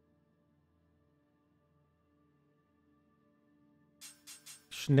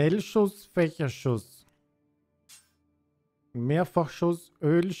 Schnellschuss, Fächerschuss. Mehrfachschuss,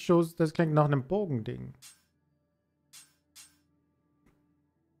 Ölschuss, das klingt nach einem Bogending.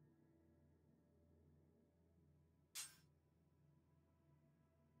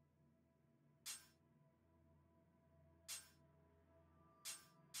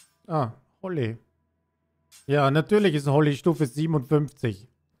 Ah, Holly. Ja, natürlich ist Holly Stufe 57.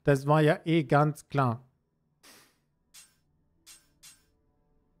 Das war ja eh ganz klar.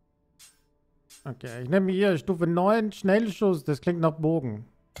 Okay, ich nehme hier Stufe 9, Schnellschuss. Das klingt nach Bogen.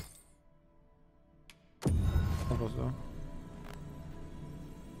 Einfach so.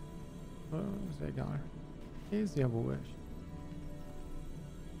 Ist ja egal. Ist ja wurscht.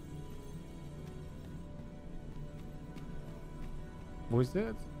 Wo ist der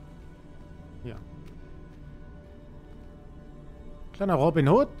jetzt? Ja. Kleiner Robin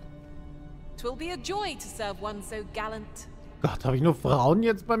Hood. It will be a joy to serve one so gallant. Gott, habe ich nur Frauen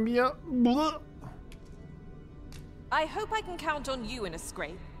jetzt bei mir? I hope I can count on you in a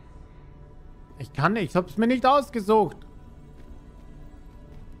scrape. Ich kann nicht, ich hab's mir nicht ausgesucht.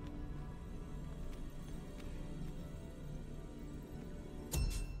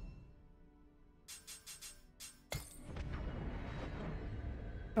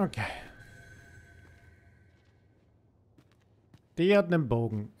 Okay. Die hat einen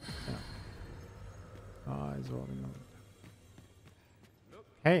Bogen. Ja. Also, genau.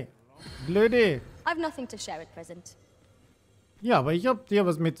 Hey, Blöde. I've nothing to share at present. Ja, aber ich hab dir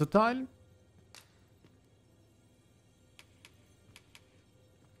was mitzuteilen.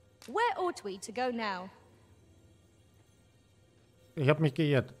 Where ought we to go now? Ich hab mich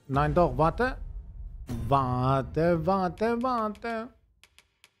geirrt. Nein, doch, warte. Warte.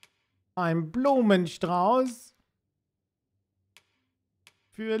 Ein Blumenstrauß.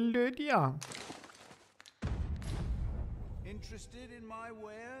 Für Lydia. Interested in my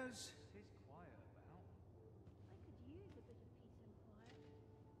wares?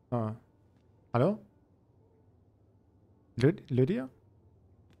 Ah. Hallo? Lydia?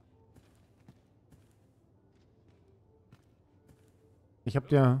 Ich hab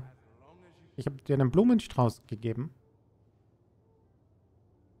dir einen Blumenstrauß gegeben.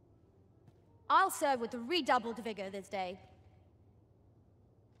 I'll serve with redoubled vigor this day.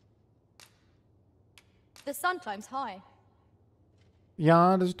 The sun climbs high.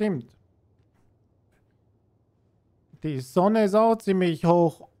 Ja, das stimmt. Die Sonne ist auch ziemlich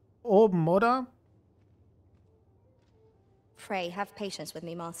hoch oben, oder? Pray, have patience with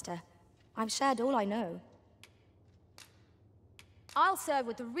me, Master. I've shared all I know. I'll serve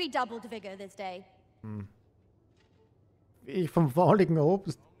with redoubled vigor this day. Ich vom fauligen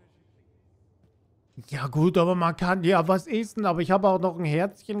Obst. Ja gut, aber man kann ja was essen, aber ich habe auch noch ein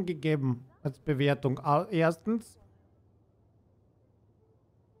Herzchen gegeben als Bewertung. Erstens.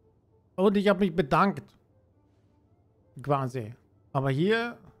 Und ich habe mich bedankt. Quasi. Aber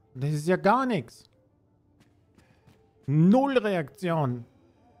hier, das ist ja gar nichts. Null Reaktion.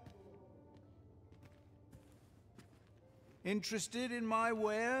 Interested in my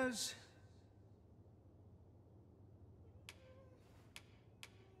wares?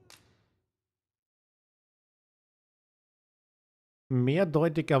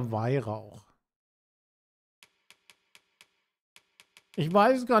 Mehrdeutiger Weihrauch. Ich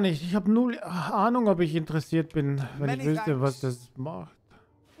weiß gar nicht. Ich habe null Ahnung, ob ich interessiert bin, wenn ich wüsste, was das macht.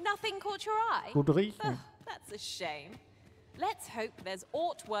 Nothing caught your eye? Gut riechen. Ugh, that's a shame. Let's hope there's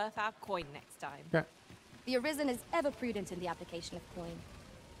aught worth our coin next time. Ja. The Arisen is ever prudent in the application of coin.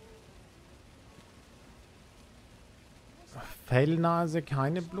 Fellnase,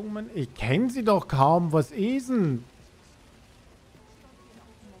 keine Blumen. Ich kenne sie doch kaum. Was ist denn?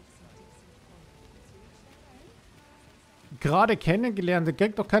 Gerade kennengelernt. Der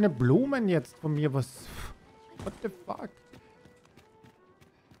kriegt doch keine Blumen jetzt von mir. Was? What the fuck?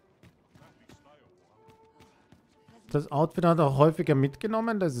 Das Outfit hat er auch häufiger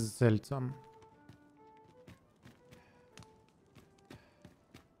mitgenommen. Das ist seltsam.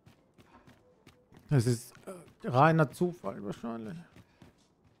 Das ist reiner Zufall wahrscheinlich.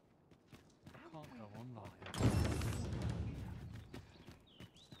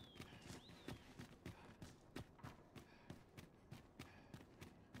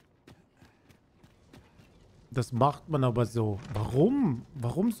 Das macht man aber so. Warum?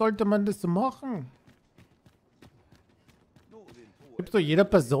 Warum sollte man das so machen? Gibst du jeder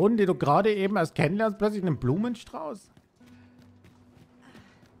Person, die du gerade eben erst kennenlernst, plötzlich einen Blumenstrauß?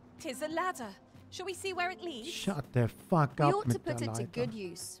 Tis a ladder. Shall we see where it leads? Shut the fuck We up ought to mit der put it to Leiter. good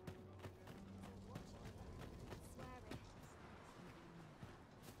use.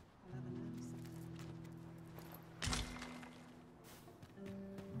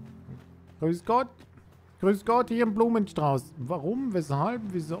 Grüß Gott. Grüß Gott, hier ein Blumenstrauß. Warum? Weshalb?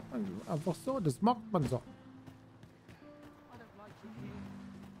 Wieso? Einfach so, das macht man so.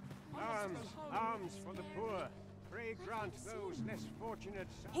 Alms for the poor. Pray grant those less fortunate.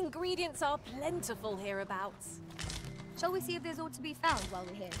 Ingredients are plentiful hereabouts. Shall we see if there's aught to be found while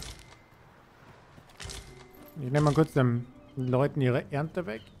we're here? Ich nehme mal kurz den Leuten ihre Ernte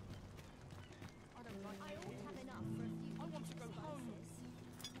weg.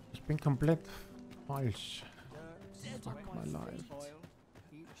 Ich bin komplett falsch. Fuck my life.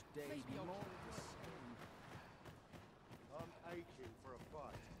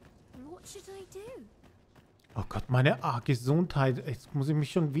 What should I do? Oh Gott, meine Gesundheit. Jetzt muss ich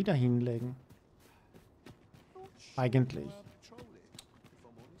mich schon wieder hinlegen. Eigentlich.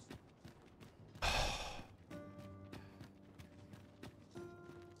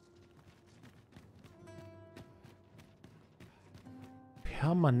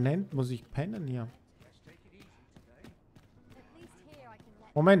 Permanent muss ich pennen hier.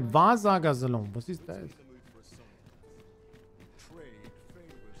 Moment, Wahrsagersalon. Was ist das?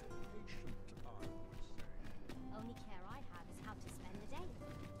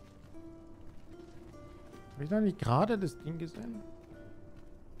 Habe ich da nicht gerade das Ding gesehen?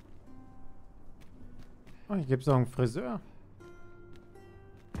 Oh, hier gibt es auch einen Friseur.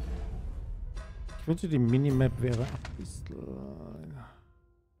 Ich wünschte, die Minimap wäre ein bisschen...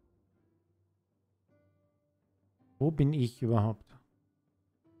 Wo bin ich überhaupt?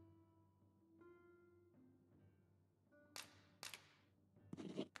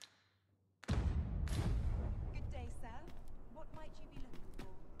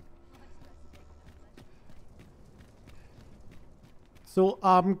 So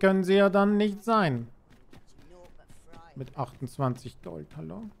arm können sie ja dann nicht sein. Mit 28 Gold,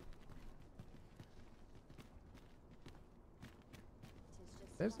 hallo?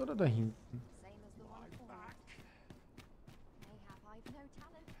 Das oder da hinten?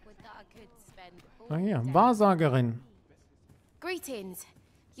 Ah ja, Wahrsagerin. Greetings.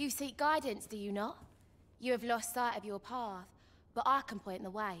 You seek guidance, do you not? You have lost sight of your path, but I can point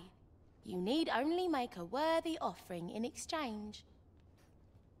the way. You need only make a worthy offering in exchange.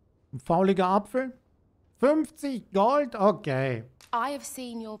 Ein fauliger Apfel? 50 Gold? Okay. I have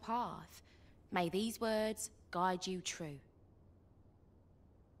seen your path. May these words guide you true.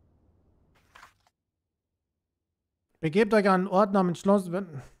 Begebt euch an einen Ort namens Schloss...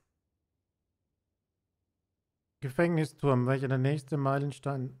 Gefängnisturm, welcher der nächste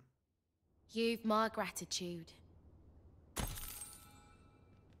Meilenstein... You've my gratitude.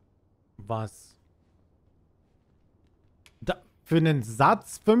 Was? Für einen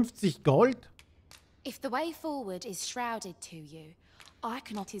Satz 50 Gold? If the way forward is shrouded to you, I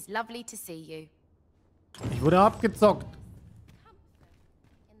cannot is lovely to see you. Ich wurde abgezockt.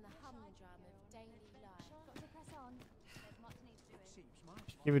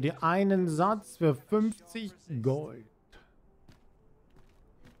 Ich gebe dir einen Satz für 50 Gold.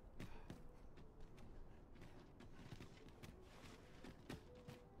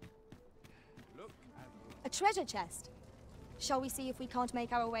 A treasure chest. Shall we see if we can't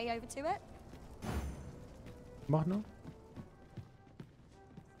make our way over to it? Mach nur.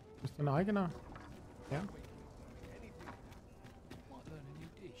 Ist dein eigener? Ja. Might learn a new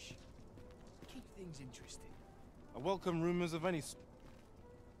dish. Keep things interesting. I welcome rumors of any...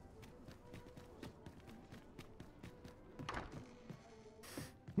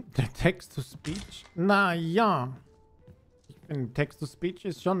 Der Text-to-Speech? Na ja. Ich finde, Text-to-Speech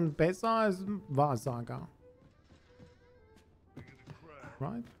ist schon besser als ein Wahrsager.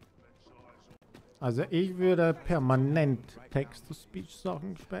 Right? Also ich würde permanent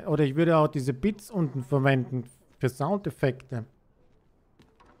Text-to-Speech-Sachen sprechen. Oder ich würde auch diese Bits unten verwenden für Soundeffekte.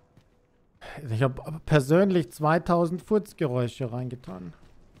 Ich habe persönlich 2000 Furzgeräusche reingetan.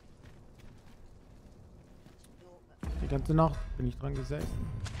 Die ganze Nacht bin ich dran gesessen.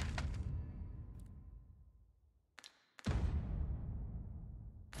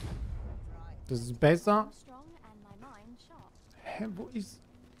 Das ist besser. Hä, wo ist...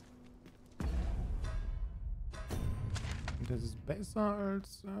 Das ist besser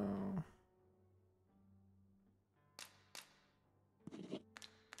als...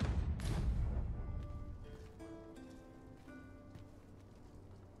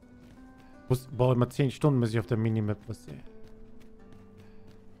 Brauche immer 10 Stunden, bis ich auf der Minimap was sehe.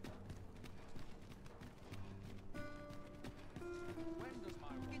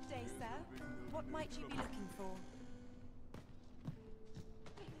 Good day, sir. What might you be looking for?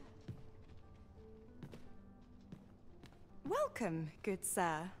 Welcome, good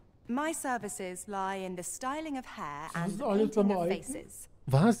sir. My services lie in the styling of hair and the painting of faces.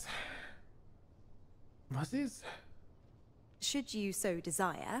 Was? Was ist? Should you so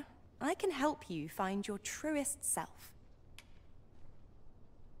desire, I can help you find your truest self.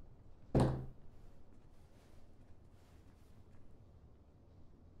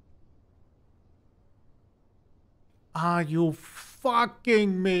 Are you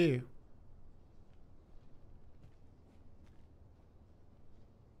fucking me?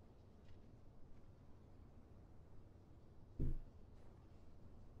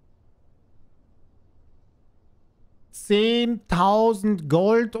 $10.000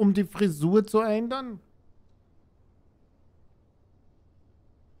 Gold, um die Frisur zu ändern?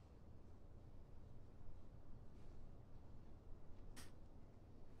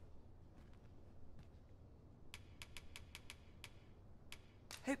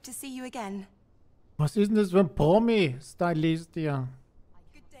 Hope to see you again. Was ist denn das für ein Promi-Stylist hier?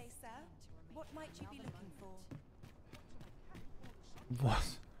 Good day, sir. What might you be looking for?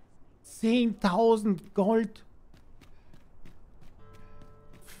 Was? 10.000 Gold?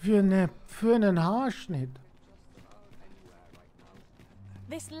 Für einen Haarschnitt.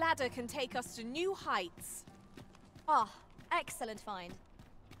 This ladder can take us to new heights. Ah, excellent find.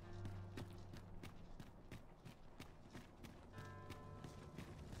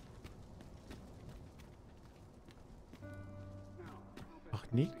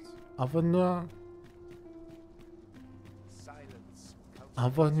 Nichts. Einfach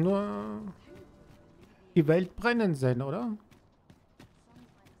nur die Welt brennen sehen, oder?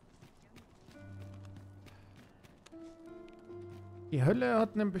 Die Hölle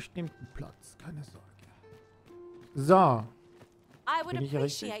hat einen bestimmten Platz, keine Sorge. So. I would Bin ich hier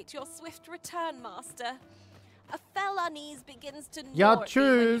richtig? appreciate your swift return, Master. A fell unease begins to Ja, gnaw at me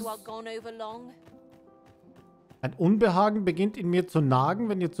when tschüss. you are gone over long. Ein Unbehagen beginnt in mir zu nagen,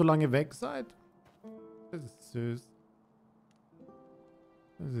 wenn ihr zu lange weg seid. Das ist süß.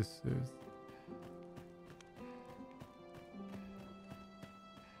 Das ist süß.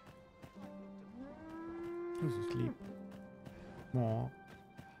 Das ist lieb. Oh.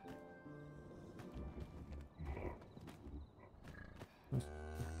 Das ist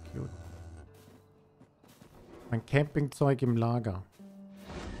cute. Mein Campingzeug im Lager.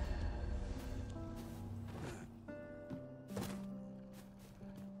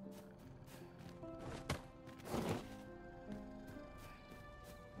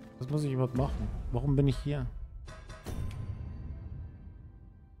 Was muss ich überhaupt machen? Warum bin ich hier?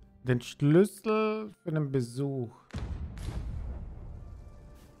 Den Schlüssel für den Besuch.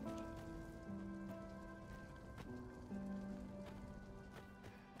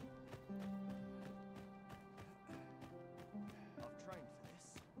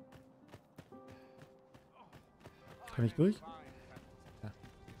 Kann ich durch? Ja.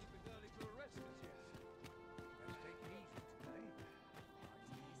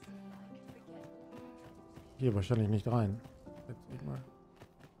 Hier wahrscheinlich nicht rein. Jetzt mal.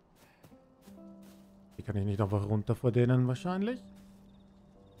 Hier kann ich nicht einfach runter vor denen wahrscheinlich.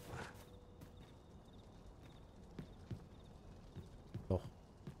 Doch.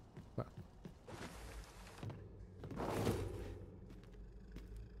 Ja.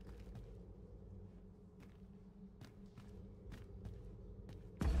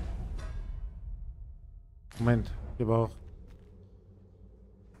 Moment, hier war auch.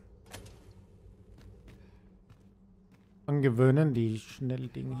 Angewöhnen, die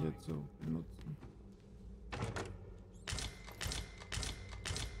Schnelldinge hier zu benutzen.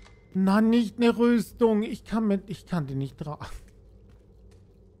 Na, nicht eine Rüstung. Ich kann die nicht tragen.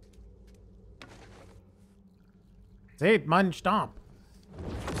 Seht meinen Stab.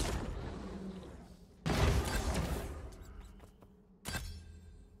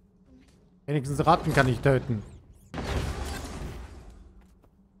 Wenigstens Ratten kann ich töten.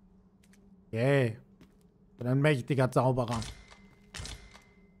 Yay. Ich bin ein mächtiger Zauberer.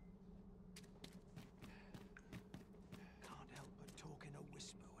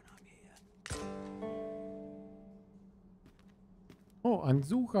 Oh, ein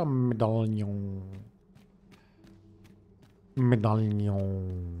Suchermedaillon.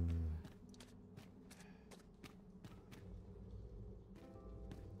 Medaillon.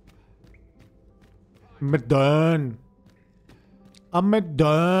 Medan.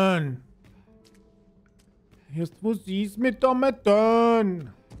 Medan. Erst wo sie es mit der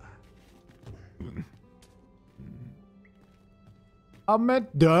Medan.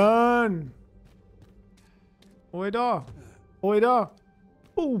 Medan. Oder? Oder?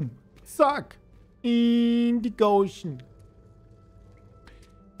 Boom. Zack. In die Gauschen.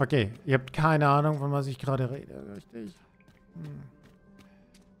 Okay, ihr habt keine Ahnung, von was ich gerade rede, richtig?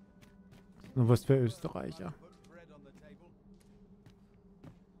 Nur was für Österreicher.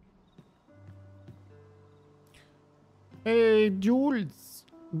 Hey, Jules.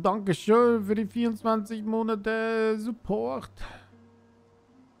 Dankeschön für die 24 Monate Support.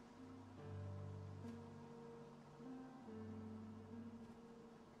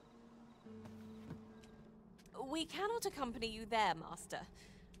 We cannot accompany you there, Master.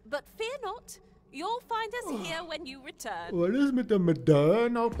 But fear not, you'll find us here when you return. Was ist mit der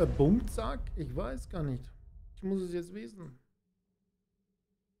Medaille auf der Bumzack? Ich weiß gar nicht. Ich muss es jetzt wissen.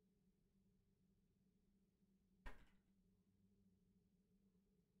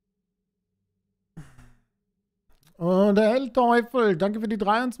 Und der Hellteufel, danke für die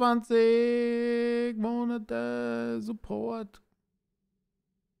 23 Monate Support.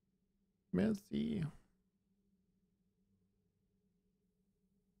 Merci.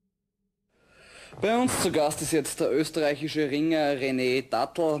 Bei uns zu Gast ist jetzt der österreichische Ringer René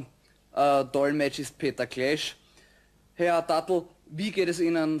Dattel. Dolmetsch ist Peter Klesch. Herr Dattel, wie geht es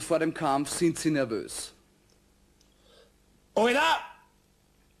Ihnen vor dem Kampf? Sind Sie nervös? Alter!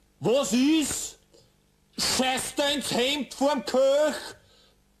 Was ist? Scheißt du ins Hemd vorm Köch?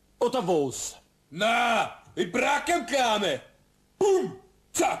 Oder was? Na, ich brauch ihn Kleine! Boom!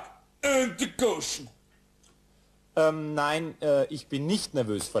 Zack! Und die Goschen! Nein, ich bin nicht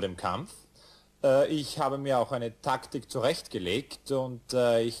nervös vor dem Kampf. Ich habe mir auch eine Taktik zurechtgelegt und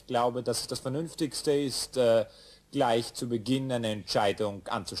ich glaube, dass es das Vernünftigste ist, gleich zu Beginn eine Entscheidung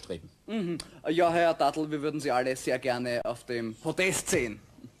anzustreben. Mhm. Ja, Herr Dattel, wir würden Sie alle sehr gerne auf dem Podest sehen.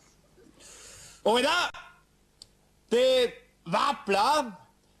 Oder? Die Wappler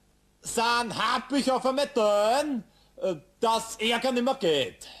sind happig auf einmal Metall, dass Ärger nicht mehr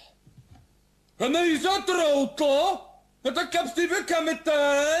geht. Na, ist ein Trottel? Ja, da glaubst du, wir kein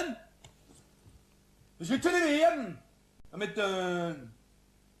Metall? Das wird schon nicht werden. Metall.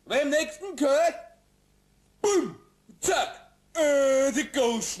 Weil im nächsten gehört, boom, zack, die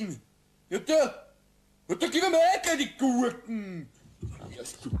Gauschen. Ja, da gib mir mal die Gurken.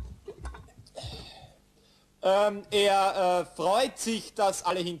 Er freut sich, dass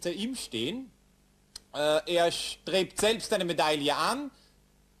alle hinter ihm stehen. Er strebt selbst eine Medaille an.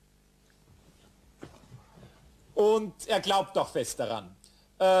 Und er glaubt auch fest daran.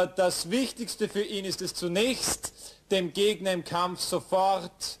 Das Wichtigste für ihn ist es zunächst, dem Gegner im Kampf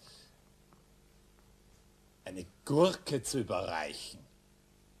sofort eine Gurke zu überreichen.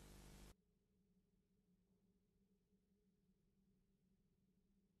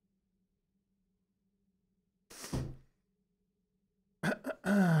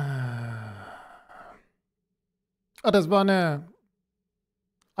 Ah, das war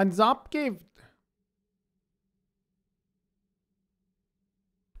ein Sabgift.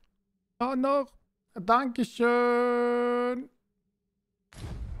 Ah, noch. Dankeschön.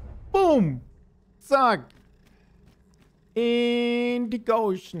 Boom. Zack. In die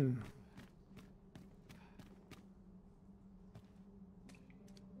Gauschen.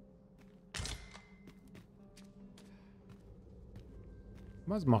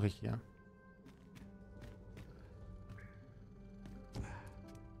 Was mache ich hier?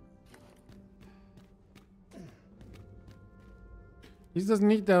 Ist das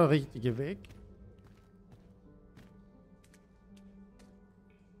nicht der richtige Weg?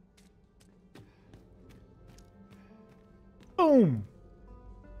 Boom!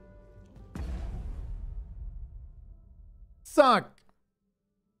 Zack!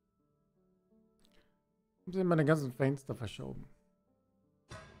 Haben sie meine ganzen Fenster verschoben.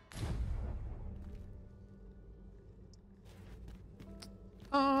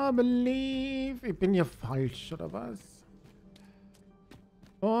 I believe. Ich bin hier falsch, oder was?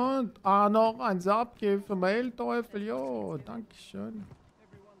 Und noch ein Sabgift vom Heilteufel. Jo, dankeschön.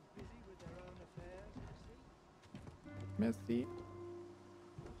 Merci.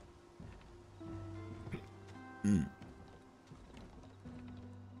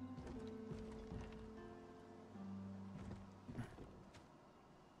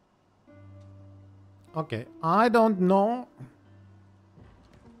 Okay, I don't know.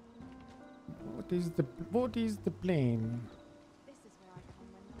 What is the plan?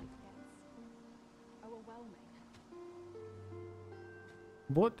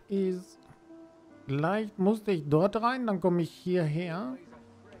 What is... Vielleicht musste ich dort rein, dann komme ich hierher.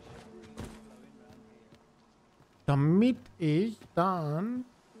 Damit ich dann...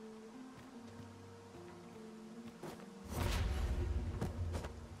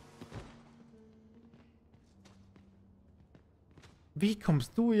 Wie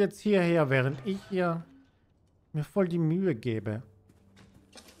kommst du jetzt hierher, während ich hier mir voll die Mühe gebe?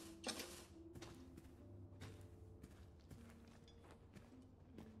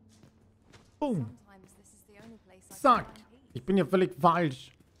 Boom. Zack. Ich bin ja völlig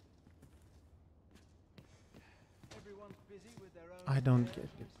falsch. I don't get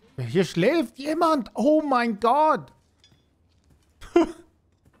it. Hier schläft jemand. Oh mein Gott.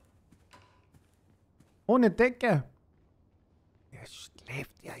 Ohne Decke. Hier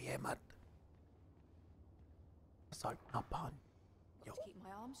schläft ja jemand. Wir sollten abhauen. Jo.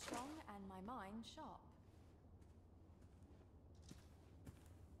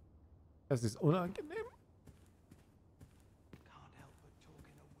 Das ist unangenehm.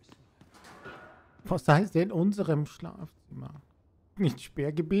 Was heißt denn in unserem Schlafzimmer? Nicht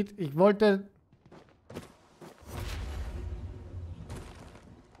Sperrgebiet. Ich wollte...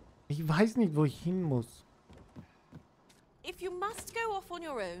 Ich weiß nicht, wo ich hin muss. If you must go off on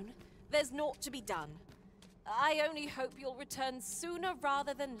your own, there's naught to be done. I only hope you'll return sooner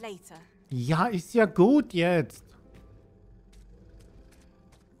rather than later. Ja, ist ja gut jetzt.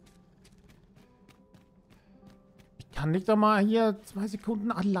 Ich kann nicht einmal hier 2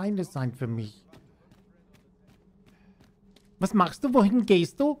 Sekunden alleine sein für mich. Was machst du? Wohin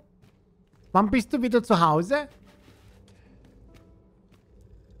gehst du? Wann bist du wieder zu Hause?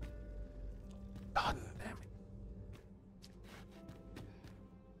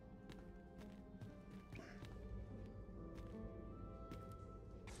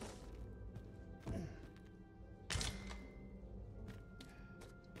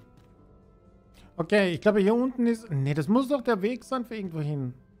 Okay, ich glaube hier unten ist... Ne, das muss doch der Weg sein für irgendwo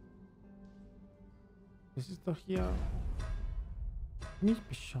hin. Das ist doch hier... Nicht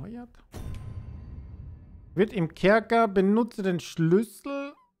bescheuert? Wird im Kerker, benutze den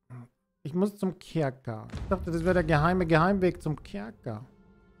Schlüssel. Ich muss zum Kerker. Ich dachte, das wäre der geheime Geheimweg zum Kerker.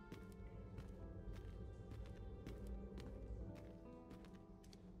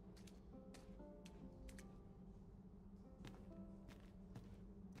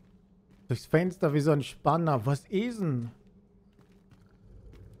 Durchs Fenster wie so ein Spanner. Was ist denn?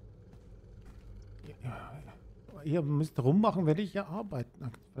 Ihr müsst rummachen, werde ich ja arbeiten.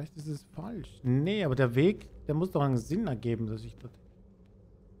 Vielleicht ist es falsch. Nee, aber der Weg, der muss doch einen Sinn ergeben, dass ich das...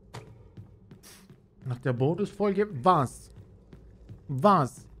 Nach der Bonusfolge... Was?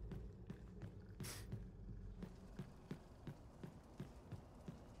 Was?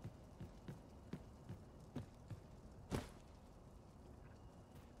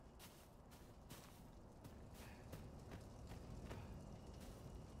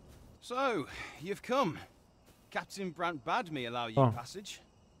 So, you've come. Captain Brandt bade me allow you passage.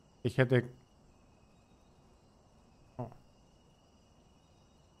 Ich hätte... Oh.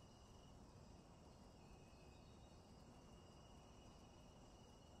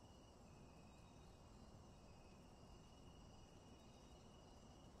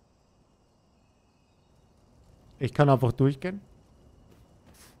 Ich kann einfach durchgehen.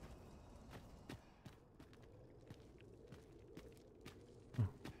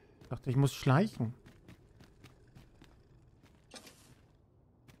 Ich dachte, ich muss schleichen.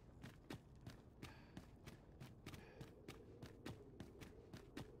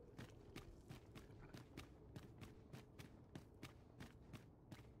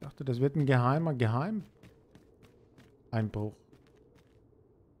 Ich dachte, das wird ein geheimer Einbruch.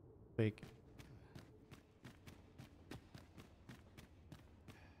 Weg.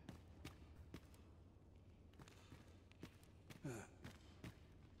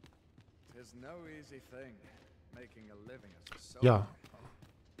 Ja.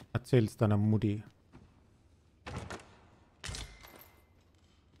 Erzähl's deiner Mutti.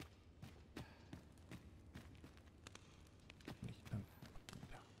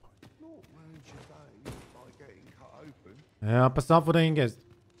 Ja, pass auf, wo du hingehst.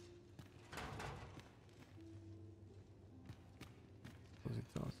 So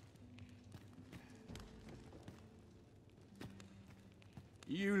sieht's aus.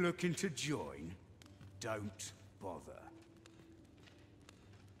 You looking to join? Don't bother.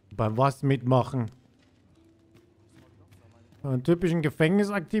 Bei was mitmachen? Bei typischen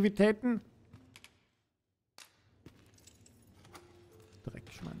Gefängnisaktivitäten?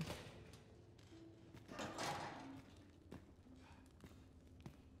 Dreckschwein.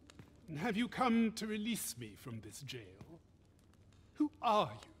 Have you come to release me from this jail? Who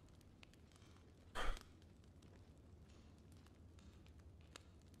are you?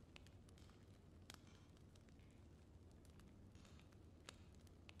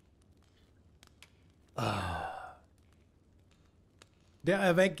 Der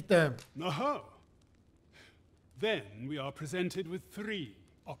Erweckte. Aha. Then we are presented with three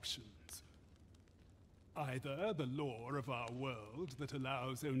options. Either the law of our world that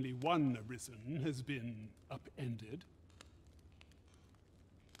allows only one arisen has been upended,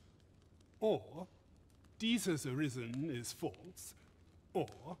 or Jesus arisen is false,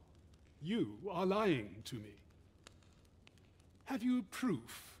 or you are lying to me. Have you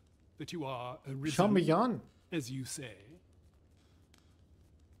proof that you are arisen, Schau mich an. as you say?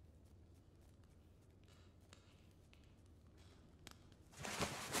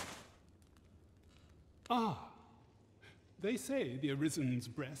 Ah, they say the Arisen's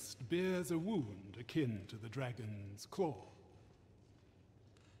breast bears a wound akin to the dragon's claw.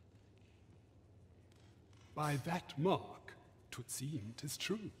 By that mark, 'twould seem 'tis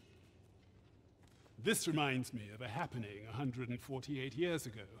true. This reminds me of a happening 148 years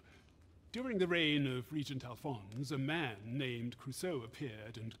ago. During the reign of Regent Alphonse, a man named Crusoe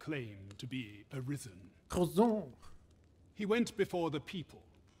appeared and claimed to be arisen. Crusoe. He went before the people,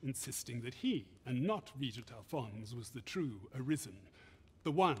 insisting that he, and not Regent Alphonse, was the true arisen,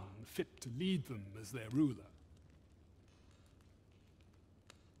 the one fit to lead them as their ruler.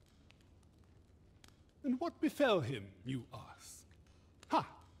 And what befell him, you ask? Ha!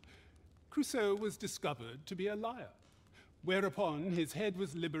 Crusoe was discovered to be a liar, whereupon his head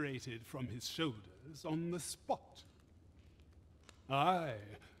was liberated from his shoulders on the spot.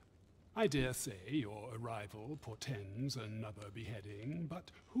 Aye, I dare say your arrival portends another beheading, but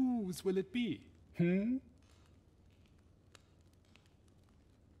whose will it be,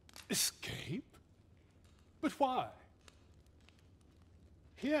 Escape? But why?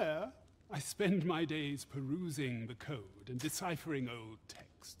 Here, I spend my days perusing the code and deciphering old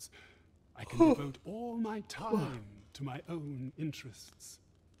texts. I can devote all my time to my own interests.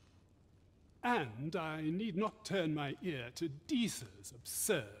 And I need not turn my ear to Deesa's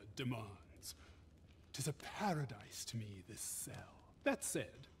absurd demands. 'Tis a paradise to me, this cell. That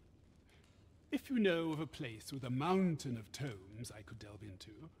said, if you know of a place with a mountain of tomes I could delve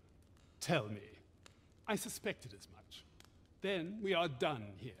into, tell me. I suspected as much. Then we are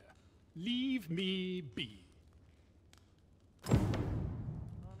done here. Leave me be.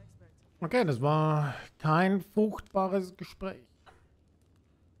 Okay, das war kein fruchtbares Gespräch.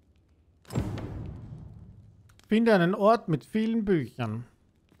 Finde einen Ort mit vielen Büchern.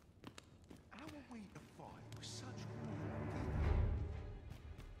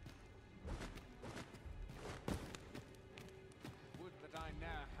 Would that I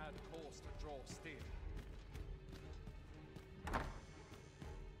ne'er had cause to draw steel.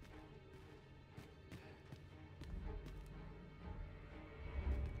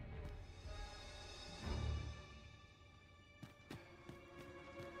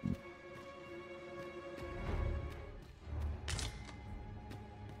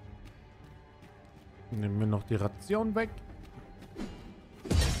 Nehmen wir noch die Ration weg.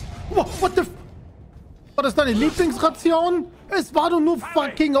 Oh, what the f... War das deine Lieblingsration? Es war doch nur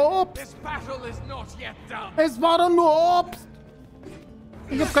fucking Obst. Es war doch nur Obst.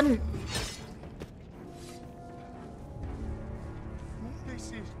 Ich hab keinen...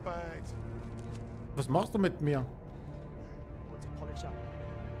 Was machst du mit mir?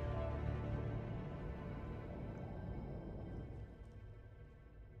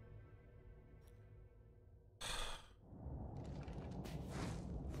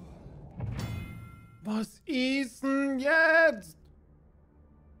 Was ist denn jetzt?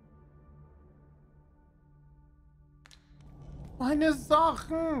 Meine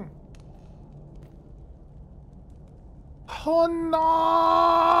Sachen. Oh no!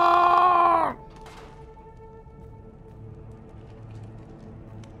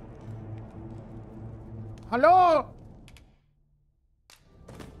 Hallo?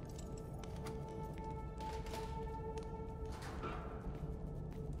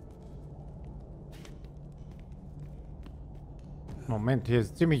 Moment, hier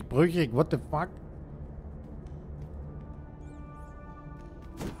ist ziemlich brüchig. What the fuck?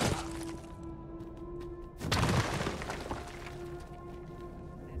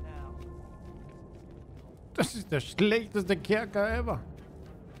 Das ist der schlechteste Kerker ever.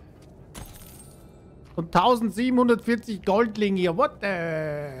 Und 1740 Goldlinge hier. What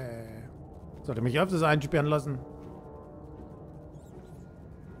the... Sollte mich öfters einsperren lassen.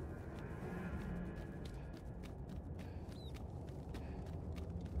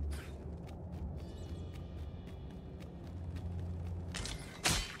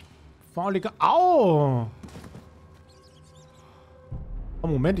 Fauliger... Au! Oh,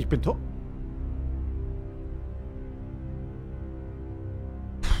 Moment, ich bin tot.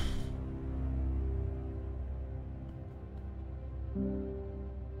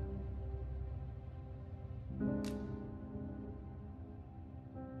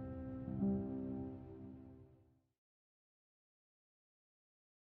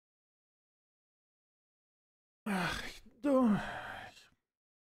 Ach, du...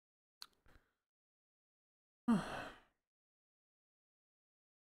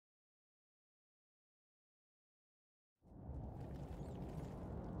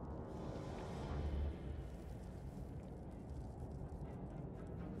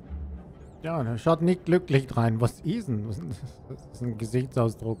 Ja, der schaut nicht glücklich rein. Was ist denn? Das ist ein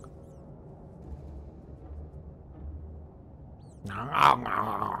Gesichtsausdruck.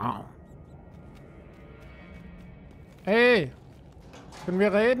 Hey! Können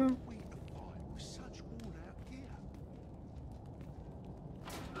wir reden?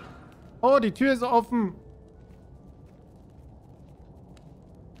 Oh, die Tür ist offen.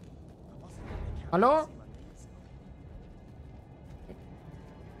 Hallo?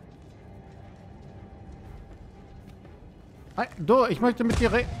 Hey, du, ich möchte mit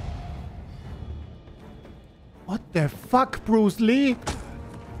dir reden. What the fuck, Bruce Lee?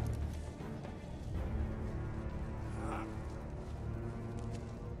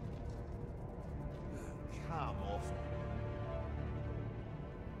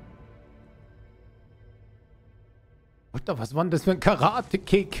 Alter, was war denn das für ein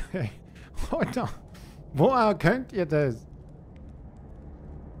Karate-Kick? Alter, woher könnt ihr das?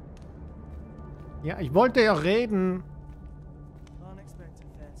 Ja, ich wollte ja reden.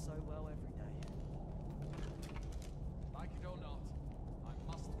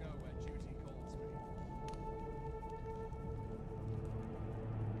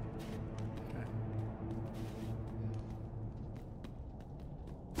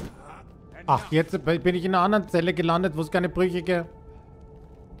 Ach, jetzt bin ich in einer anderen Zelle gelandet, wo es keine brüchige...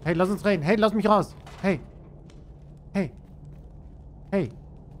 Hey, lass uns reden. Hey, lass mich raus. Hey. Hey. Hey.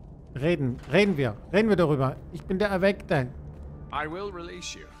 Reden wir. Reden wir darüber. Ich bin der Erweckte. I will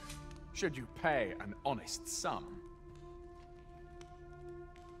release you, should you pay an honest sum.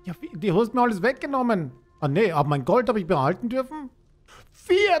 Ja, die hast mir alles weggenommen. Ah, nee, aber mein Gold habe ich behalten dürfen?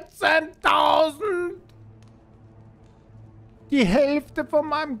 14.000! Die Hälfte von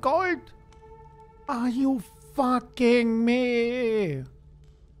meinem Gold! Are you fucking me?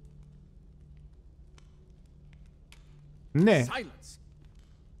 Nee. Silence.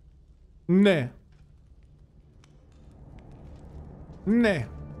 Nee. Nee.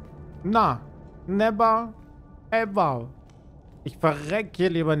 Na. Never. Ever. Ich verreck hier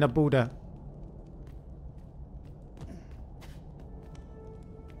lieber in der Bude.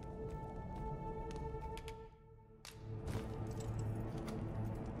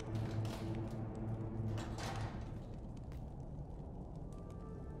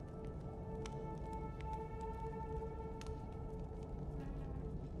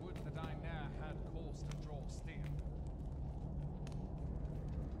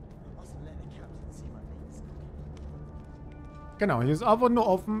 Genau, hier ist einfach nur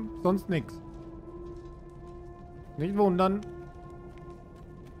offen, sonst nichts. Nicht wundern.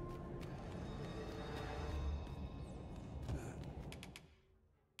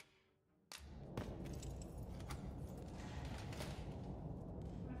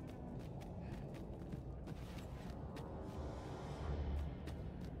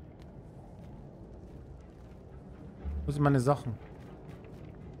 Wo sind meine Sachen?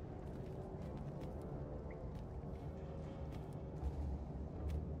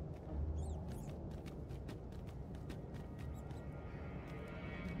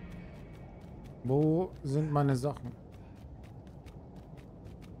 Wo sind meine Sachen?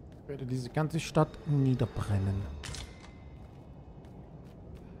 Ich werde diese ganze Stadt niederbrennen.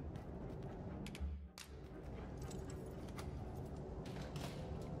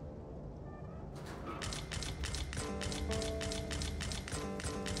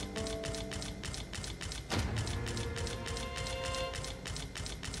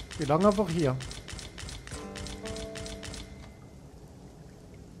 Wie lange einfach hier?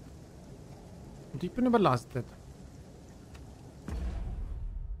 Und ich bin überlastet.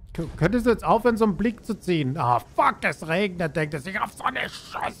 Könntest du jetzt aufhören, so einen Blick zu ziehen? Ah, fuck, es regnet, denkt er sich auf so eine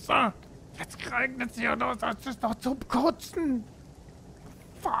Scheiße. Jetzt regnet es hier und das ist doch zum Kotzen.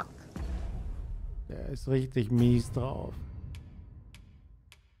 Fuck. Der ist richtig mies drauf.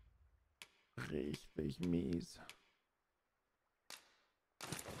 Richtig mies.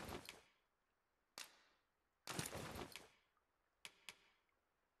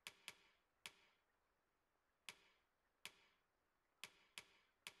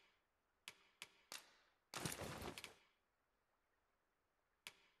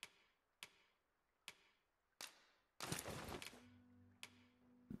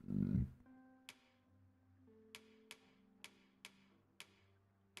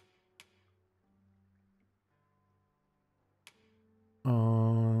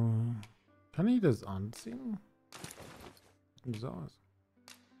 Kann ich das anziehen? Wie sieht's aus?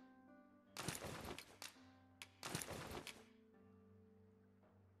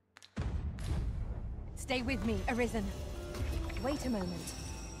 Stay with me, Arisen. Wait a moment.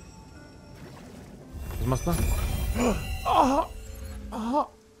 Was machst du? Oh, oh,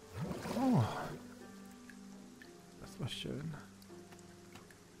 oh. Das war schön.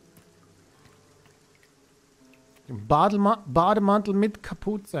 Bademantel mit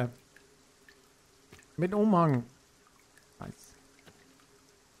Kapuze. Mit Umhang. Nice.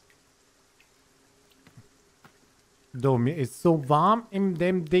 So, mir ist so warm in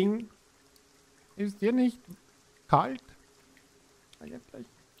dem Ding. Ist dir nicht kalt? Eigentlich.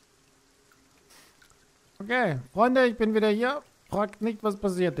 Okay, Freunde, ich bin wieder hier. Fragt nicht, was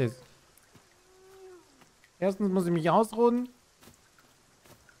passiert ist. Erstens muss ich mich ausruhen.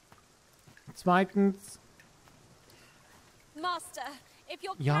 Zweitens. Master, if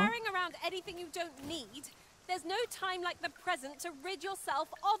you're Ja? carrying around anything you don't need, there's no time like the present to rid yourself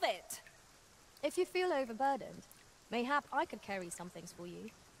of it. If you feel overburdened, mayhap I could carry some things for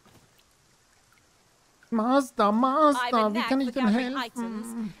you. Master, I'm a wie knack kann ich for denn gathering helfen? items,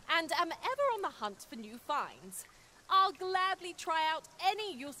 and am ever on the hunt for new finds. I'll gladly try out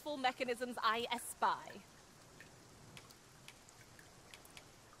any useful mechanisms I espy.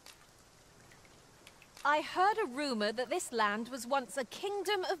 I heard a rumor that this land was once a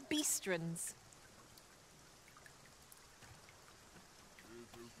kingdom of beastrons.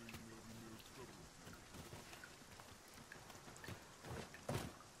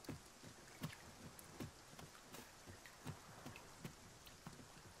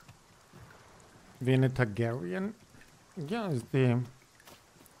 Wie eine Targaryen. Ja, ist die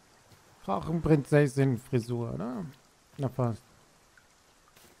Drachenprinzessin-Frisur, oder? Na fast.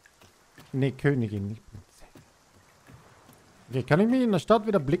 Ne, Königin, nicht Prinzessin. Okay, kann ich mich in der Stadt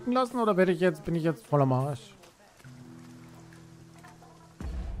wieder blicken lassen oder bin ich jetzt voll am Arsch?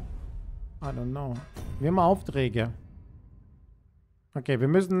 I don't know. Wir haben Aufträge. Okay, wir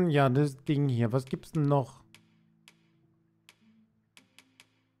müssen, ja, das Ding hier. Was gibt's denn noch?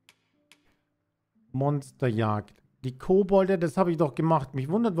 Monsterjagd. Die Kobolde, das habe ich doch gemacht. Mich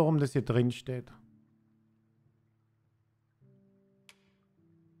wundert, warum das hier drin steht.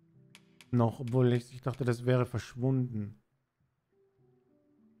 Noch, obwohl ich dachte, das wäre verschwunden.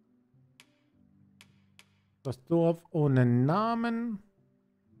 Das Dorf ohne Namen.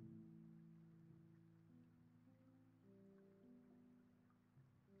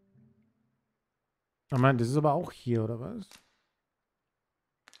 Ich meine, das ist aber auch hier, oder was?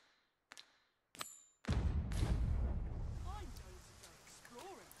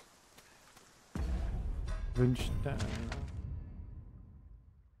 Wünschte.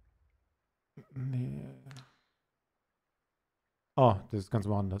 Nee. Oh, das ist ganz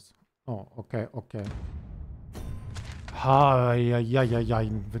woanders. Oh, okay, okay. Ha, ja, ja, ja, ja.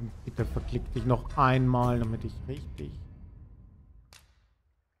 Bitte verklick dich noch einmal, damit ich richtig...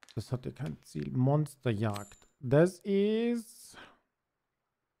 Das hatte kein Ziel. Monsterjagd. Das ist...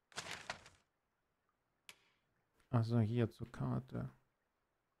 Also hier zur Karte.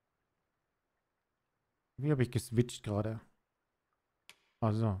 Wie habe ich geswitcht gerade?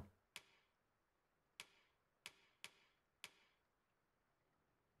 Also.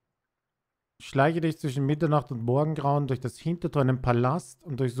 Schleiche dich zwischen Mitternacht und Morgengrauen durch das Hintertor in den Palast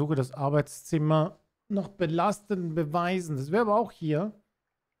und durchsuche das Arbeitszimmer nach belastenden Beweisen. Das wäre aber auch hier.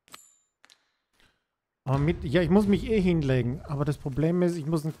 Aber ja, ich muss mich eh hinlegen. Aber das Problem ist, ich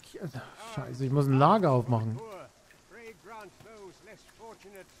muss ein... Scheiße, ich muss ein Lager aufmachen.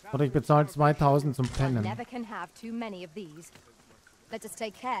 Oder ich bezahle 2000 zum Pennen.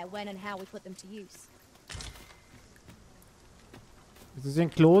 Das ist ein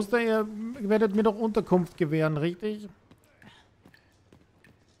Kloster, ihr werdet mir doch Unterkunft gewähren, richtig?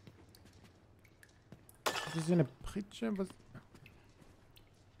 Das ist hier eine Pritsche, was...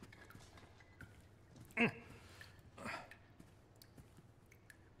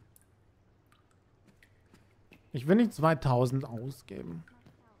 Ich will nicht 2000 ausgeben.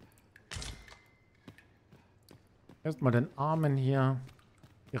 Erstmal den Armen hier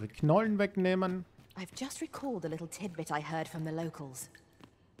ihre Knollen wegnehmen. I've just recalled a little tidbit I heard from the locals.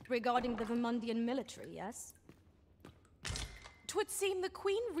 Regarding the Vermundian military, yes? 'Twould seem the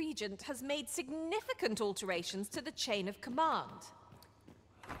Queen Regent has made significant alterations to the chain of command.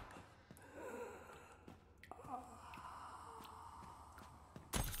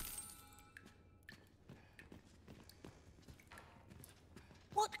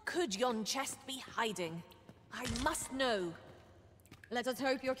 What could yon chest be hiding? I must know. Let us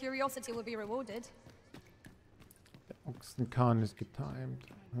hope your curiosity will be rewarded. Der Ochsenkahn ist getimed.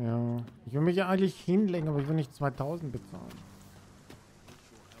 Ja. Ich will mich ja eigentlich hinlegen, aber ich will nicht 2000 bezahlen.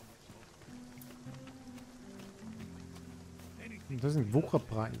 Das sind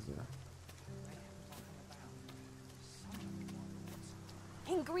Wucherpreise.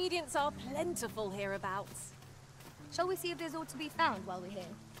 Ingredients are plentiful hereabouts. Shall we see if there's aught to be found while we're here?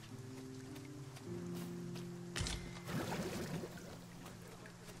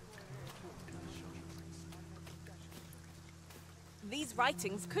 These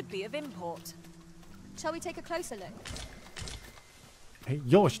writings could be of import. Shall we take a closer look? Hey,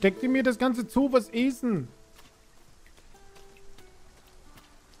 jo, steckt ihr mir das Ganze zu? Was ist denn?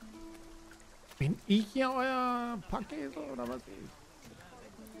 Bin ich hier euer Paket oder was ist?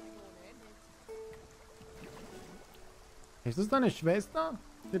 Ist das deine Schwester?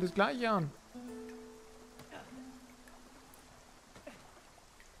 Sieht das gleiche an.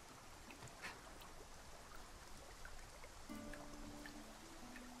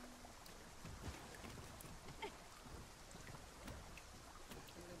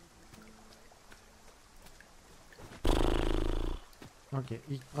 Okay,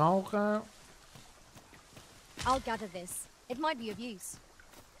 ich brauche... I'll gather this. It might be of use.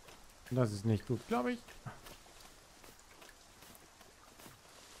 Das ist nicht gut, glaube ich.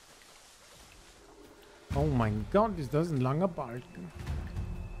 Oh mein Gott, ist das ein langer Balken.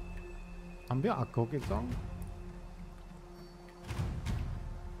 Haben wir Akku gezogen?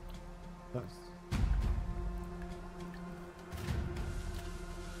 Das.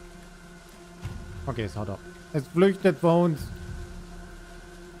 Okay, es haut ab. Es flüchtet vor uns.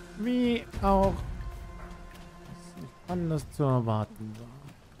 Wie auch es nicht anders zu erwarten war.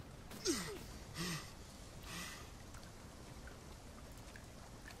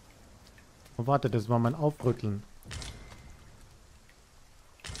 Oh, warte, das war mein Aufrütteln.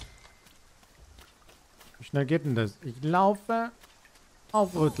 Wie schnell geht denn das? Ich laufe,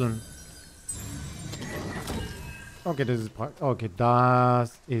 aufrütteln. Okay, das ist praktisch. Okay,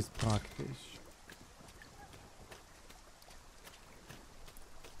 das ist praktisch.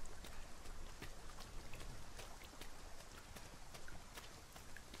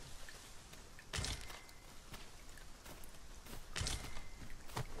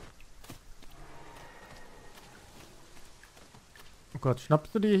 Oh Gott,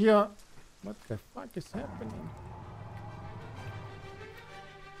 schnappst du dir hier? What the fuck is happening?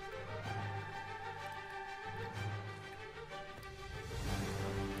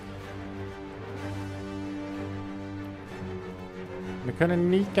 Wir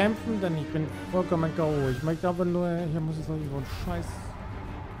können nicht kämpfen, denn ich bin vollkommen K.O. Ich möchte aber nur... Hier muss es irgendwo ein Scheiß...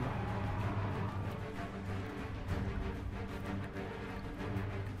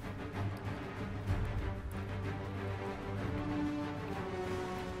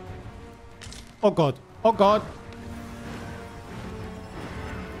 Oh Gott, oh Gott.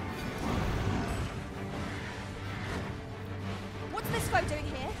 What's this foe doing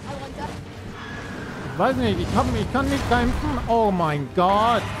here, I wonder? Ich weiß nicht, ich kann nicht kämpfen. Oh mein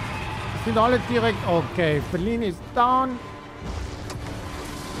Gott. Die sind alle direkt... Okay, Berlin ist down.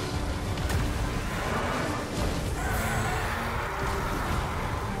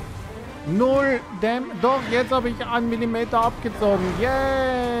 Null Damage. Doch, jetzt habe ich 1 Millimeter abgezogen.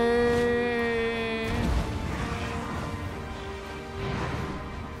 Yay!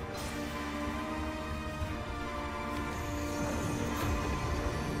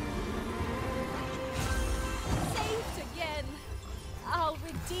 Saved again. I'll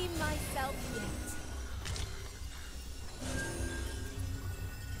redeem myself yet.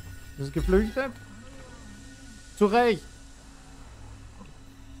 Ist geflüchtet? Zu Recht.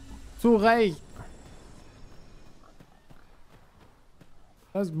 Zu Recht.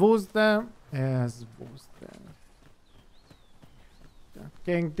 Das wusste. Es wusste.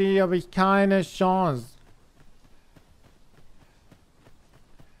 Gegen die habe ich keine Chance.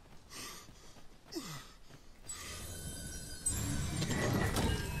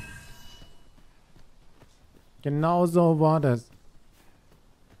 Genau so war das.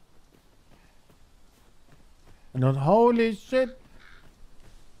 Und holy shit.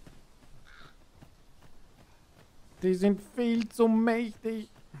 Die sind viel zu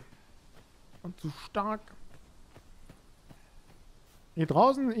mächtig. Und zu stark. Hier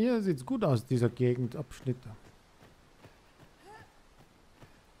draußen, hier sieht es gut aus, dieser Gegendabschnitt.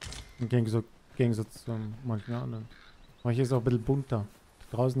 Im Gegensatz zu manchen anderen. Aber hier ist auch ein bisschen bunter.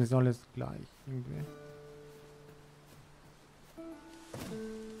 Draußen ist alles gleich. Irgendwie.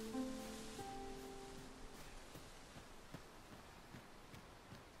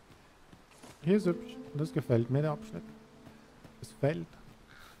 Hier ist hübsch. Das gefällt mir, der Abschnitt. Das Feld.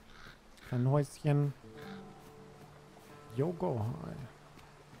 Ein Häuschen. Yogo High.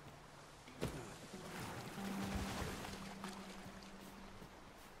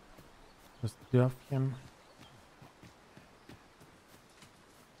 Das Dörfchen.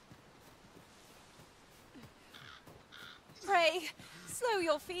 Pray, slow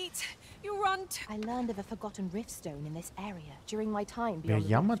your feet. You run. I learned of a forgotten riftstone in this area during my time Wer beyond the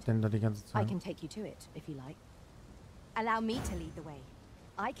jammert denn da die ganze I Zeit? can take you to it, if you like. Allow me to lead the way.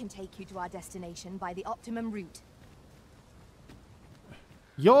 I can take you to our destination by the optimum route.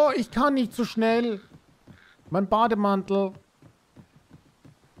 Jo, ich kann nicht so schnell. Mein Bademantel.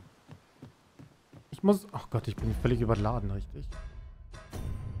 Ich muss... Ach Gott, ich bin völlig überladen, richtig?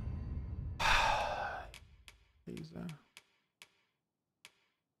 Diese...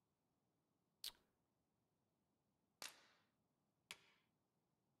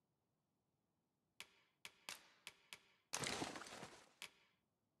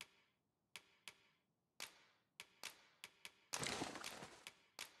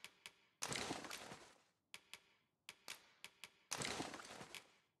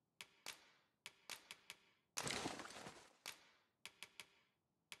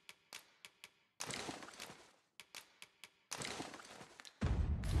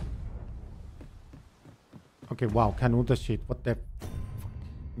 Okay, wow, kein Unterschied. What the fuck?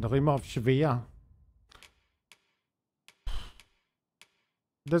 Noch immer auf schwer.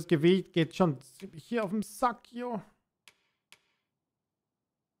 Das Gewicht geht schon ziemlich hier auf dem Sack, jo.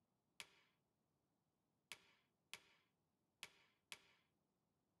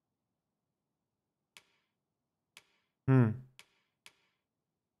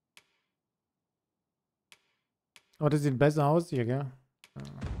 Oh, das sieht besser aus hier, gell? Ja.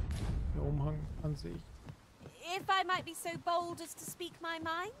 Der Umhang an sich. If I might be so bold as to speak my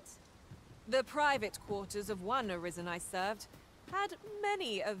mind? The private quarters of one Arisen I served had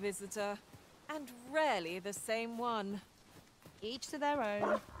many a visitor, and rarely the same one. Each to their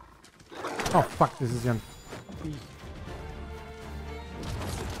own. Oh fuck, das ist ja ein...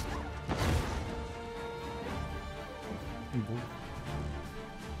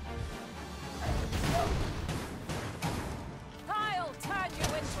 I'll turn you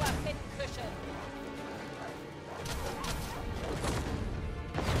into a pincushion.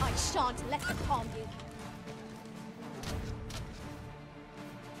 I shan't let them harm you.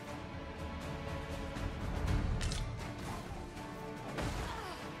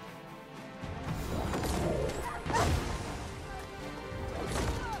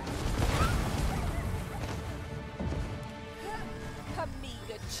 A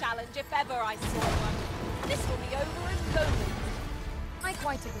meager challenge if ever I saw one. This will be over in moments. I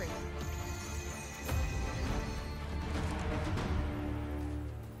quite agree.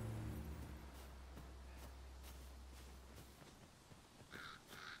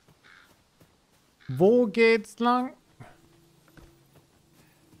 Wo geht's lang?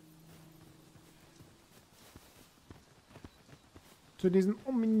 Zu diesem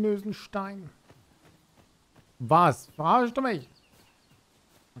ominösen Stein. Was? Verarschst du mich?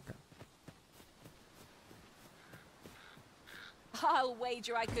 Okay. I'll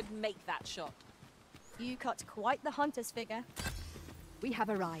wager I could make that shot. You cut quite the hunter's figure. We have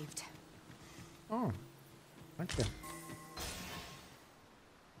arrived. Oh. Danke.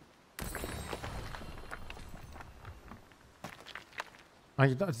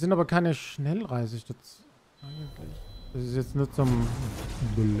 Das sind aber keine Schnellreisestationen. Das ist jetzt nur zum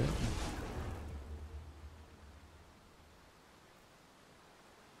Bullen.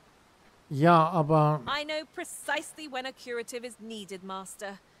 Ja, aber... I know precisely when a curative is needed,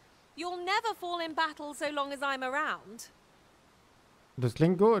 Master. You'll never fall in battle so long as I'm around. Das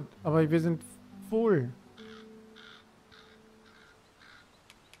klingt gut, aber wir sind voll.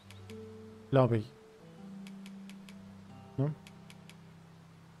 Glaube ich. Ne?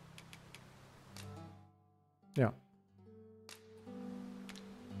 Ja.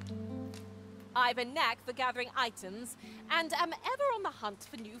 I've a knack for gathering items, and am ever on the hunt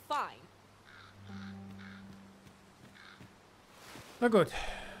for new find. Na gut.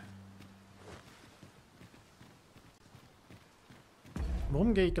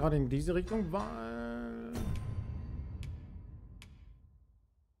 Warum gehe ich gerade in diese Richtung?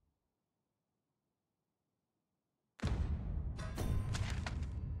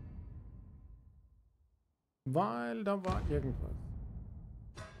 Weil da war irgendwas.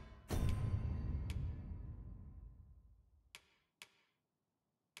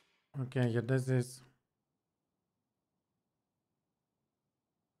 Okay, ja, das ist...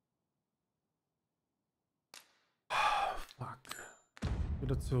 Fuck.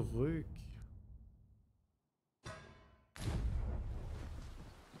 Wieder zurück.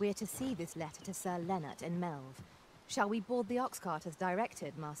 We're to see this letter to Sir Leonard in Melve. Shall we board the ox cart as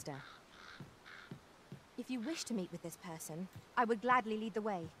directed, Master? If you wish to meet with this person, I would gladly lead the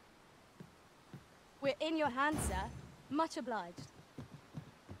way. We're in your hands, sir. Much obliged.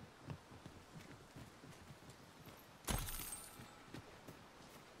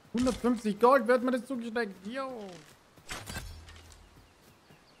 $150 Gold wird mir das zugesteckt. Jo.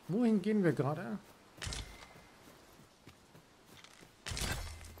 Wohin gehen wir gerade?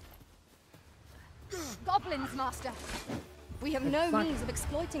 Goblins, Master. We have no means of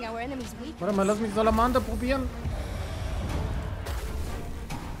exploiting our enemy's weakness. Warte mal, lass mich Salamander probieren.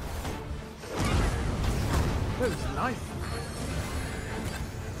 Das ist nice.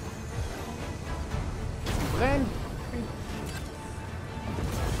 Brennt.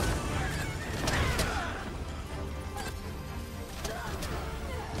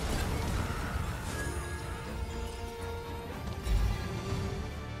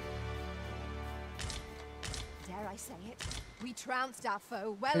 Dare I say it? We trounced our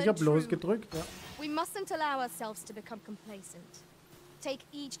foe well Ich and hab true. losgedrückt, ja. We mustn't allow ourselves to become complacent. Take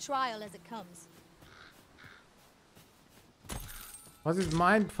each trial as it comes. Was ist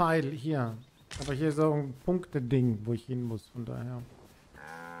mein Pfeil hier? Aber hier ist so ein Punkte-Ding, wo ich hin muss, von daher.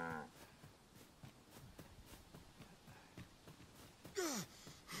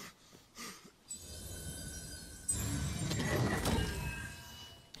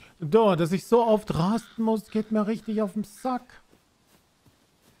 So, dass ich so oft rasten muss, geht mir richtig auf den Sack.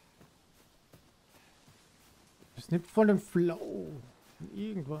 Das nimmt voll den Flow.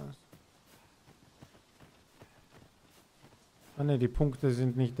 Irgendwas. Ah ne, die Punkte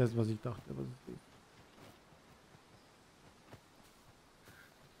sind nicht das, was ich dachte, was es ist.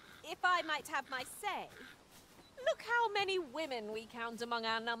 If I might have my say, look how many women we count among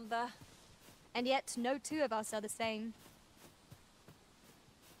our number. And yet, no two of us are the same.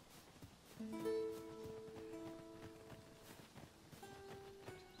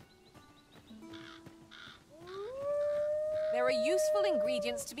 There are useful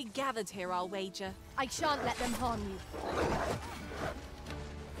ingredients to be gathered here, I'll wager. I shan't let them harm you.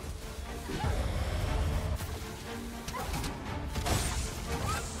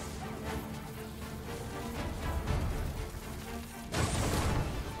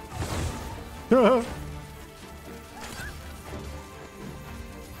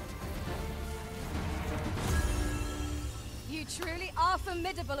 You truly are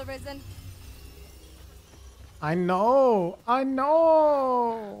formidable, Arisen. I know. I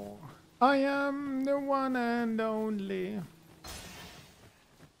know. I am the one and only.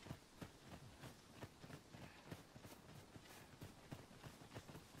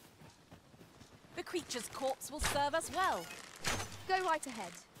 The creature's corpse will serve us well. Go right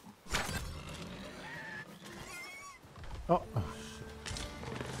ahead. Oh.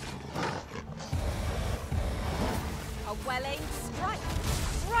 A well-aimed strike,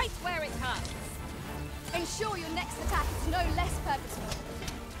 right where it hurts. Ensure your next attack is no less purposeful.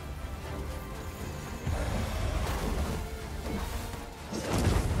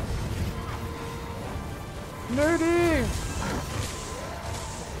 Nerdy!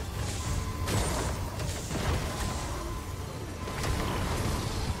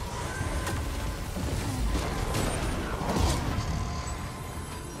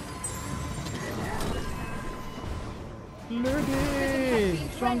 Nerdy!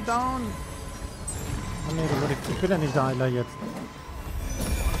 Jump down! Oh ne, ich bin ja nicht der Heiler jetzt.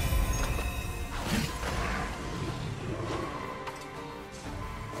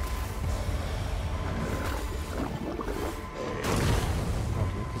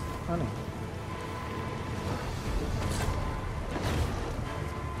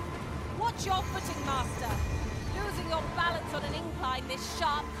 Watch your footing, Master. Losing your balance on an incline this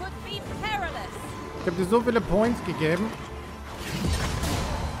sharp could be perilous. Ich habe dir so viele Points gegeben.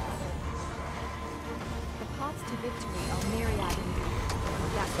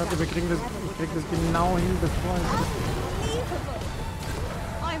 Ich dachte, wir kriegen das, ich krieg das genau hin, bevor ich...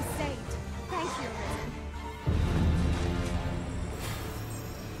 I'm saved. Thank you, Arisen.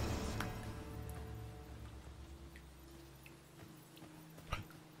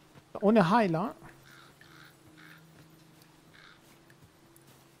 Ohne Heiler?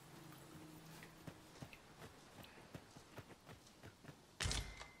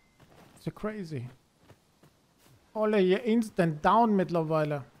 Ist ja crazy. Alle hier instant down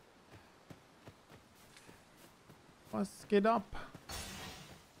mittlerweile. Was geht ab?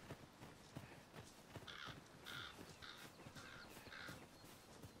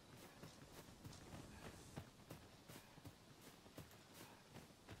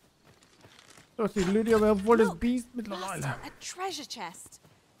 Das ist Lydia, aber voll das Biest mittlerweile. A treasure chest.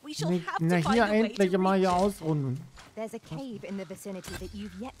 We shall have to Na find hier a way endlich to mal reach hier it. ausrunden. There's a cave in the vicinity that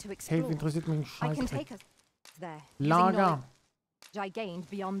you've yet to explore. Cave interessiert mich ein I can Scheiß. take us there. using Lager. knowledge I gained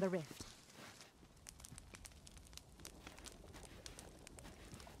beyond the rift.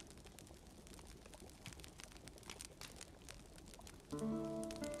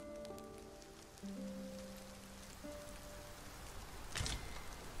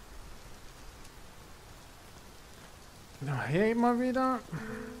 Na, hey, mal wieder.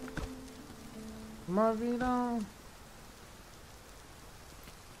 Mal wieder.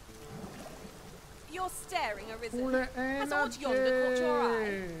 You're staring, Arisen. Coole Has aught yonder caught your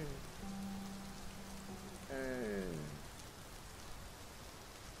eye?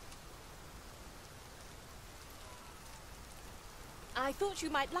 I thought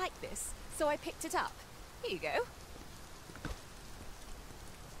you might like this, so I picked it up. Here you go.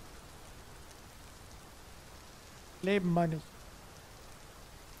 Leben meine ich.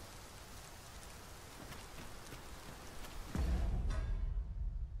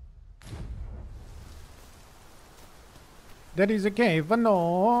 That is a cave.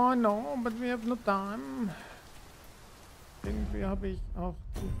 No, no, but we have no time. Irgendwie habe ich auch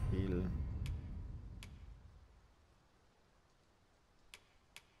zu viel.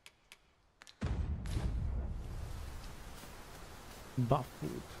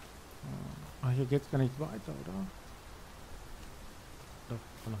 Bufffood. Ah, hier geht's gar nicht weiter, oder? Doch,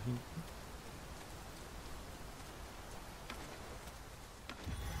 von nach hinten.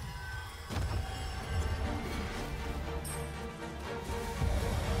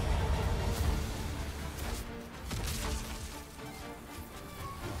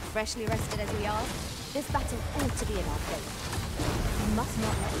 Freshly rested as we are, this battle ought to be in our favor. We must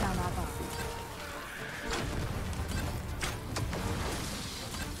not let down our guard.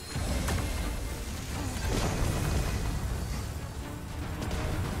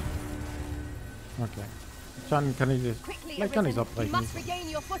 Okay. Dann kann ich das. Vielleicht kann ich es abbrechen. You must regain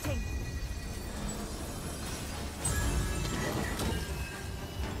your footing.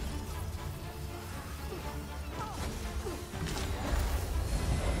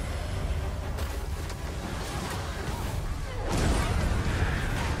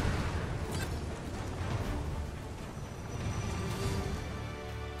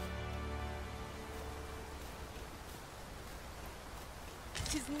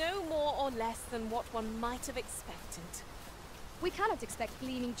 Tis no more or less than what one might have expected. We cannot expect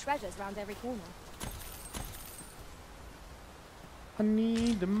gleaming treasures round every corner. I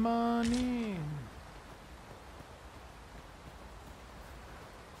need the money.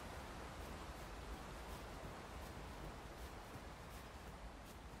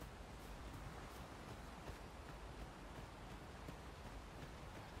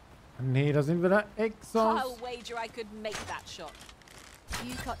 Nee, da sind wieder Exos. I'll wager I could make that shot.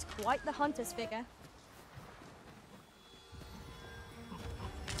 You cut quite the hunter's figure.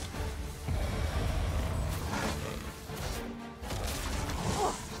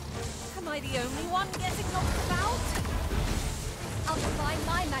 Oh, am I the only one getting knocked about? I'll combine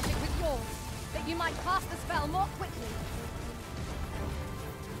my magic with yours, that you might cast the spell more quickly.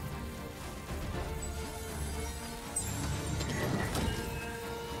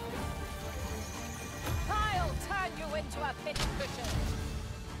 I'll turn you into a pincushion.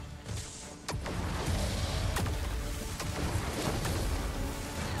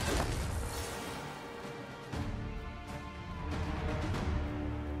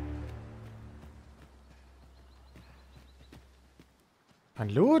 Ein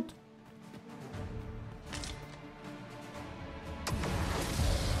Loot?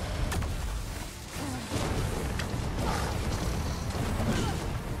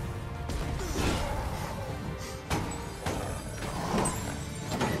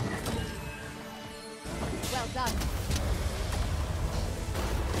 Well done.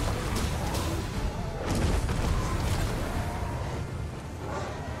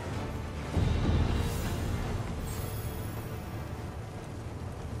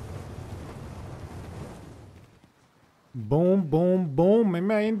 Boom, boom, boom. My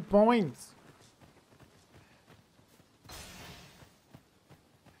main points.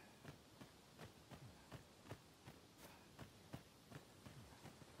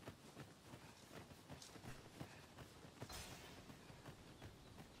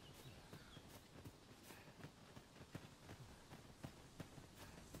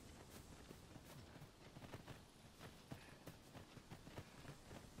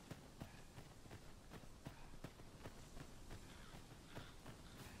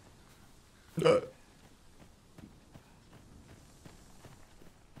 Was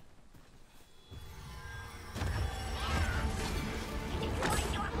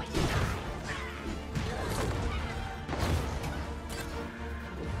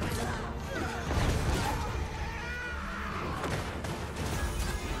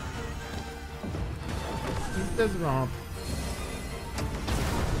ist das überhaupt?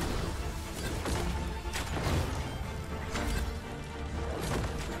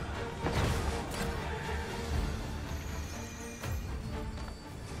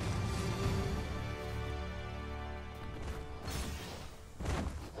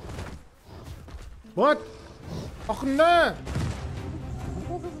 What? Och ne!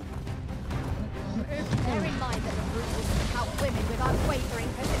 Bear in mind that the brutals help women with unwavering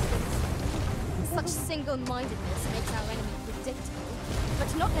persistence. Such single-mindedness makes our enemy predictable,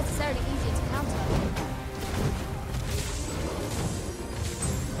 but not necessarily easy to counter.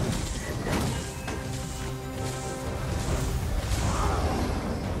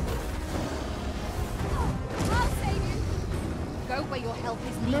 I'll save you. Go where your help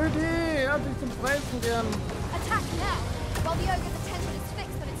is needed. Nödi, hab ich zum Fressen gern. Attack now, while the ogre's attention is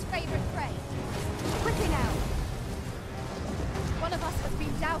fixed on its favorite prey. Quickly now. One of us has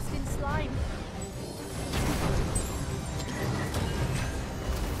been doused in slime.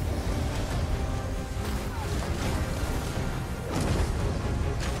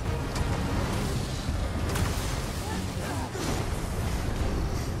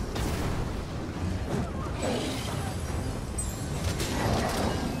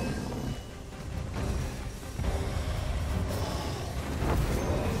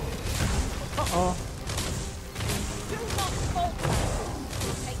 Uh-oh. Do not falter.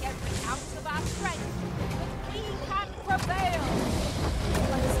 We'll take every ounce of our strength, but we can prevail.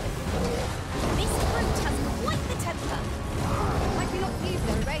 This brute has quite the temper. Might we not use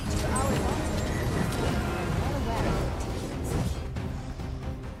their rage to our advantage? We are well aware of it.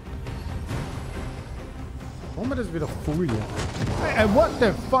 Warum ist das wieder Folie? What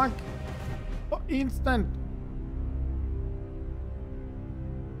the fuck? Instant.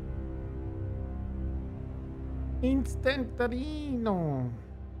 Instantarino.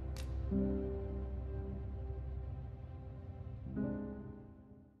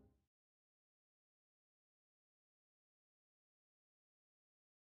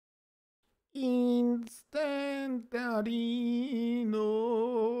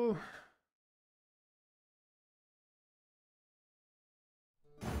 Instantarino.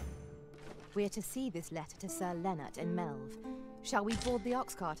 We're to see this letter to Sir Leonard in Melve. Shall we board the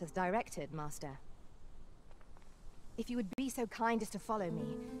ox cart as directed, Master? If you would be so kind as to follow me,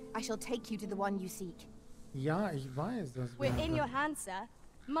 I shall take you to the one you seek. Ja, ich weiß, das We're in your hands, sir.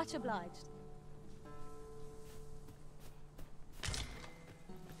 Much obliged.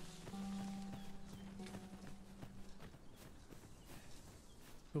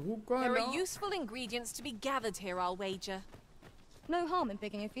 There are useful ingredients to be gathered here, I'll wager. No harm in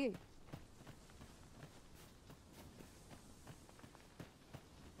picking a few.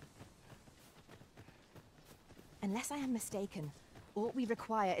 Unless I am mistaken, all we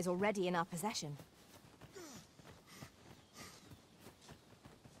require is already in our possession.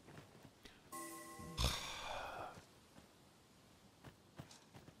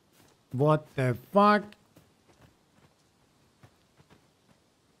 What the fuck?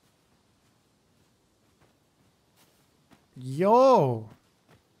 Yo!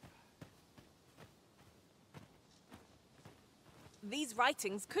 These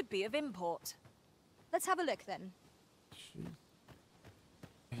writings could be of import. Let's have a look then.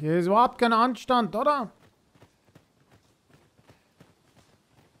 Hier ist überhaupt kein Anstand, oder?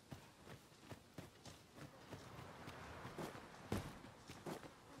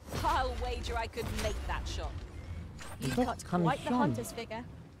 I'll wager I could make that shot. You've Das got kann quite ich the schon. hunter's figure.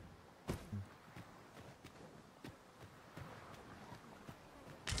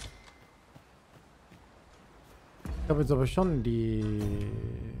 Ich habe jetzt aber schon die...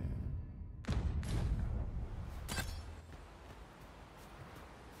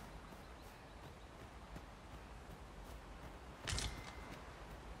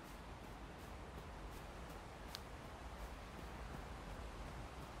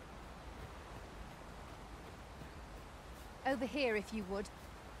 Over here, if you would.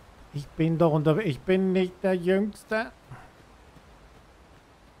 Ich bin doch unterwegs. Ich bin nicht der Jüngste.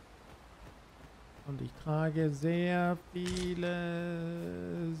 Und ich trage sehr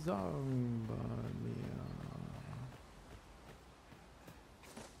viele Sorgen bei mir.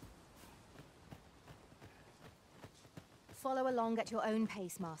 Follow along at your own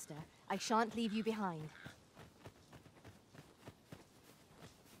pace, Master. I shan't leave you behind.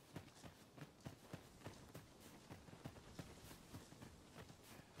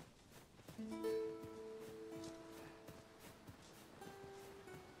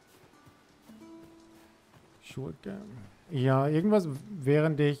 Schurke. Ja, irgendwas,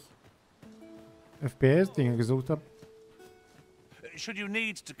 während ich FPS-Dinge gesucht habe. Should you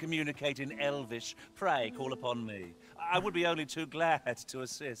need to communicate in Elvish, pray call upon me. I would be only too glad to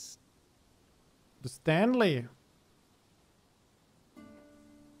assist. The Stanley.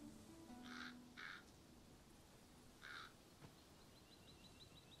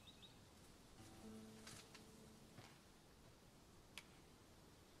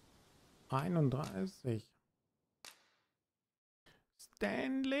 ...31.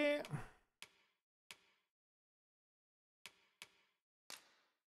 Stanley.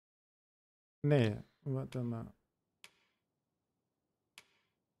 Nee, warte mal.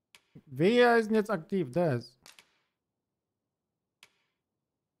 Wer ist denn jetzt aktiv? Das.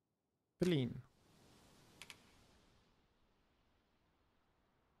 Berlin.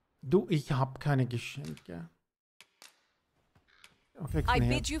 Du, ich hab keine Geschenke. I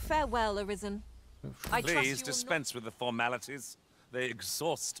bid you farewell, Arisen. Please dispense with the formalities. They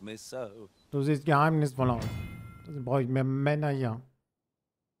exhaust me so. Du siehst geheimnisvoll aus. Also brauche ich mehr Männer hier.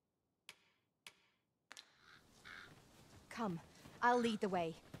 Come, I'll lead the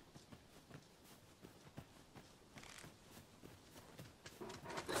way.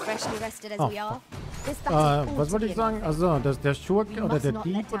 Freshly rested as we are. This battle was wollte ich sagen? Also, dass der Schurke oder der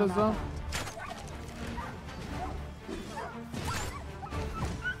Dieb oder so.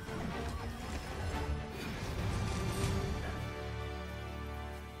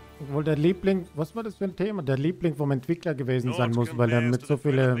 Wohl der Liebling, was war das für ein Thema? Der Liebling vom Entwickler gewesen sein muss, weil er mit so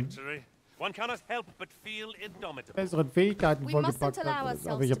vielen besseren Fähigkeiten vollgepackt hat.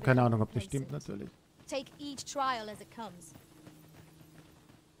 Aber ich habe keine Ahnung, ob das stimmt natürlich. Take each trial as it comes.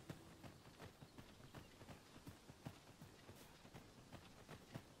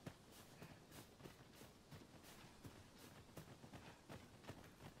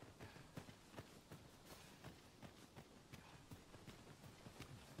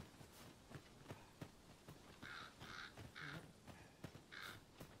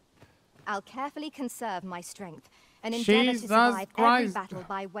 I'll carefully conserve my strength and endeavor to survive every battle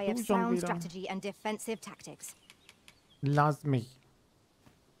by way of sound strategy and defensive tactics. Lass mich.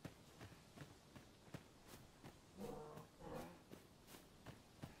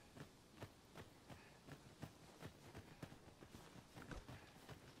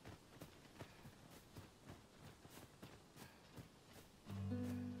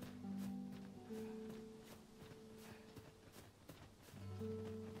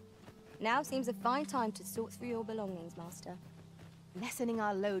 Now seems a fine time to sort through your belongings, Master. Lessening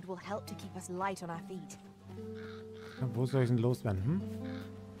our load will help to keep us light on our feet. Wo soll ich denn loswerden? Hm?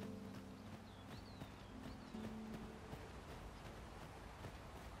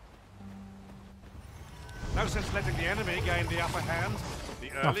 No sense letting the enemy gain the upper hand.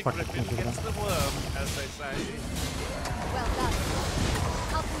 The early griffin gets the worm, as they say. Well done.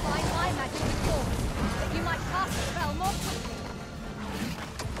 I'll combine my magic with yours, that you might cast the spell more quickly.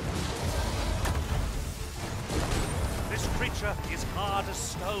 This creature is hard as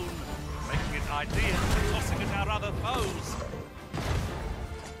stone, making it ideal for tossing at our other foes.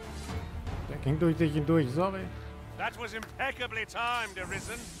 Der ging durch dich hindurch, sorry. That was impeccably timed,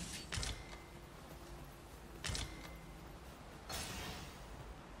 Arisen.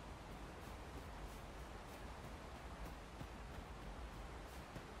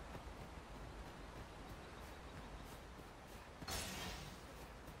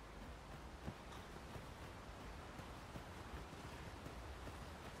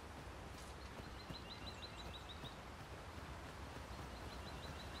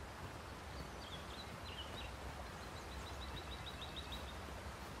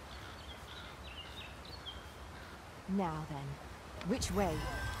 Now then, which way?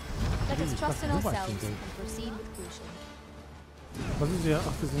 Let us trust in ourselves and proceed with caution. Was ist hier?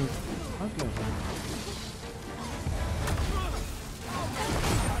 Ach, wir sind Handläufer.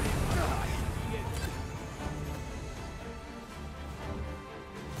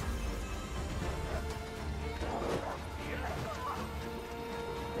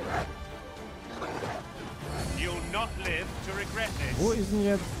 You'll not live to regret this. Wo ist denn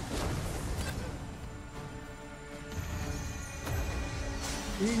jetzt?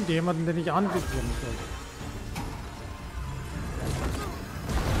 Irgendjemanden, den ich anvisieren soll.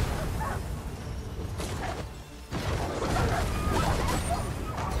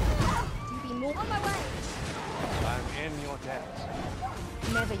 I'm in your debt.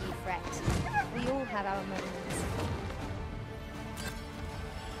 Never you fret. We all have our moments.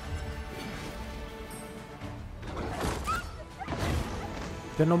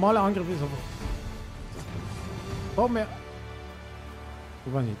 Der normale Angriff ist aber... Warum mehr?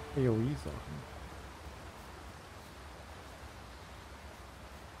 Du warst nicht AOE-Sachen.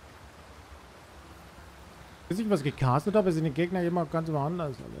 Bis ich was gecastet habe, sind die Gegner immer ganz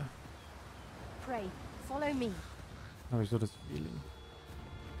woanders, alle. Pray, follow me. Habe ich so das Feeling.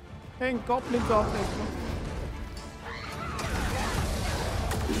 Hey, ein Goblin da aufwechseln.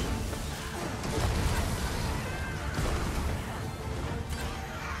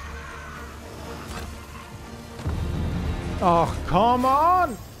 Ach, come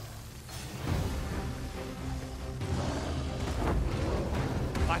on!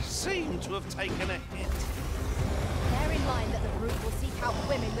 I seem to have taken a hit. Bear in mind that the brute will seek out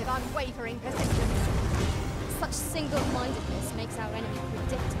women with unwavering persistence. Such single-mindedness makes our enemy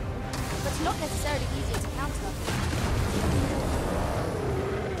predictable, but not necessarily easier to counter.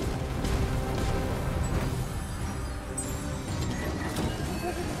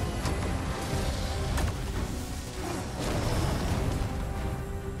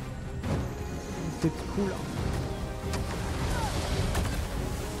 Sieht cool aus.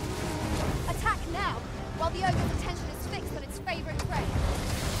 Attack now, while the ogre's attention is fixed on its favorite prey.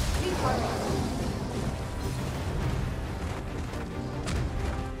 You hurry.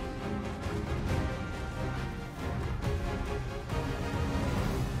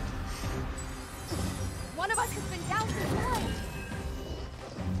 One of us has been down to the ground.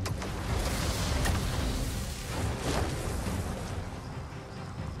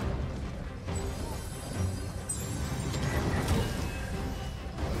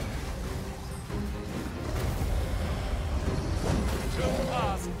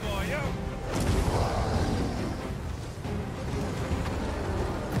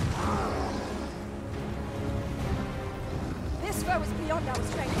 This foe is beyond our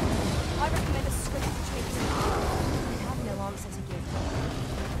strength. I recommend a swift retreat. I have no answer to give.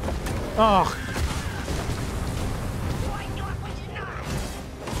 Ach.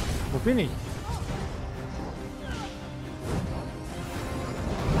 Wo bin ich?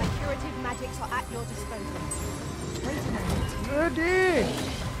 My curative magics are at your disposal. Wait a minute. Ready!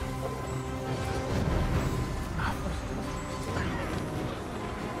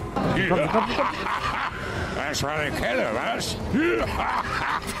 komm. Das war eine Kelle, was?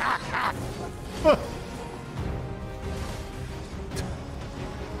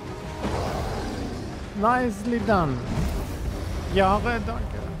 Nicely done. Jahre, danke.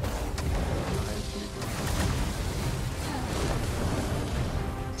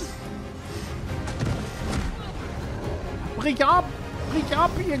 Brich ab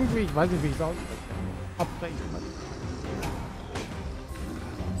irgendwie. Ich weiß nicht, wie ich es ausspreche. Abbrechen.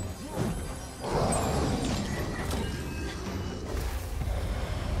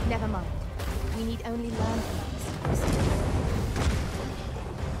 Never mind. We need only learn from us.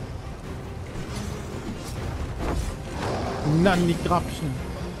 Nanny Grabschen.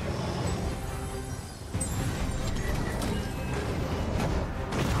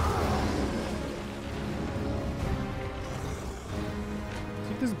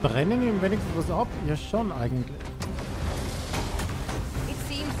 Sieht das Brennen ihm wenigstens was ab? Ja, schon eigentlich. It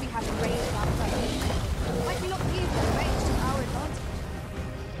seems we have arranged our presence. Might we not use the range to our advantage?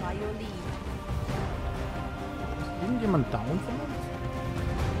 By your leave. Ist irgendjemand down von uns?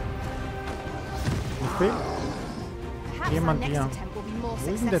 Ich fehlt jemand hier. Wo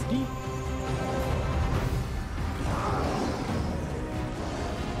ist denn der Dieb?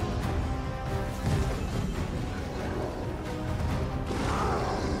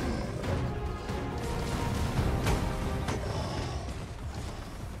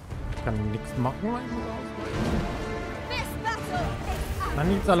 Ich kann nichts machen, weil ich muss ausweichen. Na,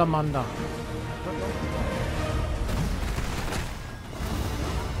 nicht Salamander.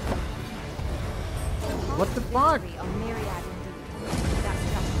 What the fuck?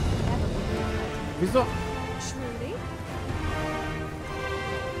 Wieso? Ist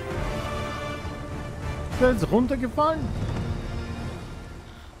der jetzt runtergefallen?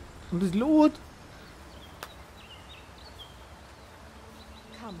 Und ist Loot?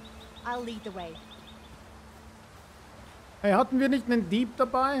 Come, I'll lead the way. Hey, hatten wir nicht einen Dieb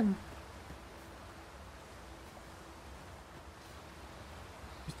dabei?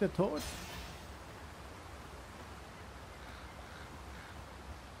 Ist der tot?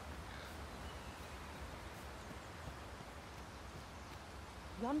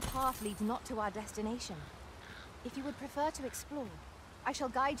 One path leads not to our destination. If you would prefer to explore, I shall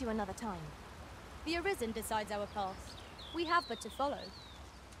guide you another time. The Arisen decides our path. We have but to follow.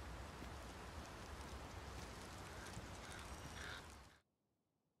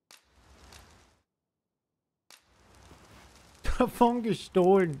 Davon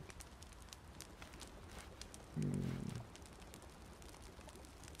gestohlen.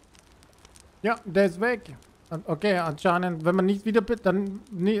 Ja, der ist weg. Okay, anscheinend, wenn man nicht wieder, dann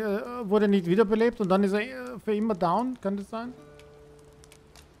wurde nicht wiederbelebt und dann ist er für immer down. Kann das sein?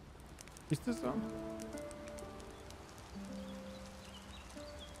 Ist das so?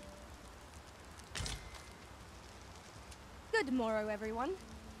 Good morrow, everyone.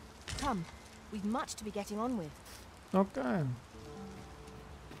 Come, we've much to be getting on with. Okay.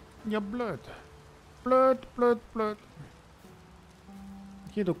 Ja, blöd. Blöd.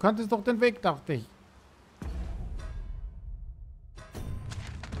 Hier, du kanntest doch den Weg, dachte ich.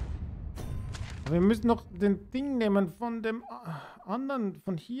 Wir müssen noch den Ding nehmen von dem anderen,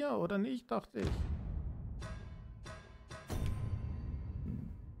 von hier, oder nicht, dachte ich.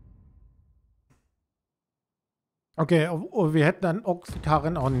 Okay, wir hätten einen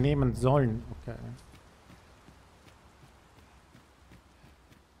Ochsenkarren auch nehmen sollen. Okay.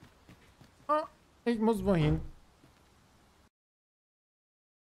 Ah, ich muss wohin.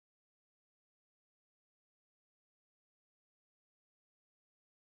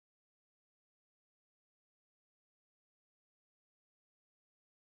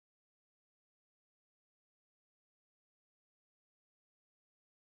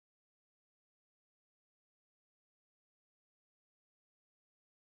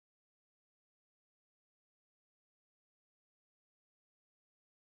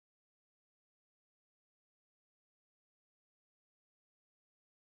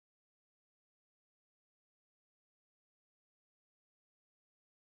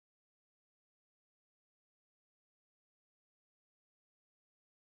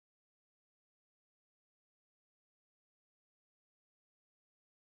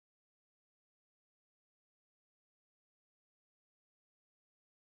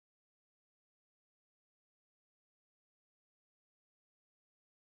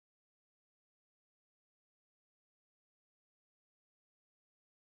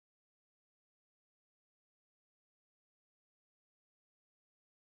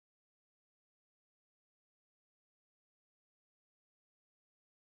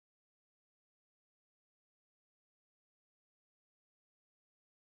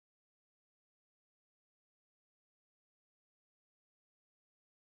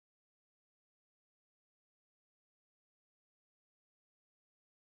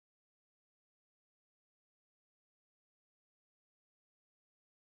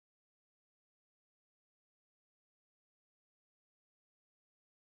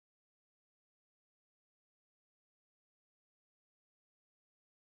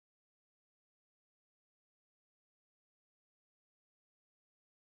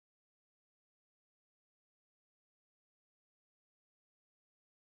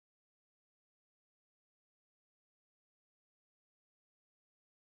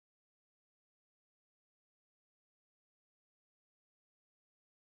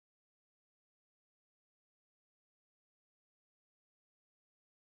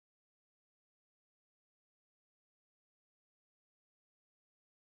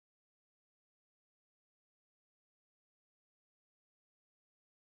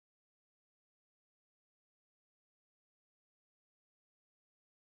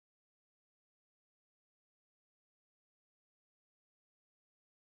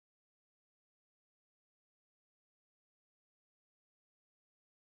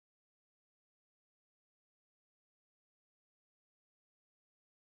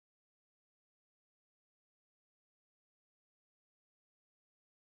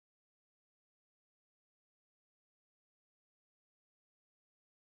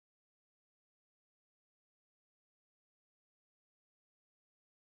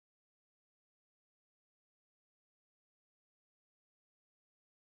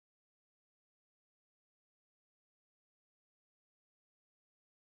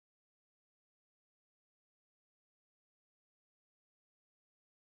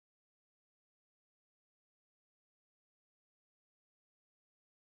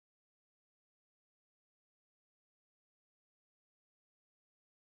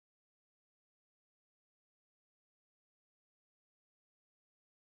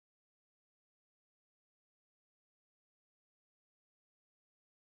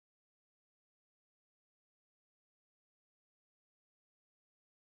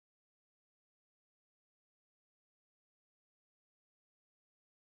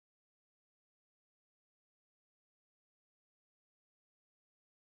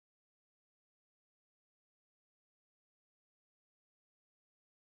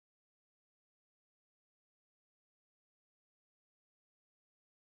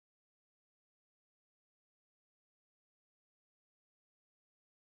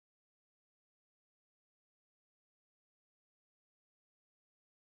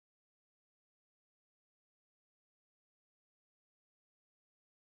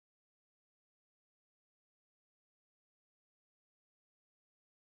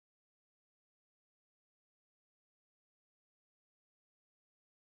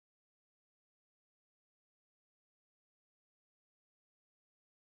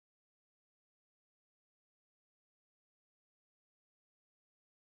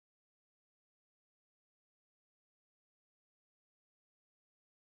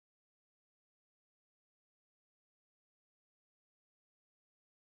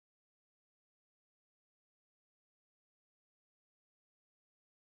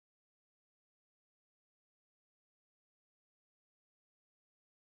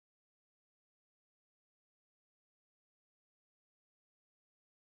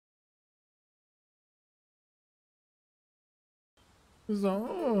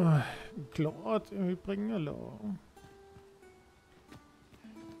 So, Claude im Übrigen, hallo.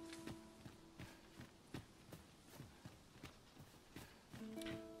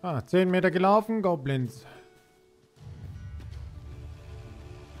 Ah, 10 Meter gelaufen, Goblins.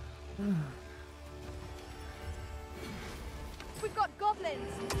 We've got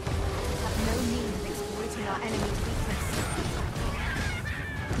goblins. We have no need of exploiting our enemy's weakness.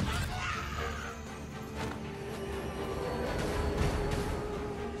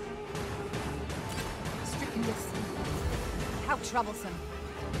 Stricken with sin. How troublesome.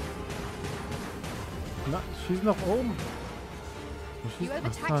 Na, schieß nach oben. You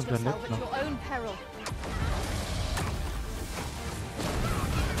overtaxed yourself at your own peril.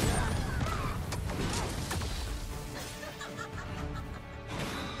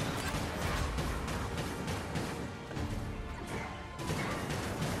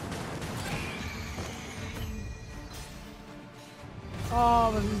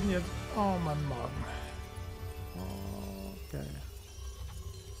 Oh, was ist denn jetzt? Oh, mein Magen. Okay.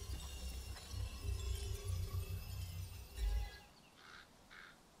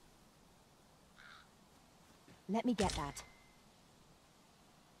 Let me get that.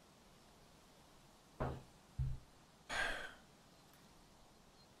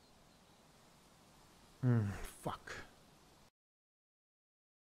 Fuck.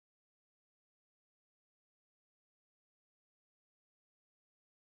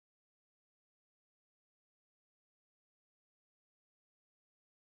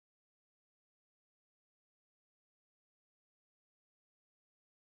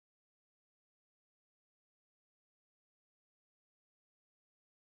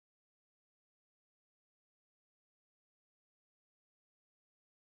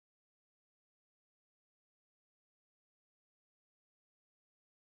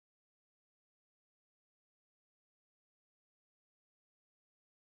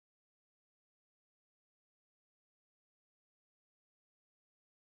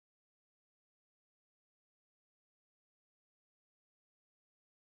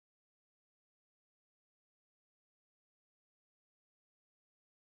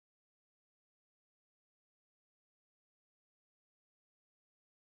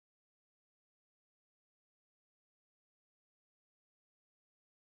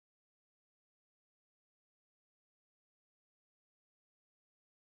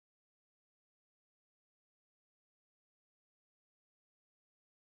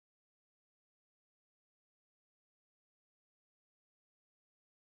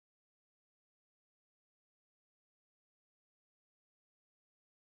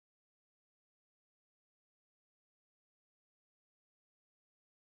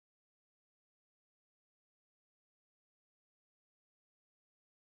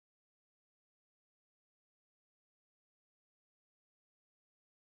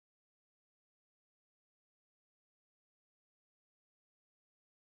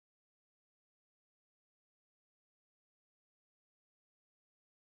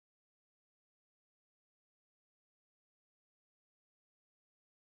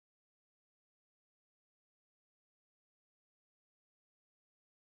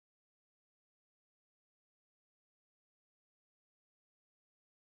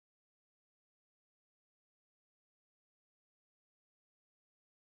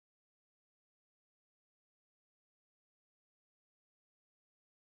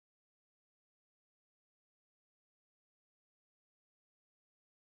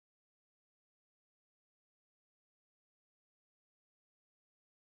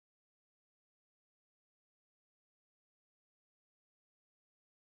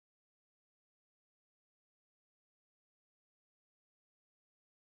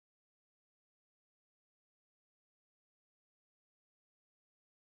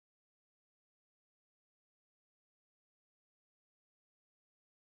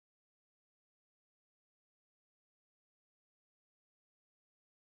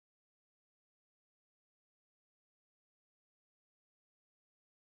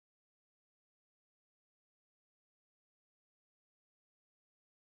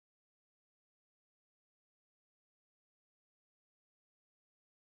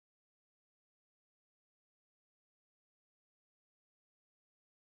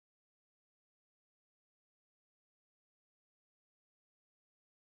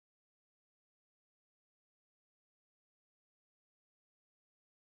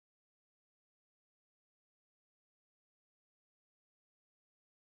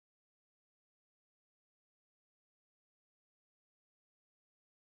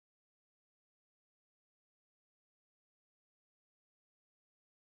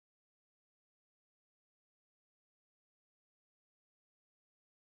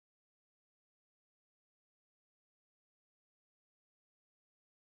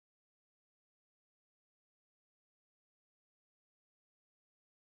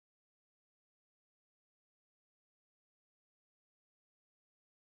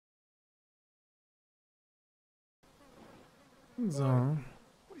 So.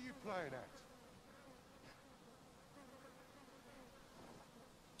 What are you playing at?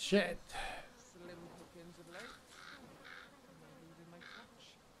 Shit. Slim pickings of late. Losing my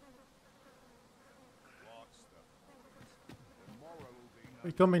touch. What's the point? The moral will be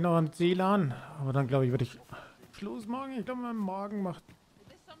Ich komme mich noch am Ziel an. Aber dann glaube ich, würde ich Schluss machen. Ich glaube, mein Magen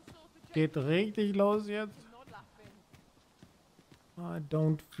geht richtig los jetzt. I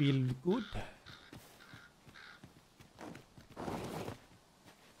don't feel good.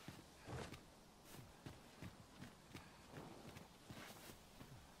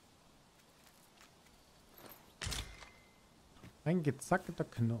 Ein gezackter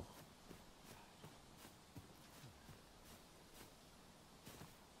Knochen.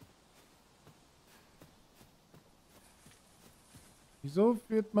 Wieso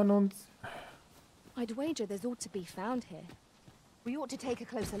führt man uns? I'd wager there's ought to be found here. We ought to take a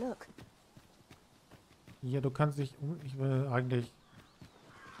closer look. Ja, du kannst dich. Ich will eigentlich.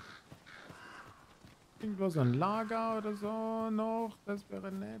 Irgendwo so ein Lager oder so noch. Das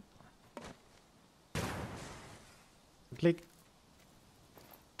wäre nett. Klick.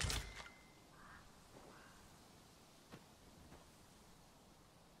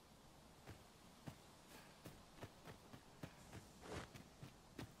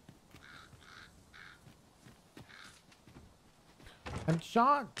 Ein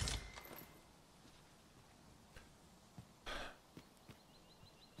Shark.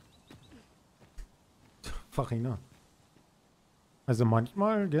 Farina. Also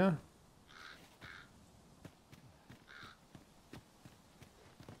manchmal, gell?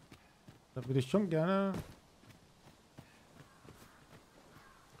 Da würde ich schon gerne.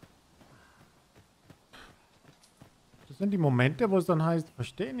 Das sind die Momente, wo es dann heißt,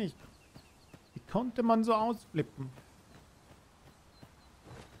 verstehe nicht. Wie konnte man so ausflippen?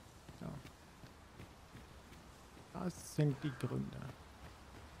 So. Das sind die Gründe.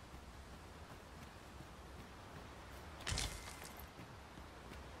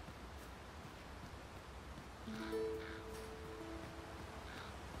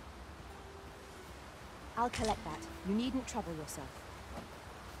 I'll collect that. You needn't trouble yourself.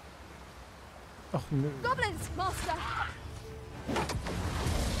 Ach nö. Goblins, Master!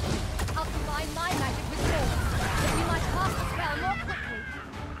 I'll combine my magic with yours, that we might cast the spell more quickly.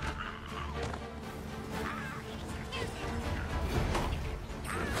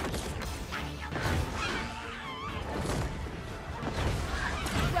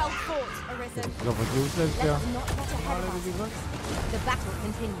 Well fought, Arisen. So, was useless, ja. Let us not get ahead of us. The battle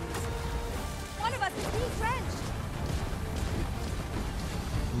continues. One of us is being drenched.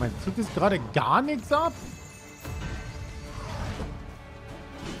 Man zieht jetzt gerade gar nichts ab.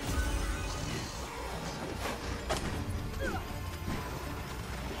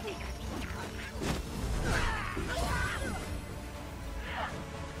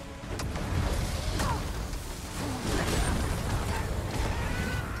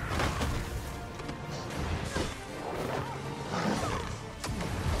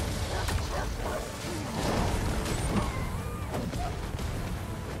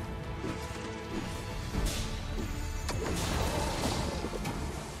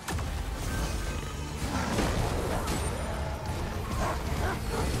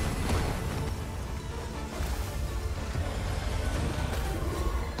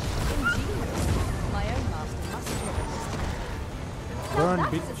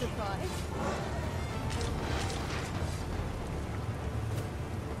 That's a surprise.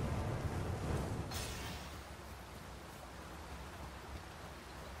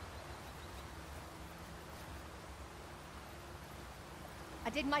 I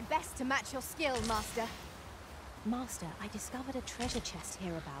did my best to match your skill, Master. Master, I discovered a treasure chest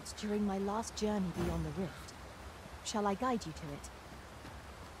hereabouts during my last journey beyond the rift. Shall I guide you to it?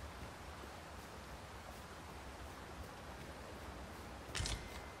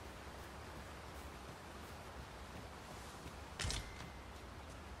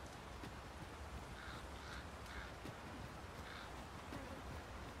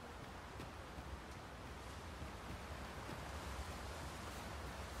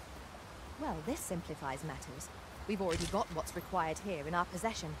 Well, this simplifies matters. We've already got what's required here in our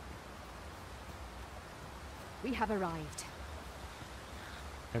possession. We have arrived.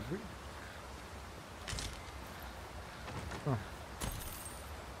 Have we? Oh.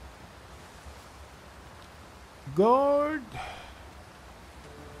 Gold!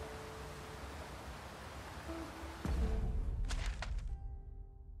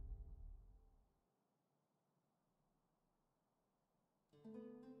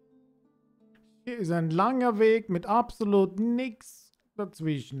 Hier ist ein langer Weg mit absolut nichts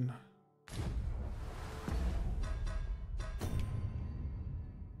dazwischen.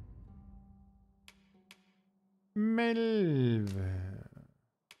 Melve.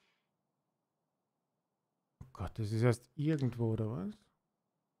 Oh Gott, das ist erst irgendwo, oder was?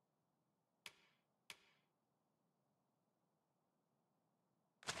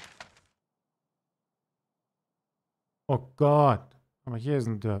 Oh Gott. Aber hier ist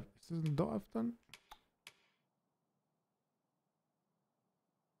ein Dorf. Ist das ein Dorf dann?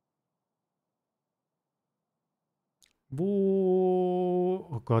 Wo?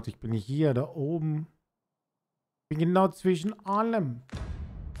 Oh Gott, ich bin hier, da oben. Ich bin genau zwischen allem.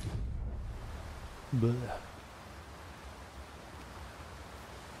 Bäh.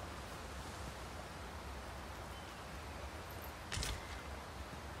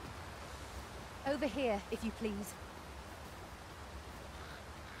 Over here, if you please.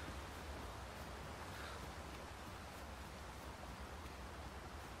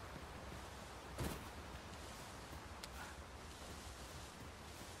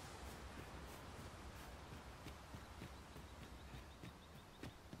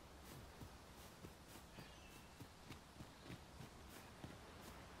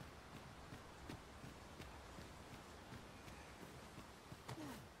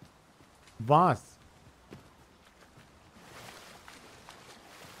 Was?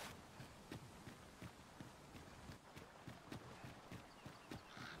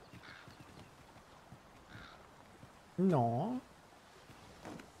 No.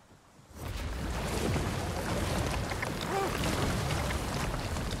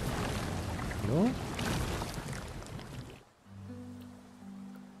 Hallo?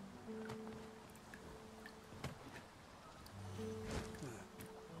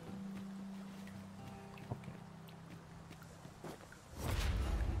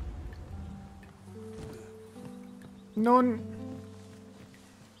 Nun.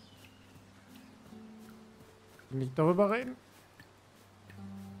 Nicht darüber reden.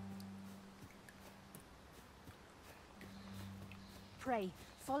 Pray,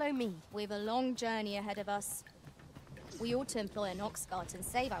 follow me. We've a long journey ahead of us. We ought to employ an ox cart and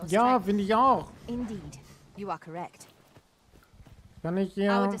save our Ja, strength. finde ich auch. Indeed, you are correct. Kann ich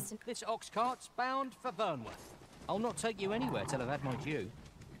hier... This ox cart's bound for Burnworth. I'll not take you anywhere till I've had my due.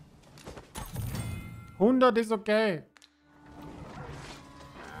 100 ist okay.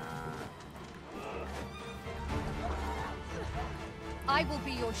 I will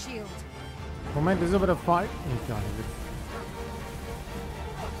be your shield. Moment, das ist aber der Fall. Egal.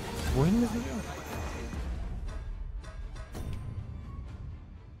 Wohin müssen wir?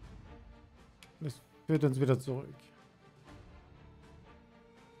 Das führt uns wieder zurück.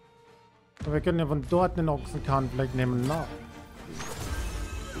 Aber wir können ja von dort den Ochsenkahn vielleicht nehmen nach.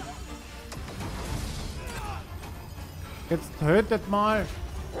 Jetzt tötet mal.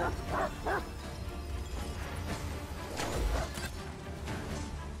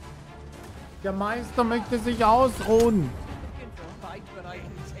 Der Meister möchte sich ausruhen.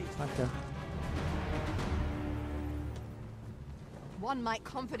 Danke. One might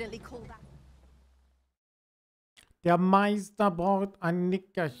confidently call that. Der Meister braucht ein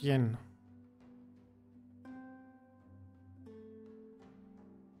Nickerchen.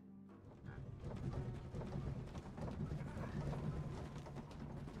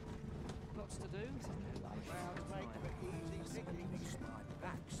 Lots to do.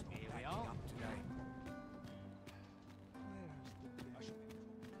 Here we are.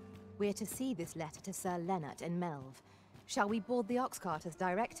 We're to see this letter to Sir Leonard in Melve. Shall we board the ox cart as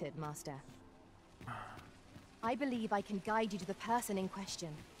directed, Master? I believe I can guide you to the person in question.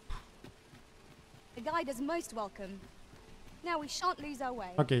 The guide is most welcome. Now we shan't lose our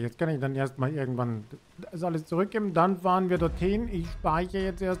way. Okay, jetzt kann ich dann erstmal irgendwann das alles zurückgeben. Dann fahren wir dorthin. Ich speichere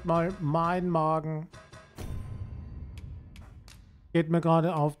jetzt erstmal meinen Magen. Geht mir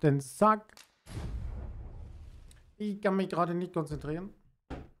gerade auf den Sack. Ich kann mich gerade nicht konzentrieren.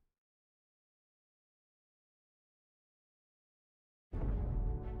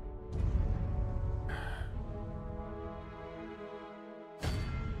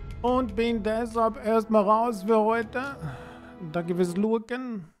 Und bin deshalb erstmal raus für heute. Danke fürs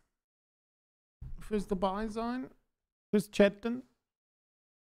Luken. Fürs dabei sein. Fürs Chatten.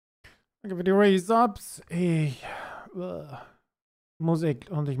 Danke für die Resubs. Ich muss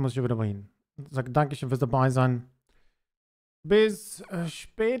und ich muss schon wieder hin. Sag Dankeschön fürs dabei sein. Bis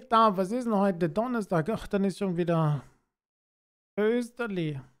später. Was ist denn heute? Donnerstag. Ach, dann ist schon wieder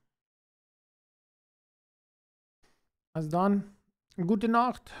Österli. Also dann. Gute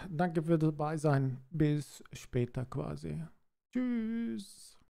Nacht. Danke für dabei sein. Bis später quasi. Tschüss.